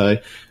pace. So,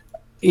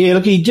 yeah,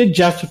 look, he did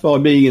justify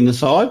being in the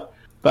side,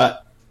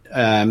 but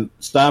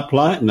star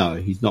player, no,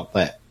 he's not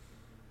that.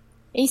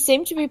 He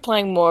seemed to be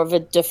playing more of a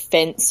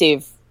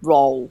defensive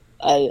role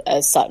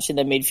as such in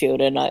the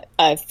midfield, and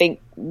I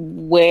think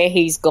where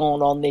he's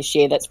gone on this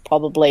year, that's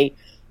probably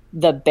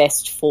the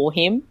best for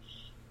him.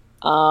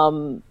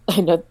 And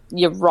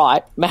you're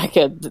right,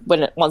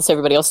 Macca, once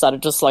everybody else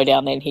started to slow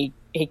down, then he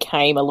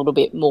came a little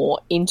bit more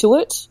into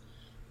it.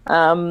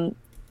 I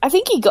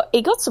think he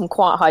got some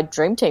quite high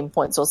dream team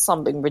points or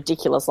something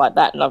ridiculous like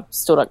that, and I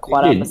still don't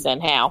quite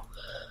understand how.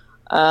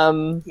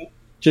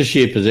 Just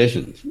sheer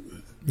possessions.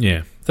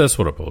 Yeah, that's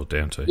what it boils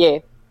down to. Yeah,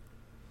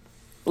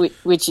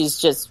 which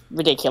is just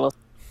ridiculous.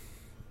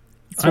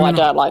 That's why I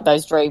don't like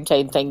those dream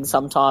team things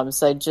sometimes.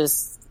 So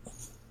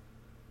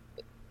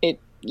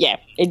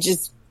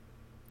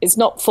it's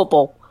not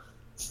football.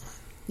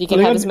 You can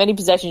have as many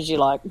possessions as you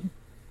like.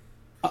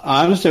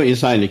 I understand what you're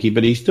saying, Nicky,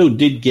 but he still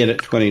did get it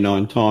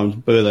 29 times,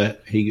 whether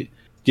he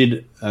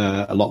did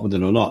a lot with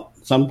it or not.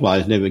 Some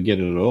players never get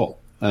it at all.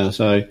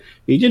 So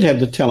he did have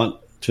the talent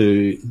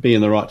to be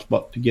in the right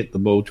spot to get the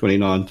ball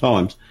 29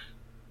 times.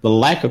 The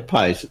lack of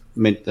pace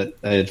meant that,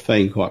 as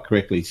Feen quite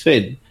correctly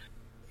said,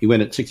 he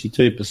went at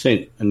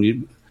 62%.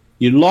 And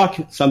you'd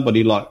like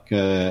somebody like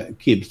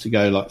Gibbs to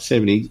go like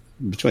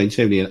between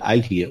 70 and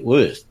 80 at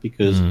worst,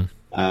 because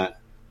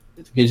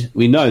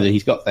we know that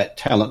he's got that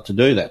talent to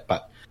do that,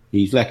 but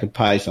his lack of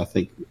pace, I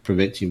think,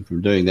 prevents him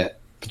from doing that,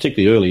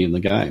 particularly early in the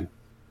game.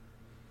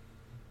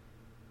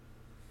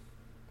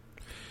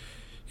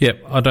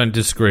 Yep, I don't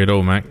disagree at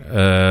all, Mac.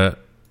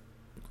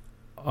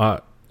 I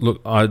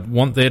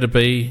want there to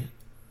be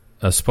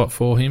a spot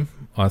for him.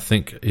 I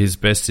think his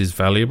best is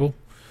valuable.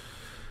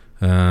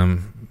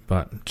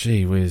 But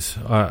gee whiz,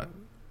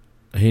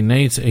 he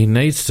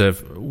needs to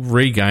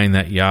regain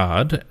that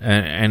yard,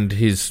 and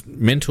his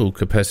mental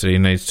capacity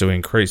needs to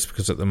increase,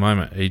 because at the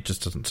moment he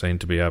just doesn't seem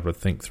to be able to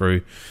think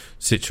through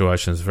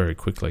situations very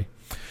quickly.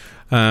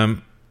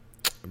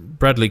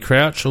 Bradley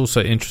Crouch,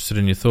 also interested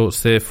in your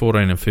thoughts there.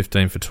 14 and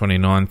 15 for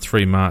 29,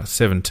 3 marks,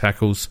 7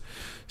 tackles,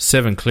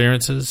 7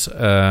 clearances.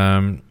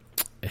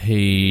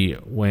 He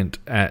went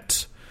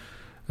at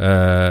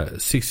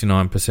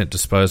 69%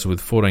 disposal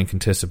with 14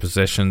 contested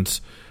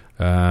possessions.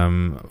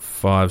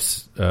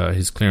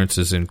 His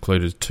clearances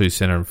included 2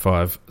 centre and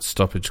 5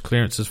 stoppage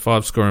clearances,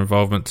 5 score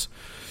involvements.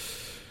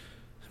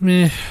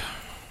 Meh.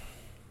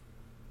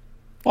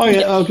 Oh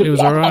yeah, it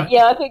was all right.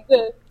 Yeah, I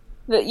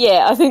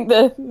think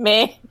the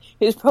meh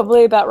is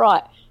probably about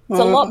right. It's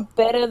a lot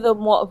better than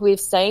what we've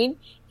seen.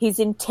 His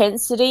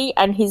intensity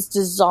and his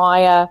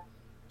desire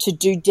to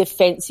do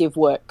defensive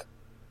work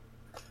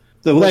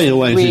was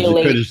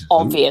really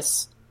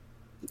obvious.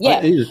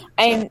 Yeah,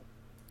 and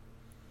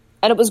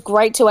it was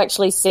great to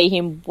actually see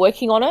him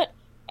working on it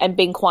and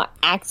being quite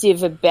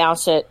active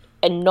about it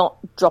and not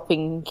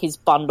dropping his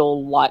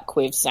bundle like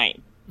we've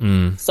seen.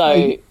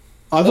 So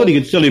I thought he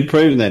could still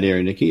improve in that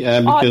area, Nicky.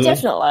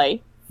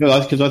 Definitely.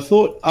 Because I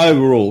thought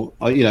overall,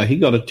 he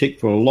got a tick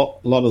for a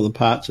lot of the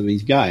parts of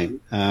his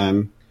game,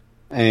 and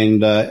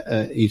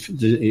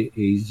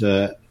his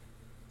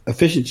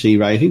efficiency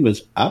rating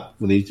was up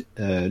with his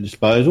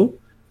disposal.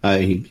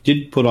 He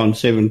did put on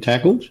 7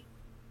 tackles.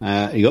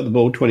 He got the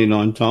ball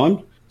 29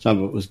 times.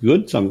 Some of it was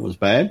good, some of it was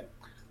bad.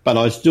 But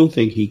I still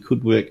think he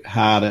could work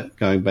harder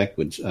going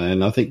backwards,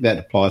 and I think that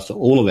applies to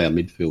all of our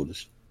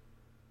midfielders.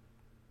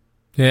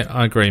 Yeah,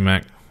 I agree,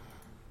 Mac.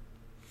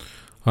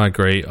 I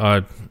agree.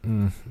 I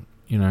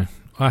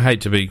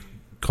hate to be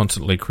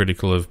constantly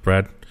critical of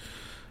Brad,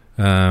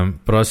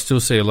 but I still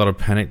see a lot of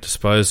panic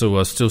disposal.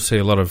 I still see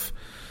a lot of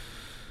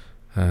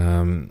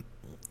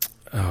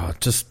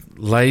just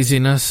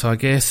laziness, I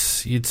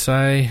guess you'd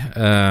say.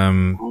 I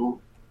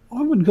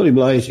wouldn't call him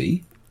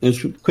lazy.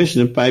 It's a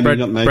question of maybe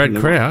not making Brad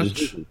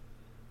Crouch.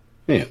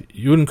 Yeah,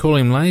 you wouldn't call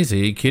him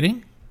lazy? Are you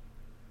kidding?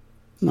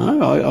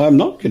 No, I'm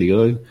not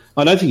kidding.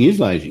 I don't think he's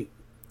lazy.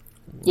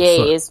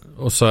 Yeah, he is.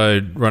 Also,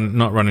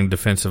 not running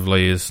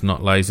defensively is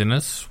not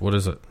laziness. What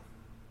is it?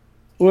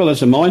 Well,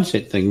 it's a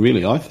mindset thing,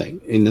 really, I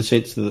think, in the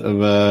sense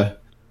of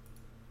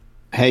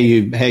how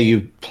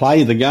you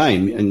play the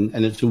game,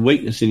 and it's a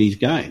weakness in his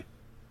game.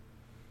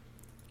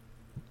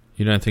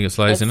 You don't think it's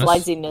laziness? It's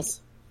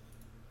laziness.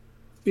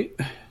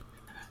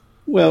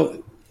 Well,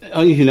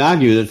 you can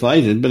argue that it's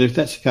lazy, but if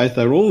that's the case,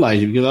 they're all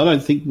lazy, because I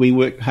don't think we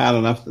work hard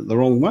enough the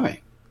wrong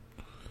way.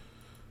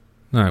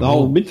 No, the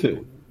whole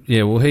midfield.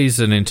 Yeah, well, he's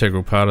an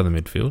integral part of the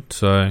midfield,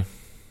 so...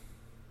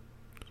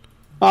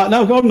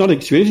 No, I'm not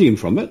excusing him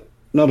from it.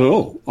 Not at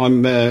all.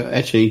 I'm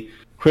actually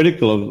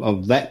critical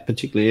of that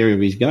particular area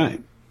of his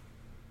game.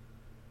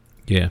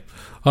 Yeah.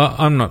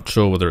 I'm not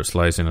sure whether it's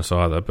laziness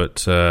either,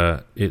 but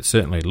it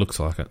certainly looks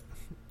like it.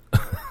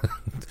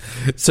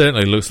 It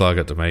certainly looks like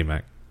it to me,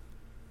 Mac.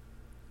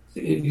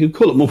 You could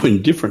call it more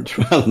indifference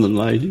rather than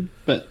lazy,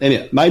 but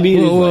anyway, maybe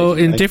it is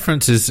lazy.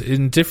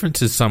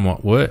 Indifference is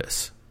somewhat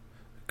worse,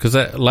 because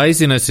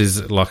laziness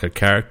is like a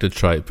character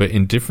trait, but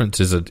indifference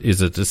is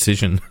a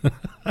decision.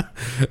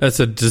 That's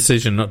a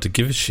decision not to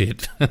give a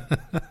shit.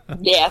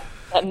 Yeah,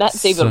 and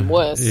that's even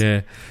worse.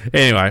 Yeah.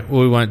 Anyway,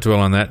 we won't dwell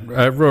on that.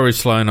 Rory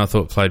Sloane, I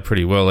thought, played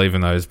pretty well,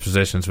 even though his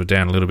possessions were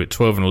down a little bit.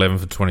 12 and 11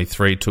 for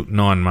 23, took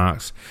 9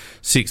 marks,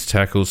 6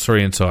 tackles,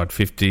 3 inside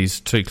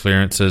 50s, 2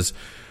 clearances,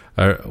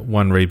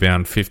 1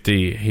 rebound,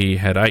 50. He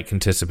had 8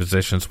 contested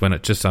possessions, went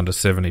at just under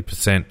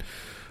 70%,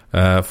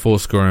 4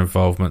 score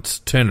involvements,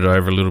 turned it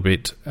over a little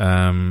bit,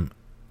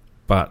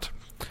 but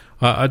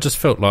I just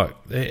felt like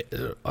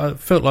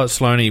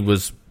Sloaney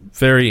was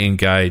very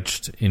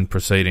engaged in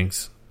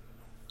proceedings.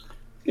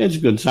 Yeah, it's a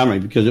good summary,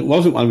 because it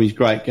wasn't one of his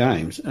great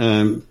games,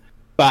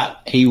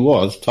 but he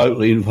was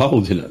totally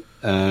involved in it.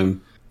 A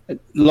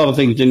lot of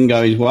things didn't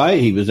go his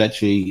way. He was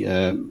actually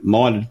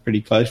minded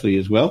pretty closely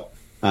as well.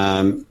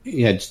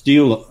 He had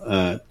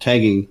Steele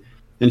tagging,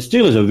 and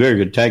Steele is a very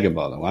good tagger,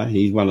 by the way.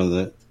 He's one of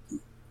the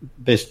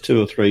best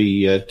 2 or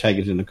 3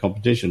 taggers in the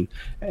competition,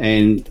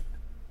 and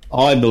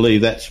I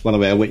believe that's one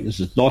of our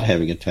weaknesses, not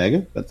having a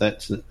tagger, but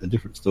that's a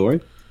different story.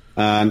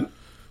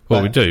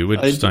 We do. We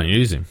just don't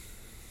use him.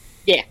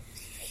 Yeah.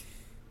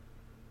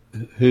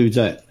 Who's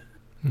that?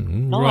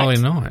 Riley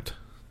Knight.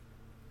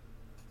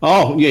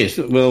 Oh, yes.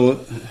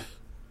 Well,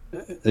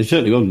 they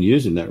certainly wasn't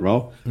using that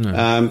role.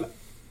 No.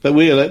 But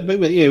we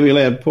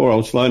allowed poor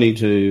old Sloaney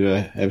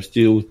to have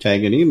Steele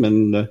tagging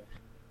him.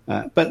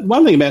 But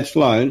one thing about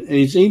Sloane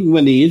is, even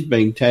when he is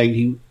being tagged,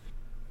 he,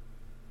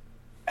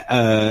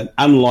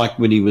 unlike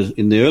when he was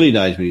in the early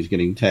days when he was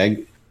getting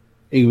tagged,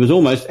 he was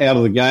almost out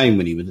of the game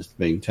when he was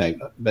being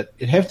tagged. But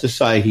you'd have to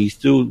say he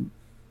still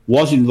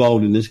was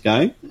involved in this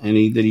game, and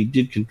he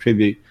did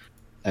contribute,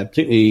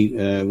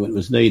 particularly when it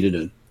was needed.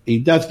 And he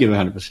does give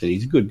 100%.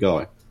 He's a good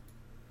guy.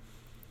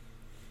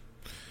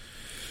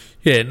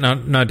 Yeah,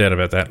 no doubt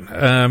about that.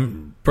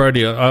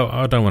 Brody,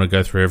 I don't want to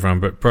go through everyone,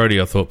 but Brody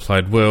I thought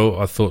played well.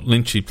 I thought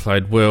Lynchy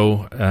played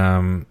well.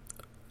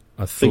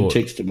 I thought, big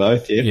ticks to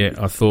both, yeah. Yeah,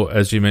 I thought,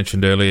 as you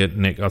mentioned earlier,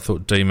 Nick, I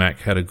thought D-Mac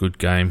had a good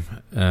game.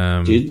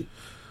 Did?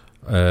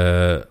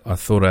 I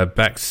thought our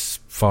backs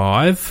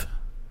 5,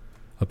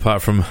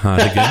 apart from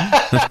Hardigan.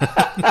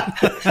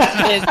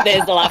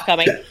 There's the laugh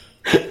coming.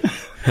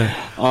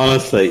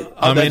 Honestly,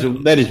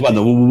 that is one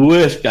of the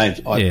worst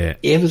games I've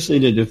ever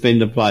seen a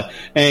defender play.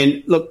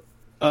 And look,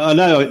 I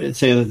know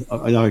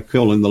I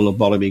call him the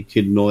lobotomy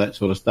kid and all that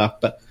sort of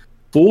stuff, but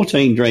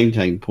 14 Dream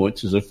Team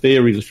points is a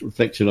fair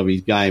reflection of his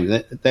game.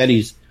 That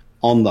is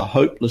on the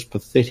hopeless,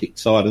 pathetic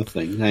side of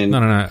things. And no.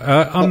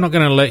 I'm not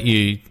going to let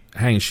you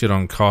hang shit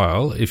on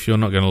Kyle if you're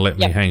not going to let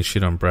me hang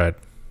shit on Brad.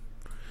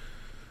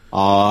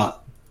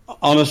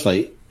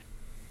 Honestly,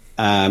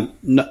 no,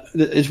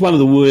 it's one of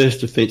the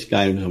worst defence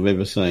games I've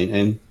ever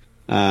seen.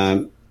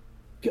 And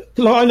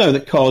I know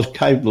that Kyle's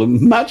capable of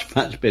much,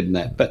 much better than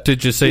that. But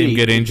did you see him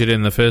get injured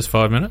in the first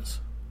 5 minutes?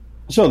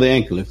 I saw the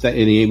ankle lift, and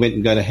he went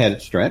and got a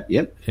hat strap,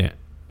 yep. Yeah.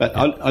 But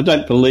I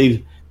don't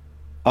believe...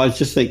 I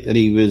just think that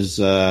he was...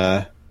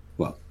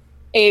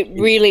 It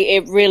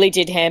really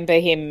did hamper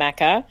him,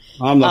 Macca.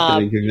 I'm not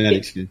going to give that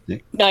excuse,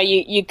 Nick. No,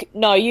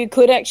 you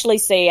could actually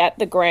see at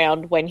the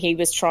ground when he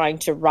was trying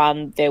to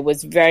run, there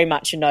was very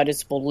much a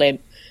noticeable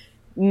limp.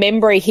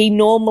 Membry, he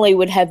normally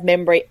would have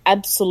Membry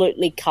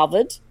absolutely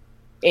covered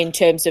in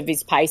terms of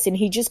his pace, and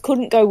he just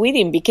couldn't go with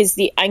him because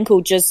the ankle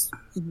just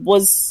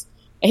was...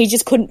 He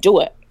just couldn't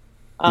do it.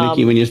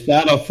 Nicky, when you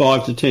start off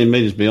 5 to 10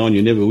 metres behind,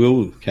 you never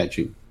will catch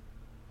him.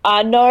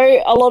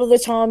 No, a lot of the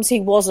times he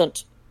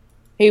wasn't.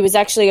 He was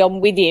actually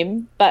on with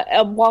him, but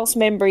whilst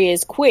Membry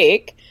is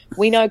quick,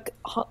 we know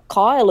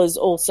Kyle is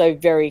also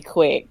very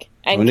quick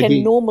and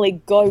can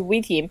normally go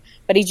with him,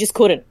 but he just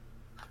couldn't.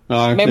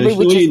 Membry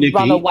would just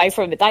run away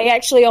from it. They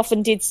actually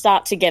often did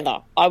start together.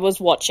 I was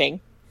watching.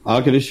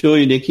 I can assure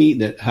you, Nicky,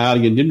 that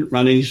Hardigan didn't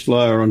run any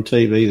slower on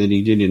TV than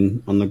he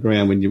did on the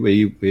ground where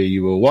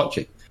you were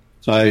watching.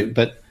 So,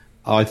 but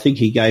I think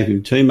he gave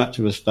him too much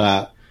of a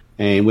start,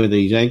 and whether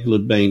his ankle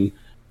had been...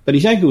 But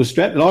his ankle was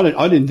strapped, and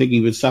I didn't think he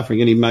was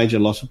suffering any major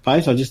loss of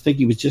pace. I just think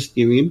he was just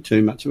giving him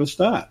too much of a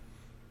start.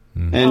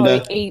 Mm.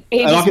 And he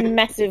was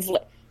massively...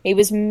 He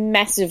was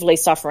massively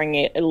suffering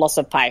a loss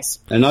of pace.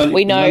 And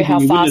we know how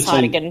fast seen,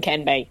 Hartigan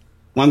can be.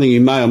 One thing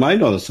you may or may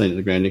not have seen at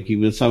the ground, Nicky,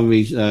 was some of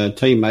his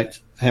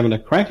teammates having a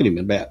crack at him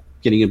about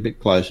getting a bit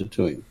closer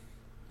to him.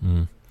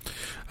 Mm.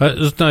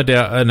 There's no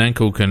doubt an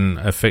ankle can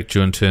affect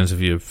you in terms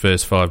of your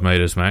first 5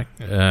 metres, Mac,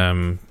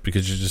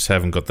 because you just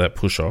haven't got that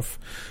push off.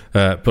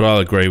 But I'll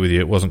agree with you,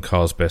 it wasn't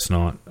Kyle's best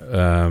night.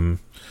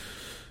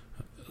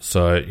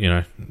 So, you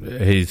know,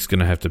 he's going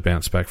to have to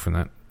bounce back from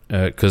that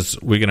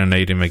because we're going to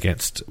need him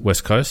against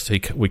West Coast.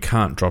 We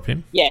can't drop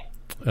him. Yeah.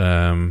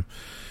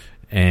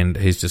 And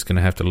he's just going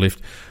to have to lift.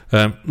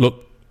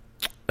 Look,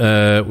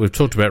 we've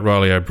talked about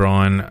Riley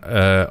O'Brien.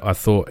 I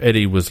thought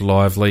Eddie was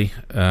lively,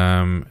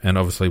 and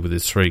obviously with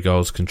his 3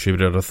 goals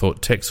contributed. I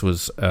thought Tex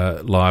was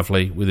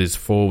lively with his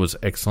 4 was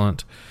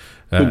excellent.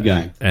 Good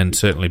game. And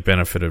certainly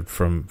benefited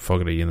from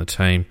Fogarty in the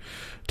team.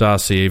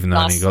 Darcy, even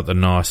though he got the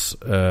 9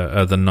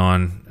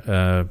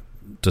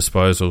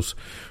 disposals,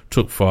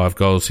 took 5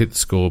 goals, hit the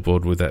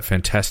scoreboard with that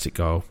fantastic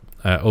goal.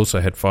 Also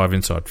had 5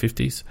 inside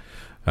 50s,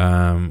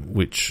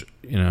 which,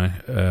 you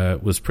know,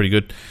 was pretty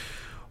good.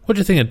 What do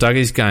you think of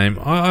Dougie's game?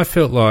 I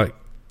felt like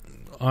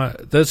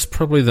that's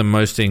probably the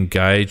most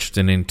engaged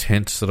and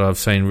intense that I've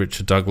seen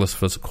Richard Douglas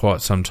for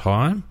quite some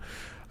time.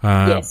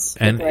 Yes,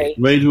 and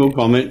reasonable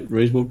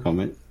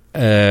comment.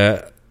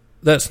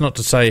 That's not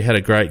to say he had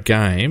a great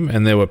game,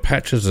 and there were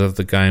patches of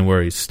the game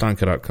where he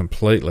stunk it up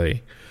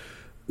completely.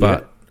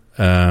 But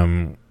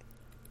I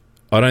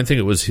don't think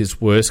it was his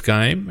worst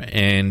game,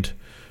 and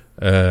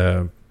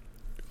I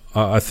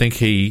think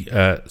he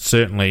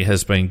certainly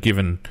has been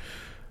given.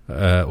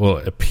 Well,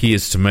 it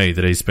appears to me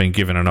that he's been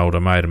given an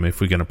ultimatum.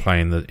 If we're going to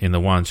play in the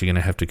ones, you're going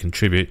to have to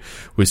contribute.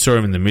 We saw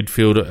him in the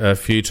midfield a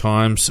few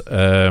times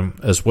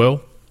as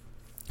well.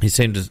 He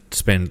seemed to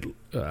spend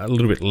a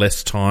little bit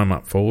less time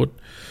up forward.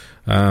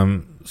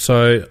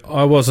 So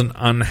I wasn't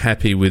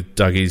unhappy with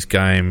Dougie's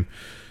game,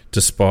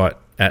 despite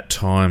at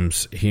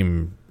times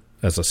him,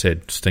 as I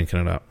said, stinking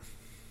it up.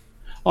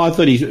 I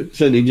thought he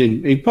certainly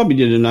did. He probably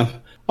did enough.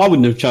 I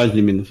wouldn't have chosen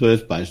him in the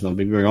first place, and I'll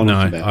be very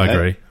honest about that.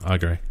 I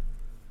agree.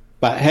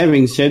 But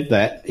having said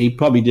that, he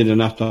probably did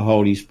enough to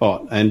hold his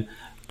spot. And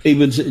it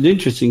was an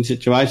interesting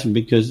situation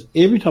because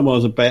every time I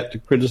was about to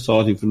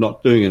criticise him for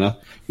not doing enough,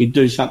 he'd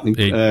do something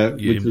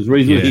which was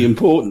reasonably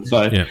important.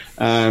 So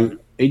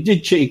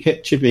he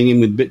kept chipping in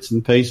with bits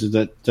and pieces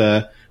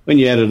that when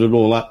you added it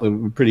all up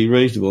were pretty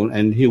reasonable,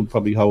 and he'll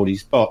probably hold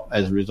his spot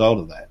as a result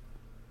of that.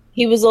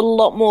 He was a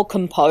lot more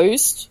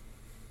composed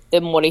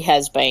than what he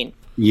has been.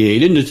 Yeah, he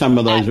didn't do some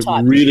of those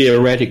really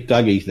erratic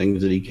Dougie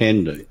things that he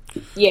can do.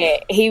 Yeah,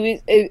 he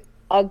was...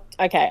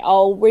 okay,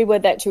 I'll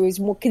reword that to he was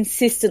more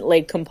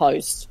consistently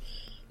composed.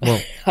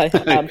 Well,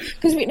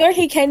 because we know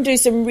he can do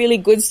some really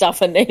good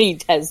stuff, and then he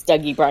has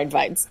Dougie brain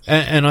veins.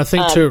 And I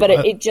think but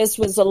it just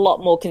was a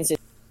lot more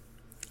consistent.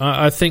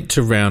 I think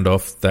to round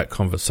off that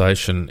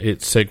conversation, it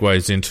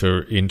segues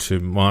into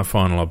my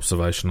final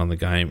observation on the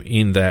game,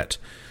 in that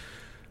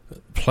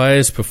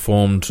players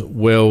performed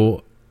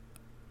well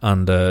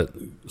under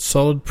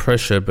solid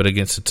pressure, but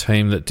against a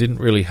team that didn't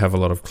really have a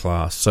lot of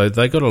class. So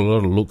they got a lot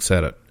of looks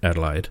at it,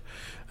 Adelaide,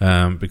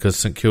 because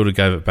St Kilda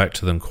gave it back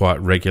to them quite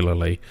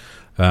regularly.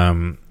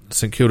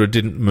 St Kilda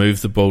didn't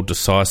move the ball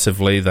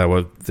decisively. They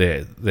were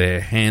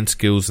their hand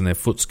skills and their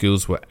foot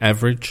skills were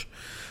average.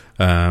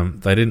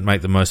 They didn't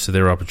make the most of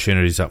their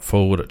opportunities up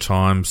forward at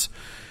times.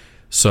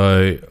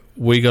 So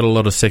we got a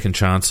lot of second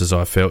chances,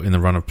 I felt, in the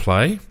run of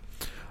play.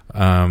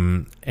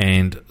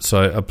 And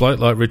so a bloke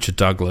like Richard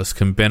Douglas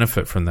can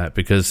benefit from that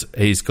because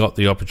he's got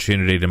the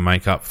opportunity to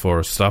make up for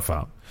a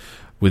stuff-up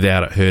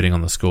without it hurting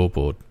on the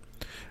scoreboard.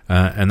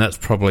 And that's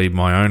probably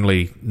my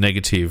only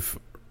negative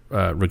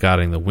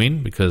regarding the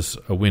win, because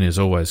a win is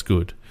always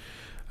good.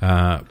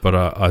 But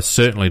I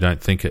certainly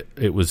don't think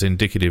it was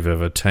indicative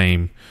of a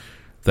team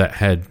that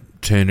had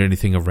turned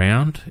anything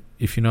around,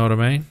 if you know what I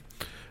mean.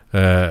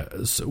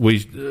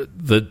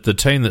 The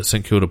team that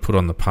St Kilda put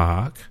on the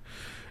park,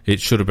 it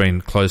should have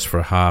been close for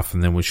a half,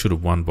 and then we should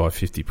have won by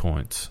 50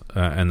 points.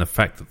 And the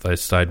fact that they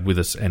stayed with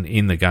us and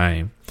in the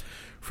game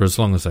for as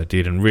long as they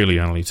did, and really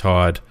only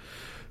tied,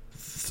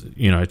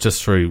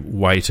 just through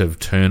weight of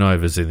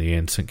turnovers in the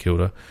end, St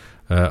Kilda,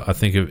 I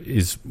think it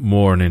is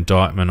more an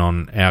indictment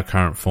on our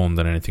current form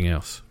than anything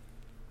else.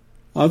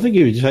 I think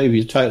if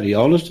you're totally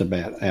honest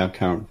about our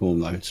current form,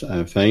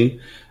 though,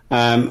 Fiend,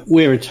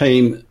 we're a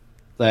team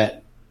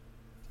that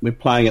we're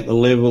playing at the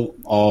level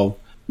of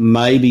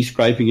maybe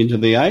scraping into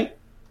the 8,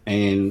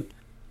 and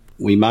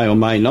we may or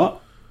may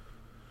not.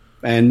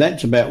 And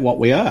that's about what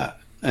we are.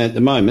 At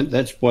the moment,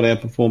 that's what our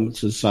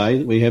performances say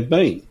that we have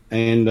been.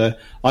 And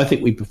I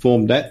think we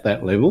performed at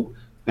that level.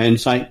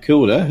 And St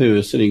Kilda, who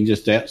are sitting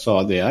just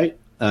outside the 8,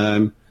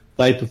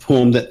 they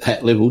performed at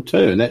that level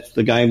too. And that's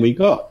the game we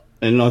got.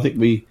 And I think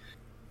we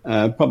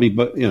probably,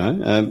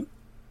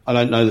 I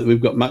don't know that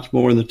we've got much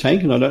more in the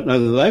tank, and I don't know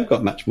that they've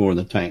got much more in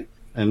the tank.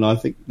 And I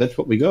think that's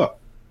what we got.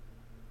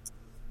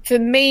 For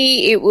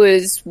me, it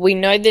was, we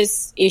know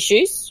there's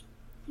issues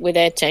with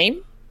our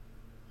team.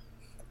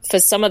 For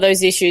some of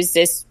those issues,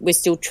 we're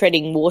still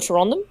treading water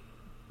on them.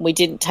 We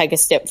didn't take a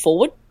step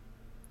forward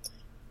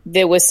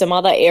there were some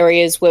other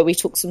areas where we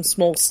took some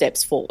small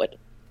steps forward.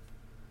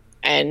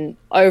 And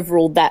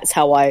overall, that's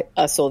how I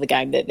saw the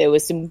game, that there were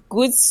some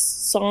good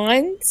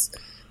signs,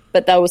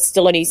 but there was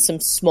still only some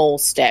small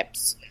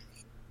steps.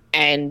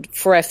 And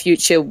for our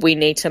future, we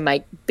need to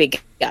make bigger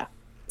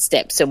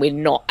steps, and we're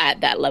not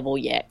at that level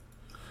yet.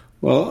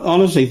 Well, I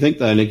honestly think,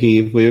 though, Nikki,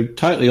 if we're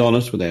totally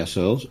honest with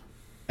ourselves,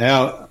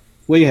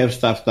 we have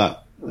stuffed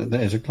up.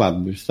 As a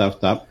club, we've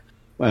stuffed up.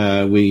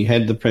 We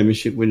had the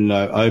premiership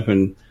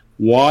window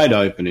wide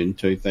open in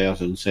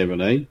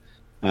 2017.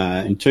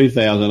 In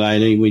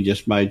 2018, we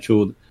just made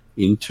sure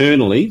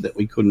internally that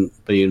we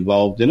couldn't be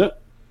involved in it.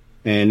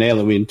 And now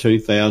that we're in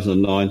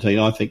 2019,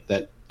 I think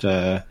that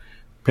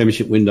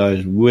premiership window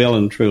is well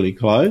and truly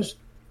closed.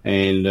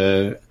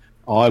 And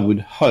I would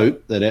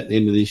hope that at the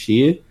end of this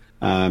year,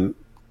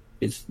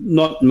 it's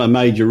not a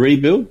major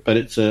rebuild, but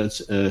it's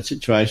a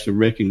situation of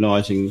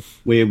recognising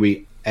where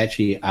we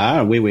actually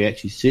are and where we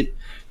actually sit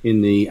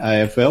in the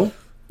AFL,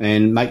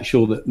 and make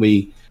sure that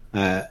we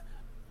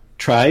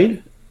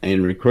trade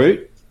and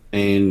recruit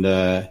and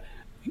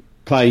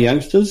play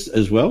youngsters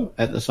as well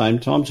at the same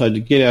time. So to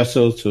get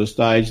ourselves to a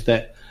stage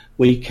that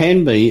we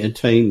can be a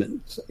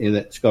team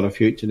that's got a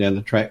future down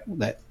the track,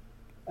 that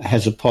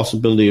has a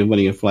possibility of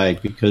winning a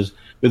flag, because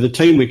with the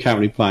team we're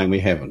currently playing, we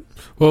haven't.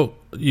 Well,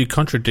 you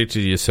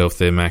contradicted yourself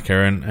there,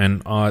 Macca,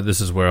 and this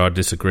is where I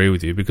disagree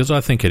with you, because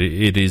I think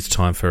it is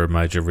time for a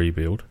major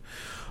rebuild.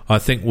 I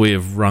think we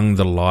have wrung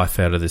the life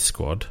out of this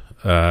squad.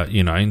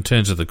 In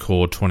terms of the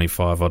core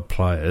 25-odd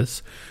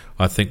players,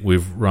 I think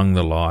we've wrung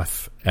the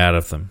life out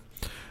of them.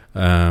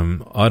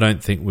 I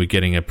don't think we're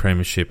getting a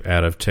premiership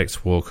out of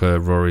Tex Walker,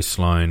 Rory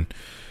Sloane,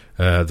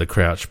 the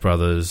Crouch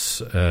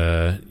brothers,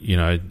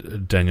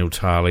 Daniel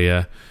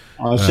Talia.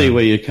 I see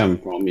where you come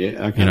from,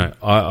 yeah. Okay.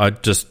 I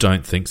just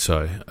don't think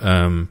so.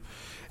 And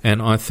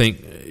I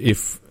think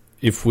if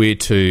we're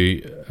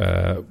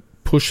to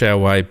push our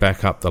way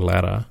back up the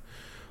ladder,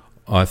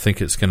 I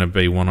think it's going to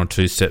be one or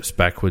two steps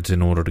backwards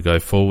in order to go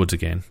forwards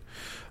again.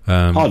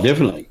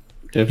 Definitely.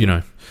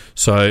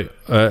 So,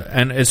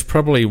 and it's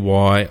probably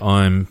why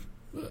I'm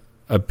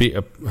a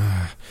bit...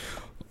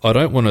 I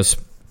don't want to...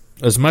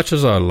 As much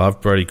as I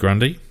love Brody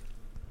Grundy,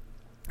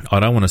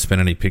 I don't want to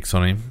spend any picks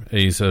on him.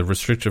 He's a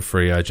restricted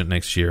free agent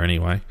next year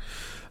anyway.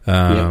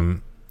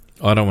 I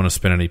don't want to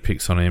spend any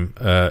picks on him.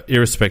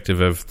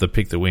 Irrespective of the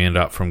pick that we end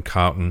up from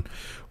Carlton,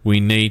 we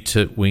need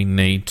to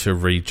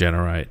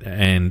regenerate.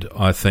 And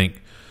I think,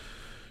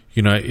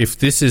 if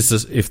this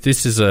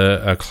is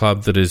a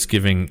club that is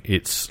giving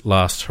its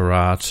last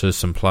hurrah to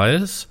some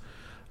players,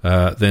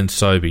 then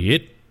so be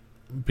it.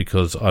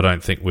 Because I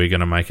don't think we're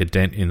going to make a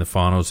dent in the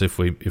finals if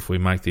we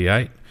make the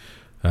 8.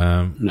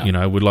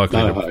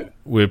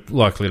 We're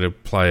likely to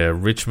play a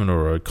Richmond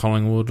or a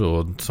Collingwood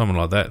or someone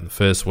like that in the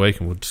first week,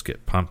 and we'll just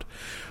get pumped.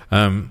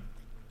 And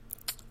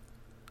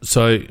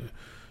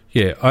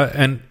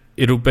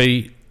it'll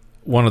be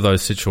one of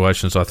those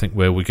situations, I think,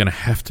 where we're going to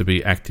have to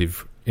be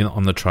active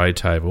on the trade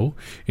table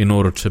in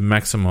order to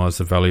maximise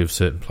the value of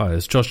certain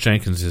players. Josh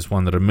Jenkins is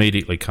one that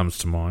immediately comes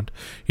to mind.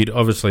 He'd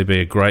obviously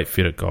be a great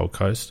fit at Gold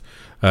Coast.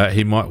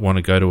 He might want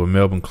to go to a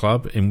Melbourne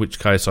club, in which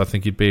case I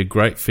think he'd be a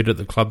great fit at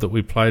the club that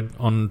we played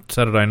on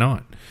Saturday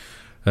night,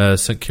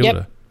 St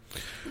Kilda.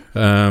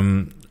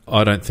 Yep.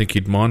 I don't think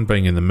he'd mind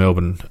being in the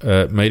Melbourne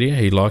media.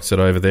 He likes it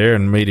over there,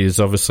 and media is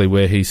obviously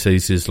where he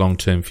sees his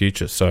long-term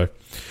future. So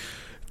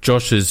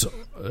Josh is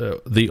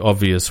the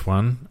obvious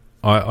one.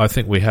 I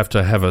think we have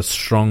to have a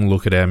strong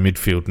look at our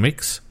midfield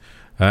mix,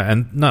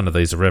 and none of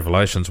these are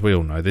revelations. We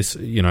all know this.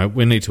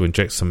 We need to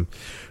inject some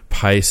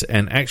pace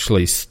and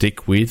actually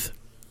stick with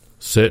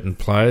certain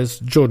players.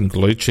 Jordan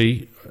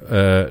Gallucci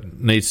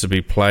needs to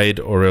be played,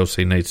 or else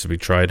he needs to be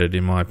traded,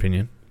 in my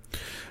opinion,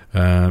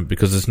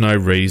 because there's no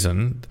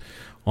reason.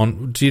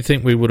 Do you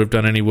think we would have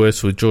done any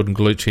worse with Jordan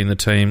Gallucci in the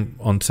team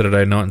on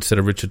Saturday night instead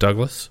of Richard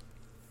Douglas?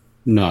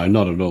 No,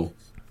 not at all.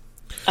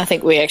 I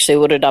think we actually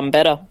would have done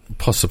better.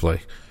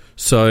 Possibly.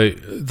 So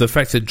the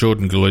fact that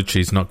Jordan Gallucci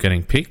is not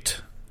getting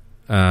picked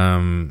is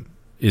an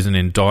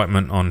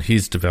indictment on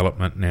his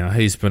development now.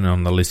 He's been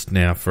on the list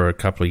now for a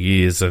couple of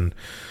years, and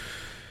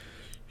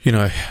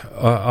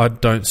I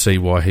don't see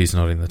why he's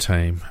not in the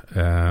team.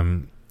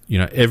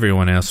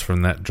 Everyone else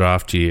from that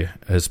draft year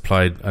has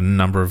played a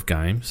number of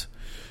games,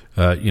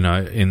 in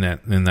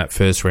that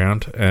first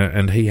round,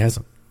 and he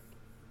hasn't.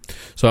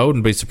 So I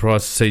wouldn't be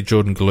surprised to see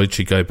Jordan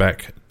Gallucci go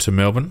back to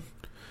Melbourne,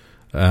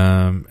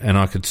 and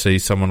I could see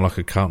someone like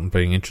a Carlton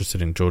being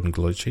interested in Jordan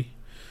Gallucci.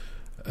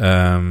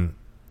 And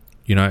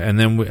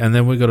then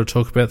we've got to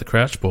talk about the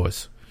Crouch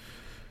boys.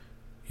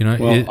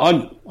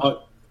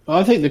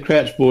 I think the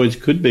Crouch boys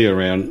could be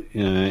around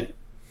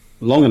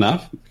long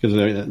enough,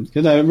 because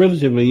they're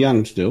relatively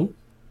young still,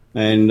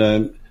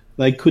 and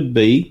they could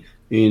be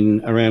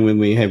in around when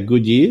we have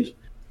good years.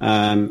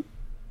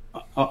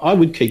 I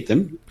would keep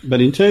them, but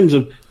in terms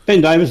of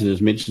Ben Davison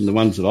has mentioned the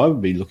ones that I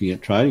would be looking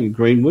at trading.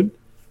 Greenwood,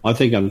 I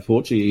think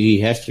unfortunately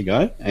he has to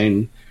go,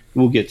 and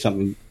we'll get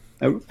something,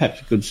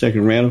 perhaps a good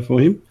second rounder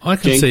for him. I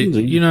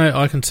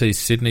can see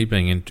Sydney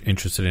being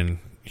interested in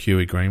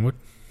Huey Greenwood.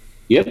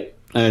 Yep.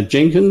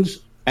 Jenkins,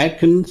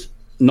 Atkins,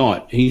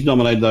 Knight. He's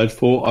nominated those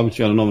four. I was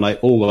going to nominate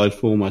all those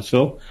four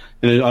myself.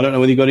 And I don't know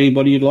whether you've got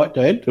anybody you'd like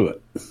to add to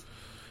it.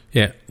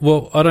 Yeah,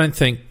 well, I don't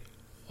think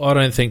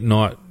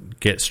Knight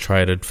gets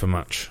traded for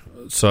much.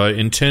 So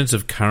in terms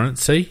of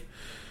currency,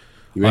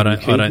 I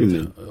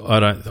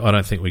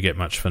don't think we get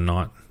much for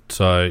Knight.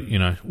 So, you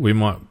know, we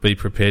might be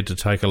prepared to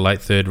take a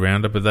late third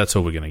rounder, but that's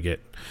all we're going to get.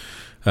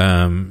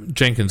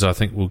 Jenkins, I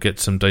think, will get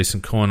some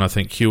decent coin. I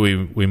think Huey,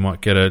 we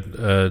might get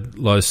a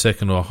low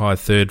second or a high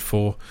third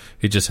for.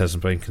 He just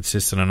hasn't been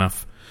consistent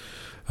enough.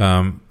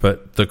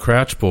 But the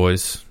Crouch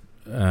boys,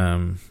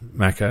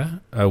 Macca,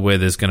 where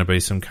there's going to be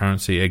some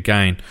currency.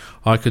 Again,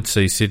 I could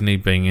see Sydney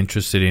being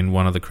interested in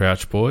one of the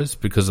Crouch boys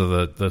because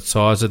of the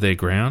size of their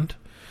ground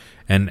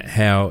and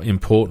how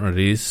important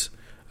it is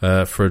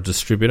for a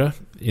distributor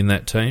in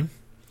that team.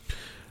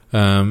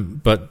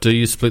 But do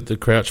you split the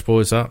Crouch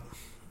boys up?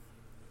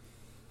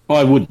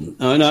 I wouldn't.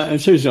 No,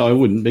 seriously, I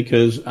wouldn't,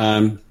 because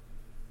while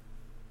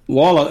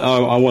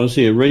I want to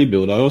see a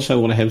rebuild, I also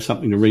want to have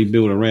something to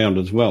rebuild around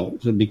as well,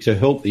 to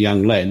help the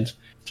young lads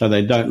so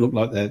they don't look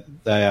like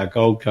they are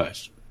Gold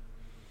Coast.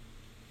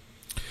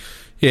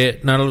 Yeah,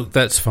 no, look,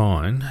 that's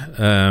fine.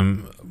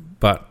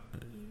 But,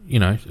 you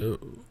know,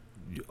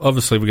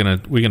 obviously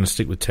we're gonna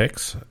stick with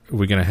Tex.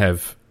 We're going to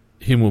have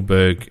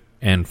Himmelberg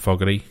and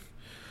Fogarty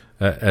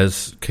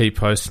as key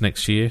posts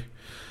next year.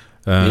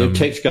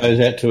 Tex goes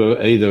out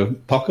to either a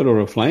pocket or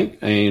a flank,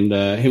 and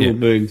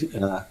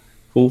Himmelberg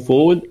full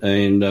forward,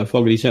 and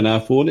Fogarty centre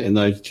half forward, and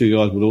those two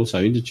guys would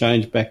also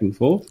interchange back and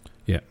forth.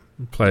 Yeah,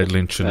 play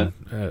Lynch and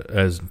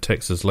as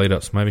Texas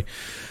lead-ups maybe.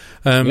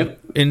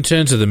 In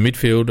terms of the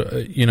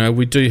midfield, you know,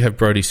 we do have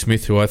Brodie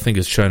Smith, who I think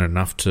has shown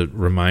enough to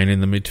remain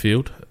in the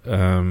midfield.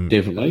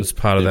 Definitely. As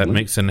part of that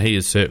mix, and he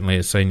is certainly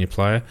a senior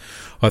player.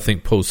 I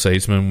think Paul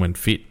Seaman, when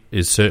fit,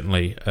 is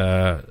certainly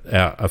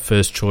a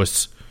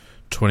first-choice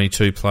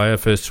 22 player,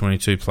 first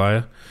 22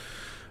 player.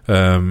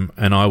 And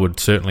I would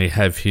certainly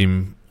have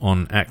him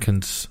on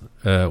Atkins'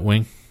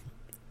 wing,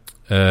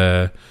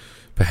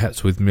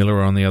 perhaps with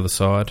Miller on the other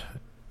side.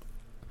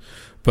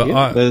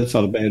 But that's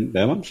not a bad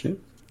balance,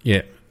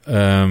 yeah.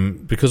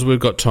 Because we've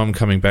got Tom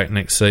coming back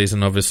next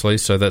season, obviously,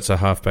 so that's a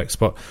halfback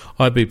spot.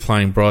 I'd be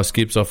playing Bryce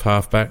Gibbs off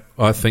halfback.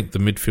 I think the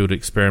midfield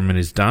experiment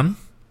is done,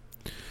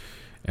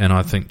 and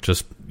I think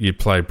just you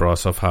play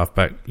Bryce off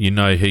halfback. You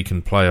know he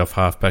can play off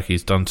halfback.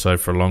 He's done so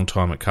for a long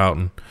time at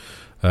Carlton.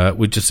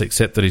 We just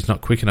accept that he's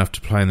not quick enough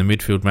to play in the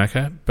midfield,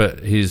 Macca, but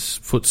his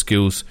foot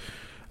skills,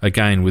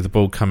 again, with the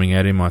ball coming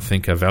at him, I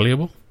think are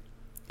valuable.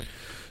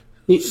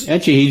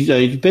 Actually,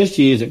 his best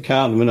years at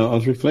Carlton, when I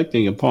was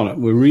reflecting upon it,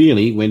 were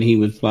really when he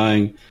was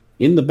playing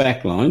in the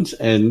back lines,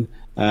 and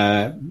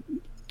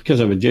because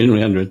they were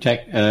generally under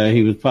attack,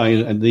 he was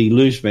playing the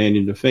loose man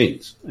in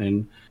defence,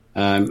 and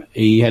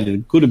he had a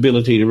good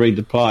ability to read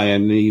the play,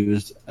 and he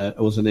was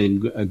also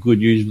then a good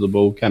use of the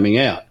ball coming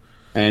out.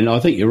 And I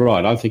think you're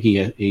right. I think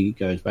he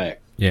goes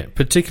back. Yeah,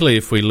 particularly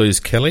if we lose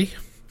Kelly,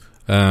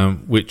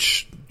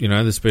 which, you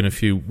know, there's been a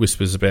few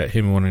whispers about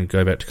him wanting to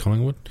go back to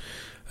Collingwood.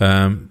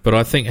 But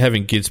I think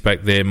having Gibbs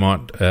back there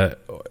might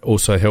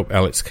also help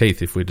Alex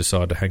Keith if we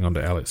decide to hang on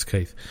to Alex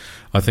Keith.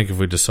 I think if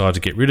we decide to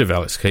get rid of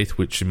Alex Keith,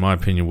 which in my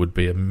opinion would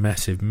be a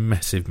massive,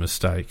 massive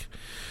mistake.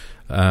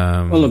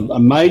 A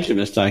major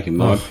mistake in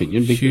my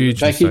opinion.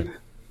 Huge mistake.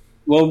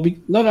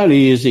 Not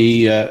only is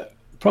he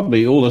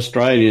probably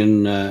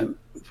All-Australian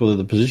for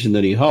the position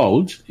that he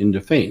holds in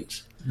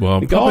defence.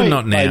 Well, probably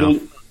not now.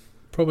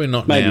 Probably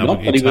not now,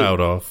 but he tailed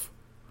off.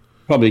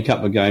 Probably a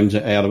couple of games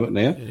out of it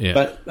now.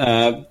 Yeah.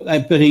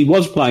 But he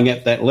was playing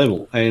at that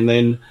level, and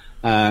then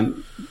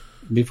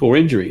before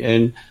injury.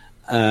 And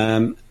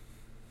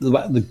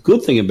the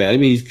good thing about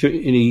him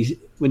is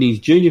when his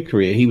junior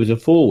career, he was a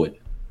forward.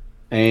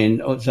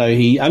 And so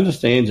he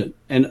understands it.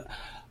 And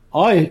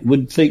I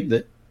would think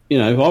that, you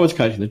know, if I was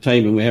coaching the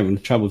team and we're having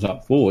troubles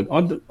up forward,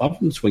 I'd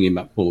often swing him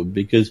up forward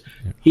because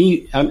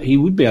he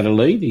would be able to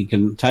lead. He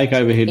can take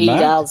overhead marks. He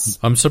does.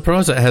 I'm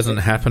surprised it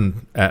hasn't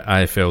happened at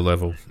AFL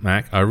level,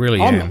 Mac. I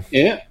really am.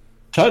 Yeah,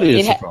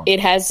 totally surprised. It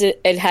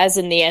has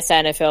in the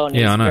SANFL, and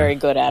he's very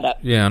good at it.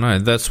 Yeah, I know.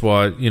 That's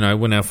why, you know,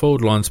 when our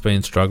forward line's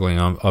been struggling,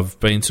 I've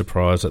been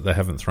surprised that they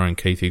haven't thrown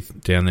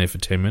Keithy down there for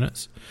 10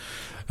 minutes.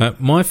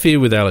 My fear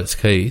with Alex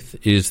Keith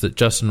is that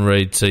Justin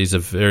Reid sees a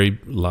very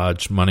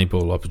large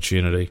Moneyball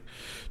opportunity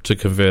to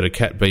convert a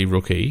Cat B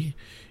rookie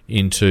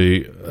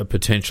into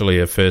potentially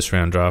a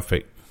first-round draft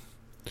pick.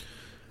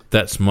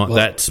 That's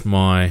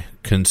my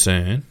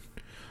concern,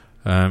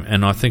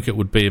 and I think it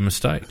would be a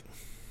mistake.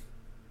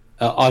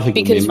 I think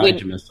it would be a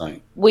major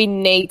mistake. We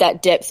need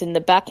that depth in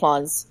the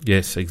backlines.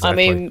 Yes,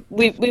 exactly. I mean,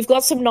 we've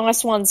got some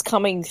nice ones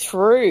coming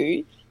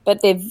through,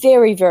 but they're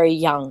very, very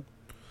young.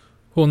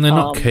 Well, and they're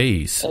not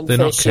keys. They're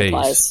not keys.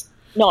 Players.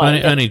 No,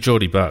 only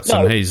Geordie Butts,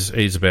 and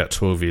he's about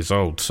 12 years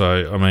old.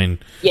 So, I mean...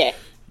 Yeah,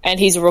 and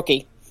he's a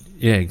rookie.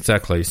 Yeah,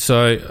 exactly.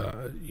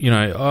 So, you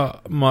know,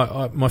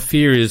 my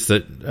fear is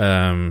that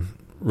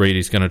Reid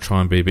is going to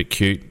try and be a bit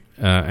cute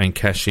and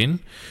cash in,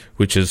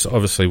 which is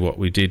obviously what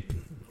we did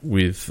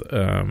with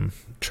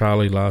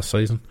Charlie last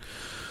season.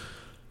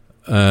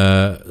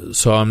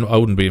 So I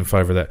wouldn't be in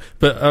favour of that.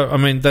 But I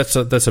mean, that's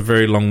a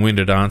very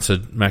long-winded answer,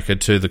 Macca,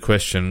 to the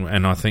question.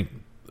 And I think,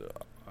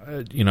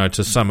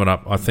 to sum it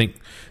up, I think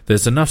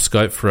there's enough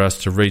scope for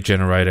us to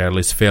regenerate our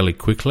list fairly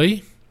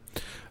quickly.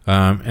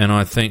 And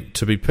I think,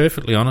 to be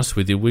perfectly honest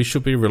with you, we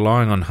should be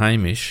relying on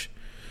Hamish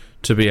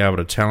to be able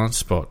to talent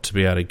spot, to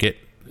be able to get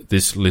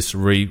this list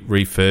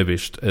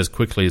refurbished as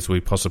quickly as we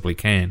possibly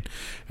can.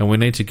 And we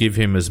need to give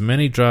him as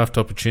many draft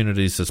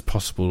opportunities as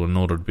possible in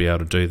order to be able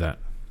to do that.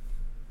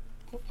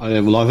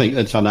 Well, I think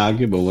that's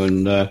unarguable,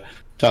 and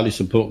totally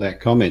support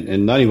that comment.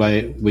 And the only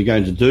way we're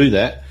going to do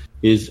that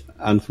is,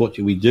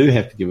 unfortunately, we do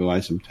have to give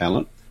away some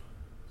talent.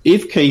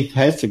 If Keith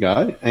has to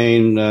go,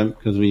 and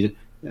because we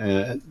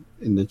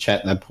in the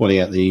chat they're pointing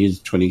out that he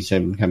is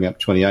 27, coming up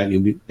 28,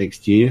 he'll be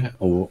next year,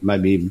 or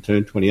maybe even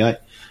turn 28.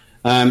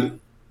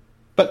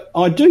 But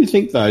I do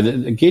think, though,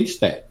 that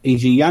against that,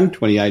 he's a young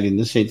 28 in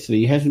the sense that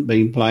he hasn't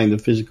been playing the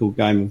physical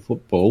game of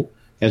football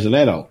as an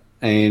adult,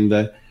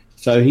 and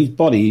so his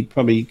body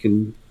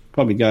can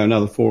probably go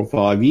another 4 or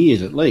 5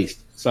 years at least.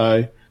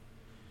 So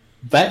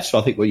that's,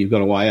 I think, what you've got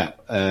to weigh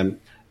up. And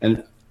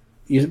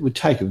it would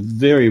take a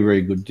very,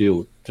 very good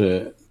deal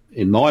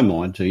in my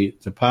mind, to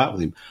part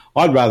with him.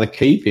 I'd rather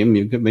keep him.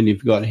 When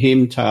you've got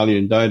him, Talia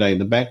and Dode in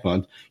the back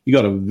line, you've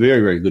got a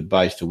very, very good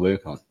base to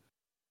work on.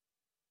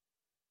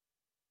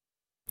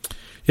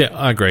 Yeah,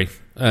 I agree.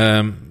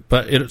 So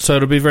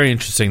it'll be very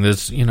interesting.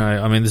 There's,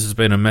 this has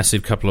been a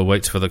massive couple of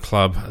weeks for the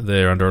club.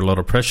 They're under a lot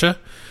of pressure.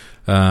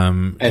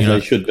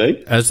 They should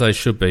be. As they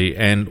should be.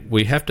 And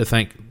we have to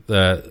thank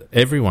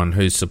everyone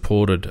who's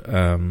supported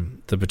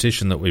the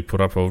petition that we put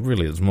up. Or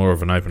really, it's more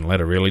of an open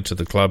letter, really, to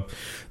the club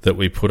that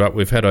we put up.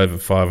 We've had over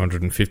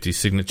 550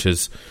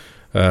 signatures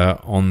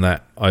on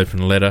that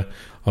open letter.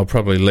 I'll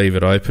probably leave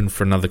it open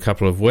for another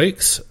couple of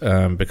weeks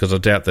because I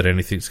doubt that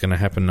anything's going to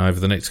happen over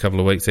the next couple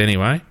of weeks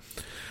anyway.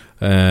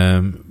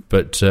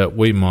 But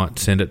we might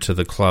send it to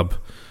the club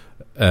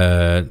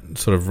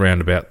sort of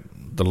round about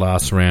the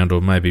last round, or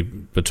maybe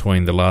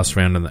between the last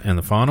round and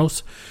the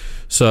finals.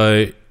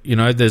 So,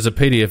 there's a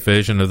PDF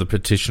version of the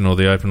petition or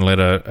the open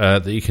letter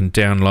that you can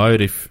download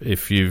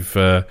if you've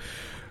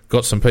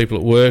got some people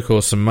at work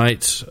or some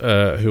mates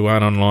who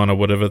aren't online or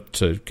whatever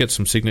to get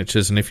some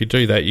signatures. And if you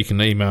do that, you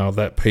can email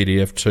that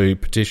PDF to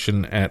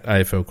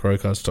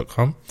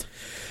petition@aflcrowcast.com.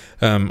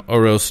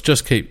 Or else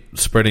just keep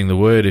spreading the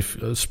word.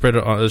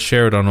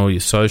 Share it on all your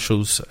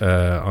socials,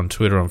 on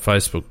Twitter, on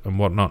Facebook and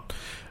whatnot.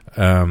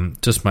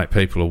 Just make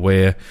people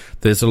aware.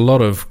 There's a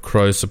lot of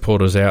Crow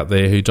supporters out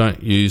there who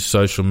don't use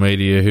social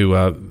media, we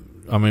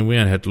only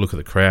had to look at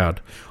the crowd.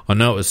 I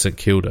know it was St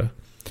Kilda,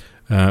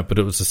 but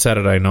it was a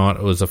Saturday night.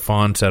 It was a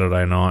fine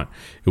Saturday night.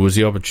 It was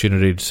the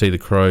opportunity to see the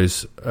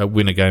Crows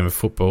win a game of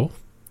football,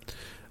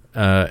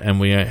 and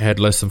we had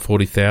less than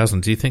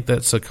 40,000. Do you think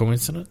that's a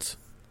coincidence?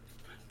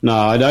 No,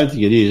 I don't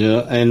think it is.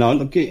 And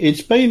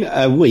it's been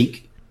a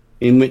week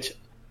in which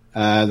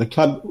the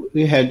club,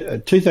 we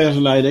had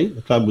 2018,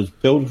 the club was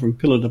belted from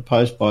pillar to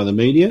post by the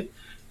media,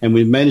 and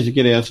we've managed to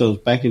get ourselves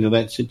back into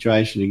that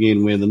situation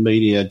again where the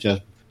media are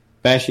just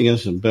bashing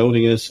us and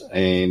belting us,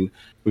 and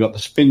we've got the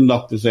spin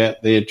doctors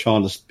out there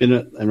trying to spin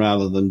it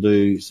rather than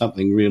do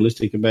something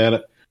realistic about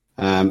it.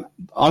 I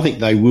think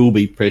they will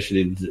be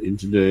pressured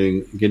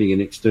into getting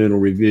an external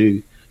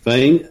review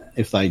thing.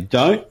 If they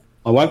don't,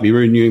 I won't be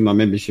renewing my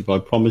membership, I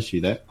promise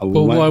you that.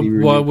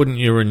 Why wouldn't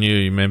you renew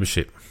your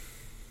membership?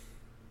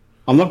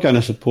 I'm not going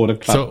to support a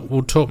club.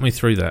 So, talk me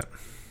through that.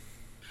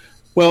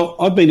 Well,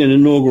 I've been an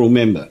inaugural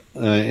member.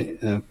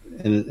 We've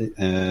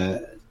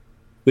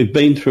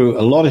been through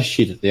a lot of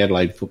shit at the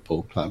Adelaide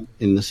Football Club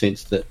in the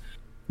sense that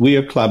we're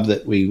a club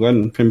that we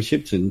won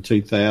premierships in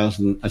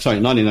 1997,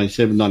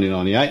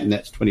 1998, and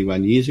that's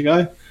 21 years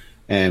ago.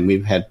 And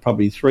we've had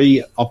probably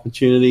 3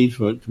 opportunities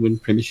to win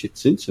premiership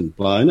since and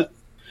blown it.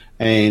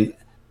 And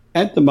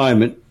at the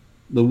moment,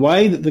 the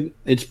way that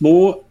it's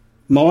more,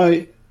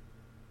 my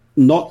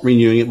not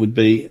renewing it would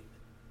be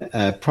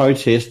a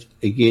protest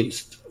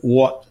against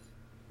the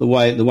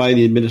way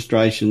the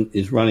administration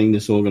is running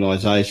this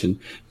organisation.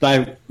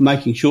 They're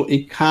making sure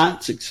it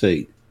can't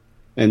succeed.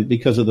 And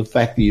because of the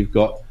fact that you've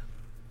got,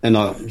 and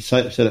I've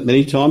said it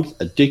many times,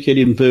 a dickhead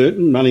in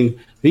Burton running,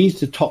 he's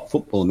the top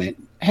football man.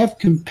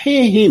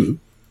 Compare him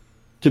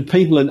to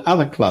people in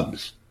other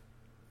clubs.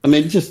 I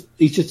mean,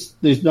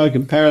 there's no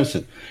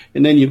comparison.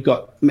 And then he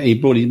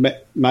brought his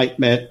mate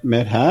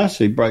Matt Haas,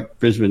 who broke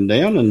Brisbane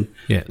down, and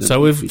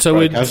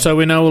so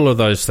we know all of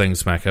those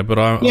things, Macca. But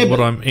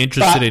what I'm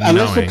interested in knowing,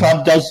 unless the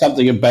club does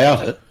something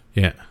about it,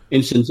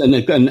 instance, and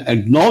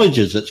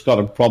acknowledges it's got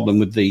a problem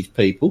with these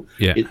people,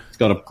 it's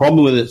got a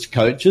problem with its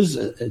coaches,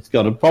 it's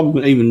got a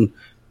problem even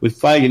with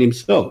Fagan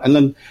himself, and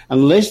then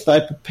unless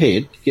they're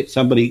prepared to get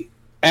somebody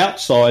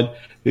outside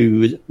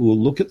who will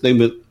look at them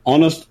with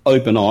honest,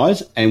 open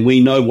eyes, and we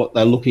know what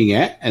they're looking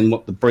at and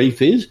what the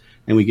brief is,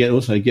 and we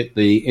also get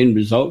the end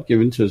result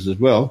given to us as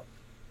well.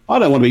 I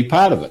don't want to be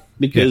part of it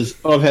because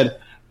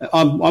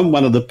I'm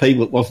one of the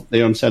people that wasn't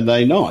there on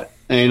Saturday night,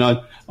 and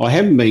I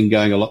haven't been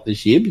going a lot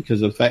this year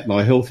because of the fact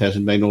my health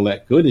hasn't been all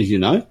that good, as you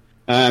know.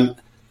 But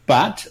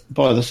But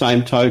by the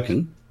same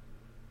token,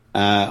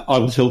 I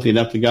was healthy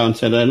enough to go on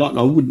Saturday night, and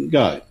I wouldn't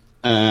go.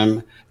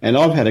 And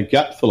I've had a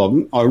gutful of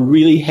them. I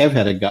really have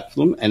had a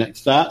gutful of them, and it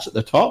starts at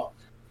the top,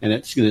 and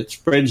it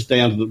spreads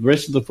down to the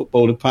rest of the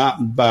football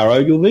department, bar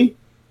Ogilvy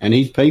and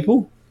his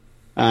people,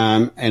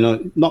 and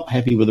I'm not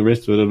happy with the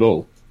rest of it at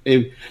all.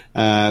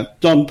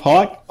 Don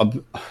Pike,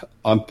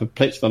 I'm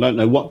perplexed. I don't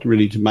know what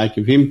really to make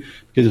of him,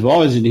 because if I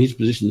was in his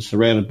position,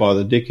 surrounded by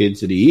the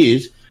dickheads that he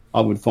is,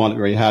 I would find it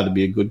very hard to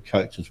be a good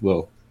coach as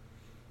well.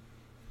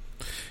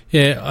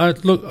 Yeah,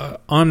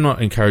 I'm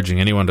not encouraging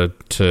anyone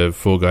to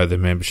forego their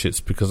memberships,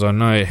 because I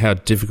know how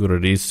difficult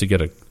it is to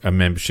get a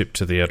membership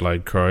to the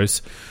Adelaide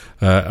Crows.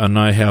 I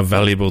know how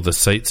valuable the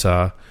seats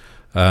are,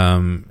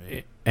 and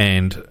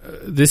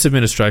this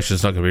administration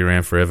is not going to be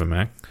around forever,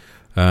 Mac.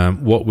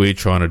 What we're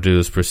trying to do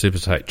is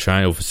precipitate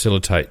change or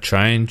facilitate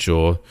change,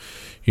 or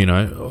give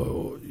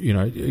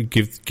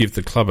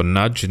the club a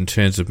nudge in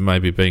terms of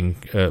maybe being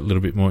a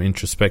little bit more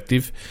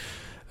introspective.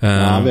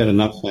 I've had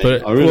enough.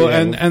 But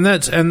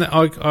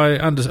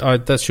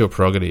that's your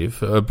prerogative.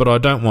 But I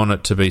don't want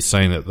it to be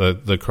seen that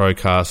the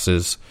Crowcast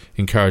is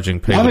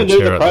encouraging people nothing to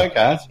share it. Nothing to do with the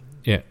Crowcast.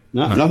 Yeah,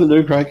 nothing to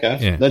do with Crowcast.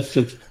 Yeah. That's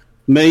just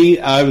me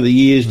over the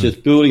years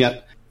just building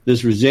up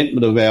this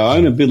resentment of our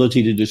own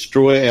ability to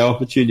destroy our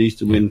opportunities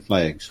to win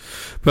flags.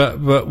 But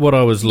what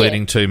I was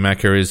leading to,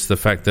 Macca, is the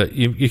fact that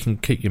you can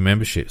keep your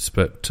memberships,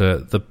 but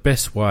the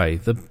best way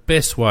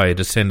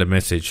to send a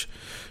message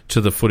to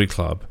the footy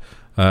club,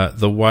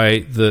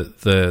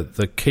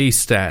 the key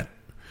stat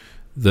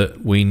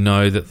that we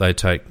know that they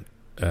take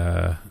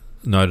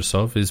notice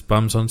of is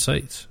bums on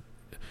seats.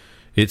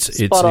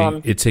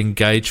 It's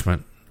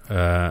engagement.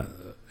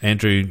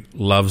 Andrew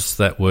loves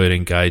that word,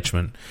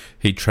 engagement.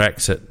 He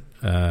tracks it.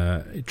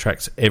 It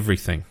tracks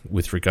everything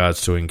with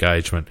regards to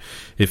engagement.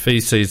 If he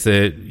sees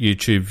their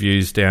YouTube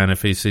views down,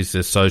 if he sees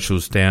their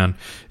socials down,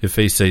 if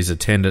he sees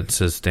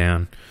attendances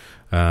down,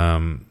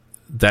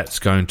 that's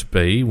going to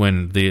be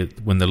when the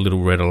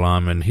little red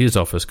alarm in his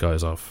office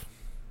goes off.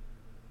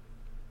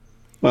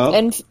 Well,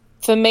 and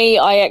for me,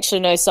 I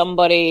actually know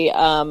somebody, a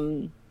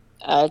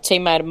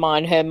teammate of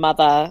mine, her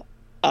mother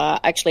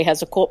actually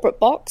has a corporate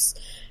box,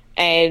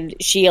 and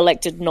she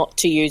elected not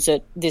to use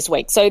it this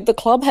week. So the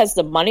club has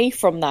the money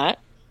from that,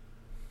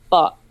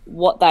 but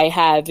what they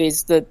have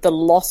is the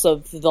loss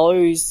of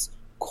those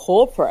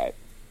corporate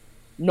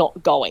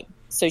not going.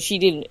 So she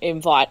didn't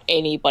invite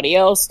anybody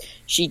else.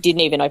 She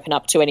didn't even open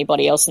up to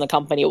anybody else in the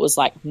company. It was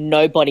like,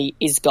 nobody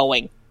is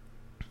going.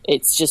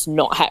 It's just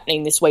not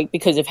happening this week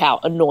because of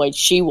how annoyed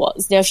she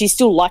was. Now, she's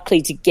still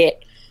likely to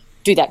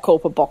do that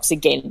corporate box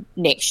again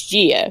next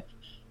year,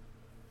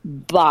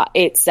 but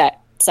it's that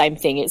same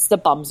thing. It's the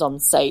bums on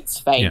seats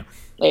thing. Yeah.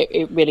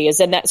 It really is.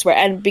 And that's where,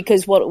 and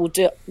because what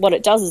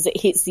it does is it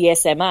hits the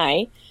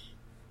SMA,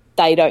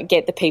 they don't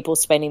get the people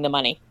spending the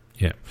money.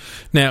 Yeah.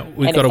 Now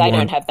if they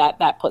don't have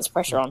that puts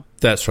pressure on.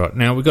 That's right.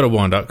 Now we've got to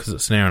wind up because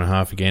it's an hour and a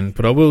half again.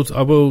 But I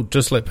will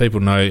just let people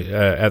know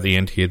at the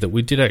end here that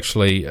we did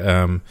actually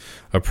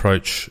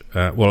approach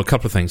a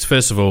couple of things.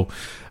 First of all,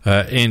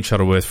 Ian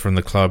Shuttleworth from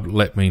the club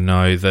let me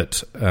know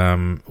that,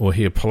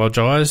 he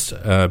apologised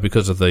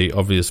because of the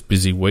obvious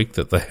busy week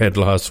that they had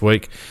last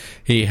week.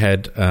 He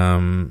had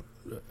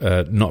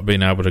not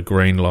been able to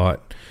green light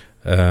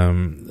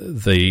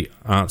the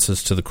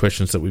answers to the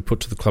questions that we put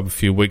to the club a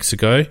few weeks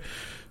ago.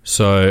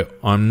 So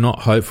I'm not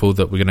hopeful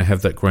that we're going to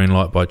have that green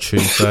light by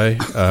Tuesday.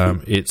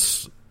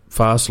 It's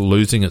fast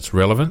losing its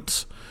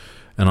relevance,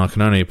 and I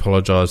can only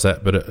apologise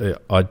that,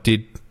 but I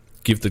did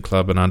give the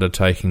club an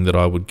undertaking that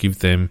I would give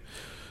them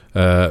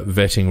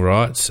vetting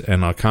rights,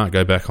 and I can't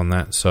go back on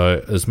that.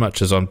 So as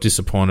much as I'm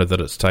disappointed that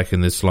it's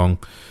taken this long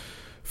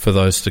for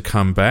those to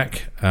come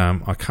back,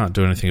 I can't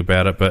do anything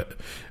about it, but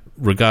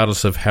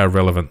regardless of how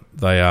relevant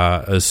they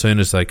are, as soon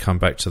as they come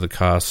back to the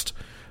cast,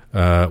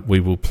 we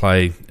will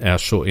play our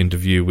short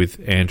interview with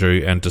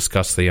Andrew and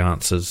discuss the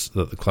answers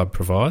that the club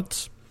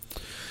provides.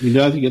 You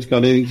don't think it's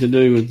got anything to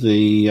do with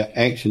the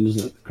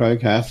actions that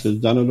Crowcast has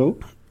done at all?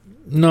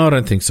 No, I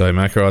don't think so,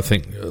 Macca. I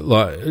think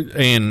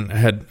Ian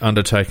had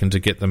undertaken to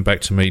get them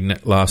back to me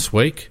last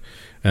week,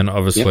 and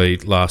obviously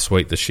last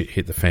week the shit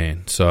hit the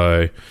fan.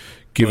 So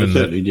given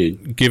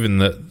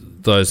that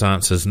those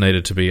answers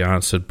needed to be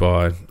answered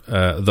by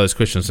those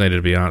questions needed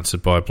to be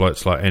answered by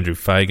blokes like Andrew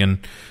Fagan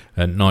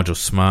and Nigel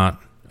Smart,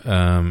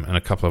 and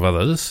a couple of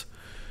others,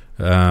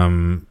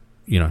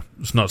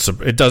 it's not.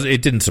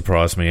 It didn't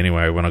surprise me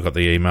anyway when I got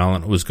the email,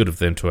 and it was good of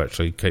them to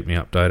actually keep me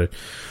updated.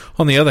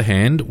 On the other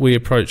hand, we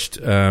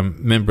approached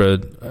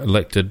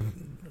member-elected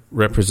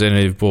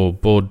representative or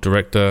board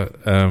director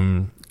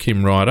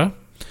Kim Ryder,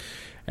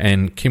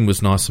 and Kim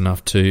was nice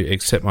enough to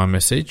accept my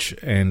message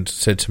and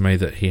said to me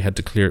that he had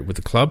to clear it with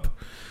the club.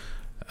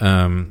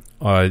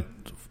 I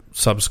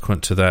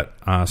subsequent to that,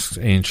 asked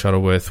Ian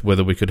Shuttleworth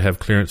whether we could have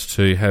clearance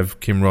to have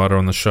Kim Ryder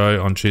on the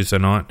show on Tuesday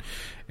night,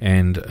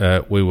 and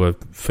we were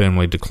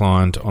firmly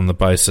declined on the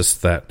basis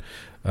that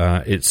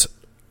it's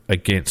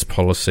against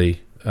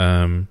policy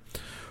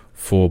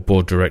for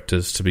board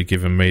directors to be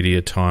given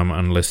media time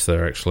unless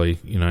they're actually,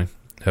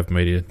 have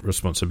media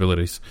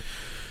responsibilities.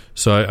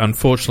 So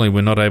unfortunately,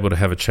 we're not able to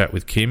have a chat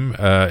with Kim.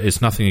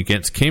 It's nothing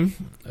against Kim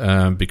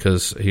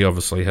because he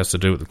obviously has to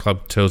do what the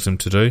club tells him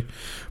to do.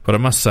 But I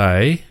must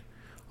say,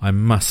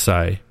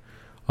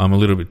 I'm a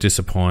little bit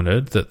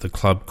disappointed that the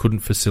club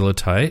couldn't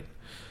facilitate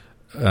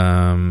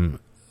the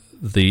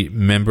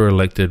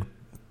member-elected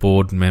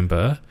board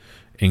member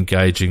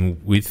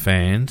engaging with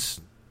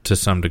fans to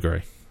some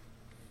degree.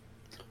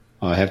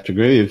 I have to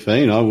agree with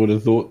Fiend. I would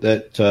have thought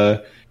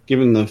that,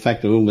 given the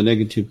fact of all the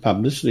negative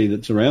publicity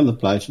that's around the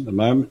place at the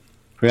moment,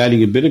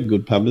 creating a bit of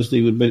good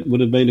publicity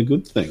would have been a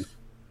good thing.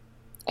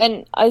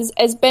 And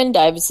as Ben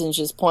Davison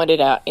just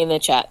pointed out in the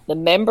chat, the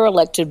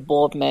member-elected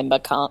board member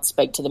can't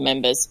speak to the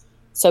members.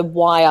 So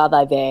why are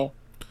they there?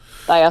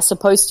 They are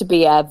supposed to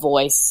be our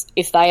voice.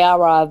 If they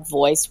are our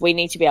voice, we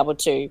need to be able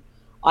to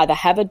either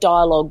have a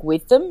dialogue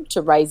with them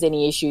to raise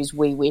any issues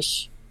we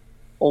wish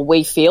or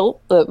we feel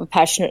that we're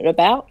passionate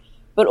about,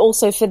 but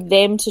also for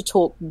them to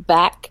talk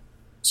back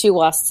to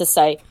us to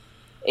say,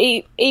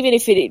 even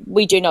if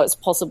we do know it's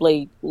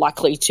possibly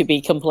likely to be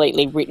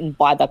completely written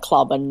by the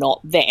club and not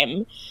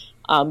them,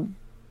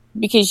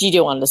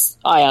 because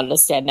I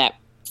understand that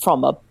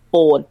from a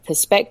board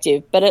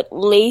perspective, but at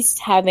least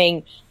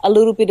having a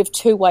little bit of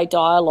two-way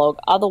dialogue.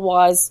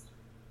 Otherwise,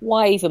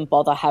 why even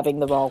bother having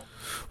the role?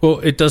 Well,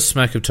 it does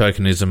smack of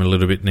tokenism a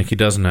little bit, Nikki,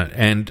 doesn't it?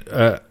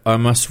 And I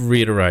must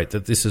reiterate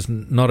that this is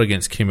not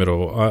against Kim at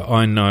all.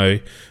 I know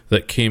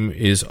that Kim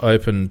is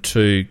open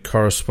to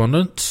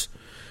correspondence,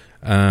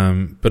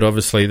 but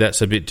obviously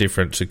that's a bit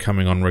different to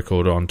coming on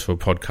record onto a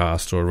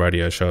podcast or a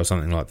radio show or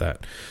something like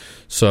that.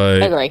 So,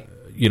 I agree.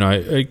 You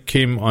know,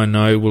 Kim, I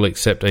know, will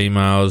accept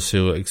emails,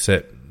 he'll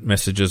accept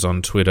messages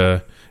on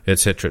Twitter,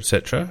 etc.,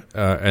 etc.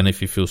 And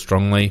if you feel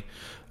strongly,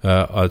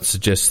 I'd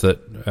suggest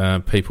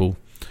that people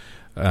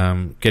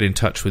get in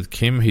touch with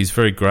Kim. He's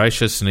very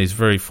gracious and he's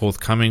very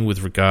forthcoming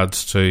with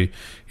regards to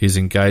his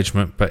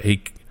engagement, but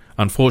he,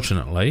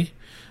 unfortunately,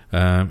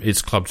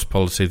 it's club's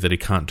policy that he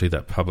can't do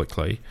that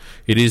publicly.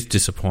 It is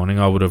disappointing.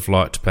 I would have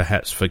liked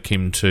perhaps for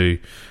Kim to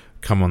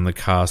come on the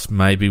cast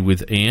maybe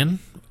with Ian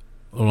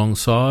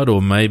alongside,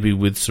 or maybe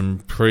with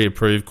some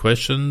pre-approved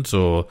questions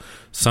or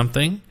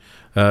something,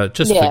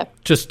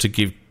 just to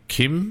give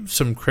Kim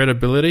some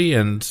credibility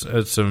and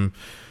some,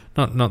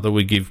 not that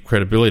we give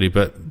credibility,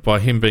 but by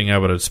him being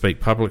able to speak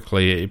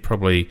publicly, it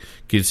probably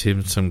gives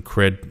him some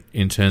cred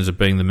in terms of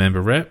being the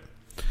member rep.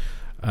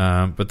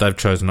 But they've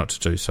chosen not to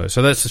do so.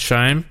 So that's a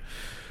shame.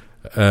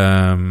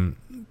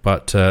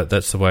 But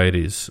that's the way it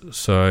is.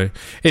 So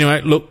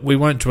anyway, look, we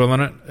won't dwell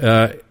on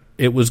it.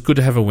 It was good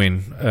to have a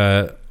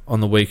win on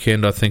the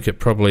weekend. I think it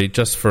probably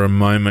just for a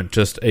moment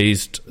just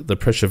eased the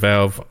pressure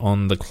valve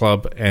on the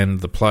club and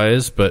the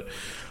players, but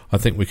I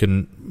think we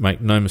can make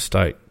no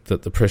mistake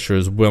that the pressure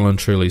is well and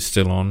truly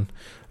still on,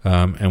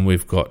 and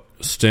we've got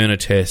sterner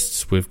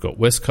tests. We've got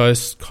West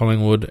Coast,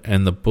 Collingwood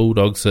and the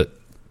Bulldogs at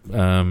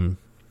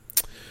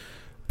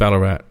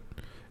Ballarat,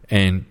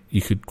 and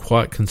you could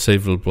quite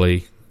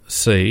conceivably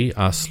see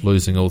us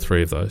losing all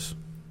three of those.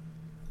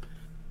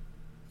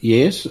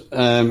 Yes.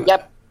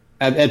 Yep.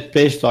 At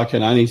best, I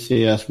can only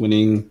see us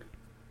winning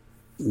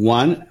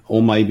one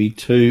or maybe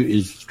two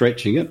is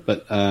stretching it,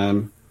 but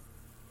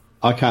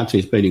I can't see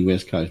us beating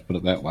West Coast, put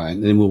it that way,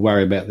 and then we'll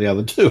worry about the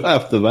other two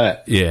after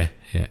that. Yeah.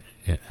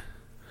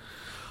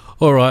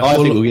 All right. I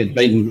think we'll get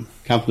beaten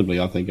comfortably,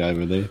 I think,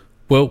 over there.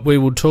 Well, we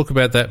will talk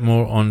about that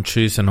more on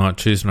Tuesday night.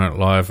 Tuesday Night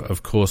Live,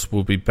 of course,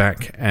 will be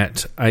back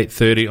at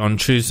 8:30 on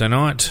Tuesday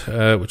night,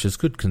 which is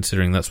good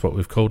considering that's what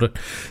we've called it.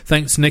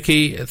 Thanks,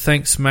 Nikki.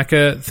 Thanks,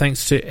 Macca.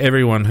 Thanks to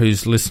everyone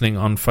who's listening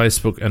on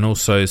Facebook and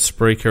also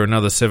Spreaker.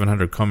 Another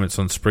 700 comments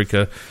on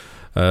Spreaker.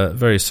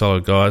 Very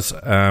solid, guys.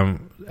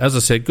 As I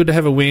said, good to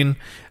have a win,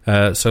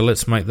 so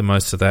let's make the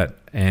most of that,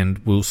 and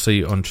we'll see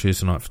you on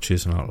Tuesday night for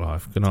Tuesday Night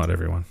Live. Good night,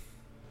 everyone.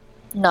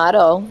 Night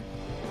all.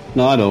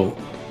 Night all.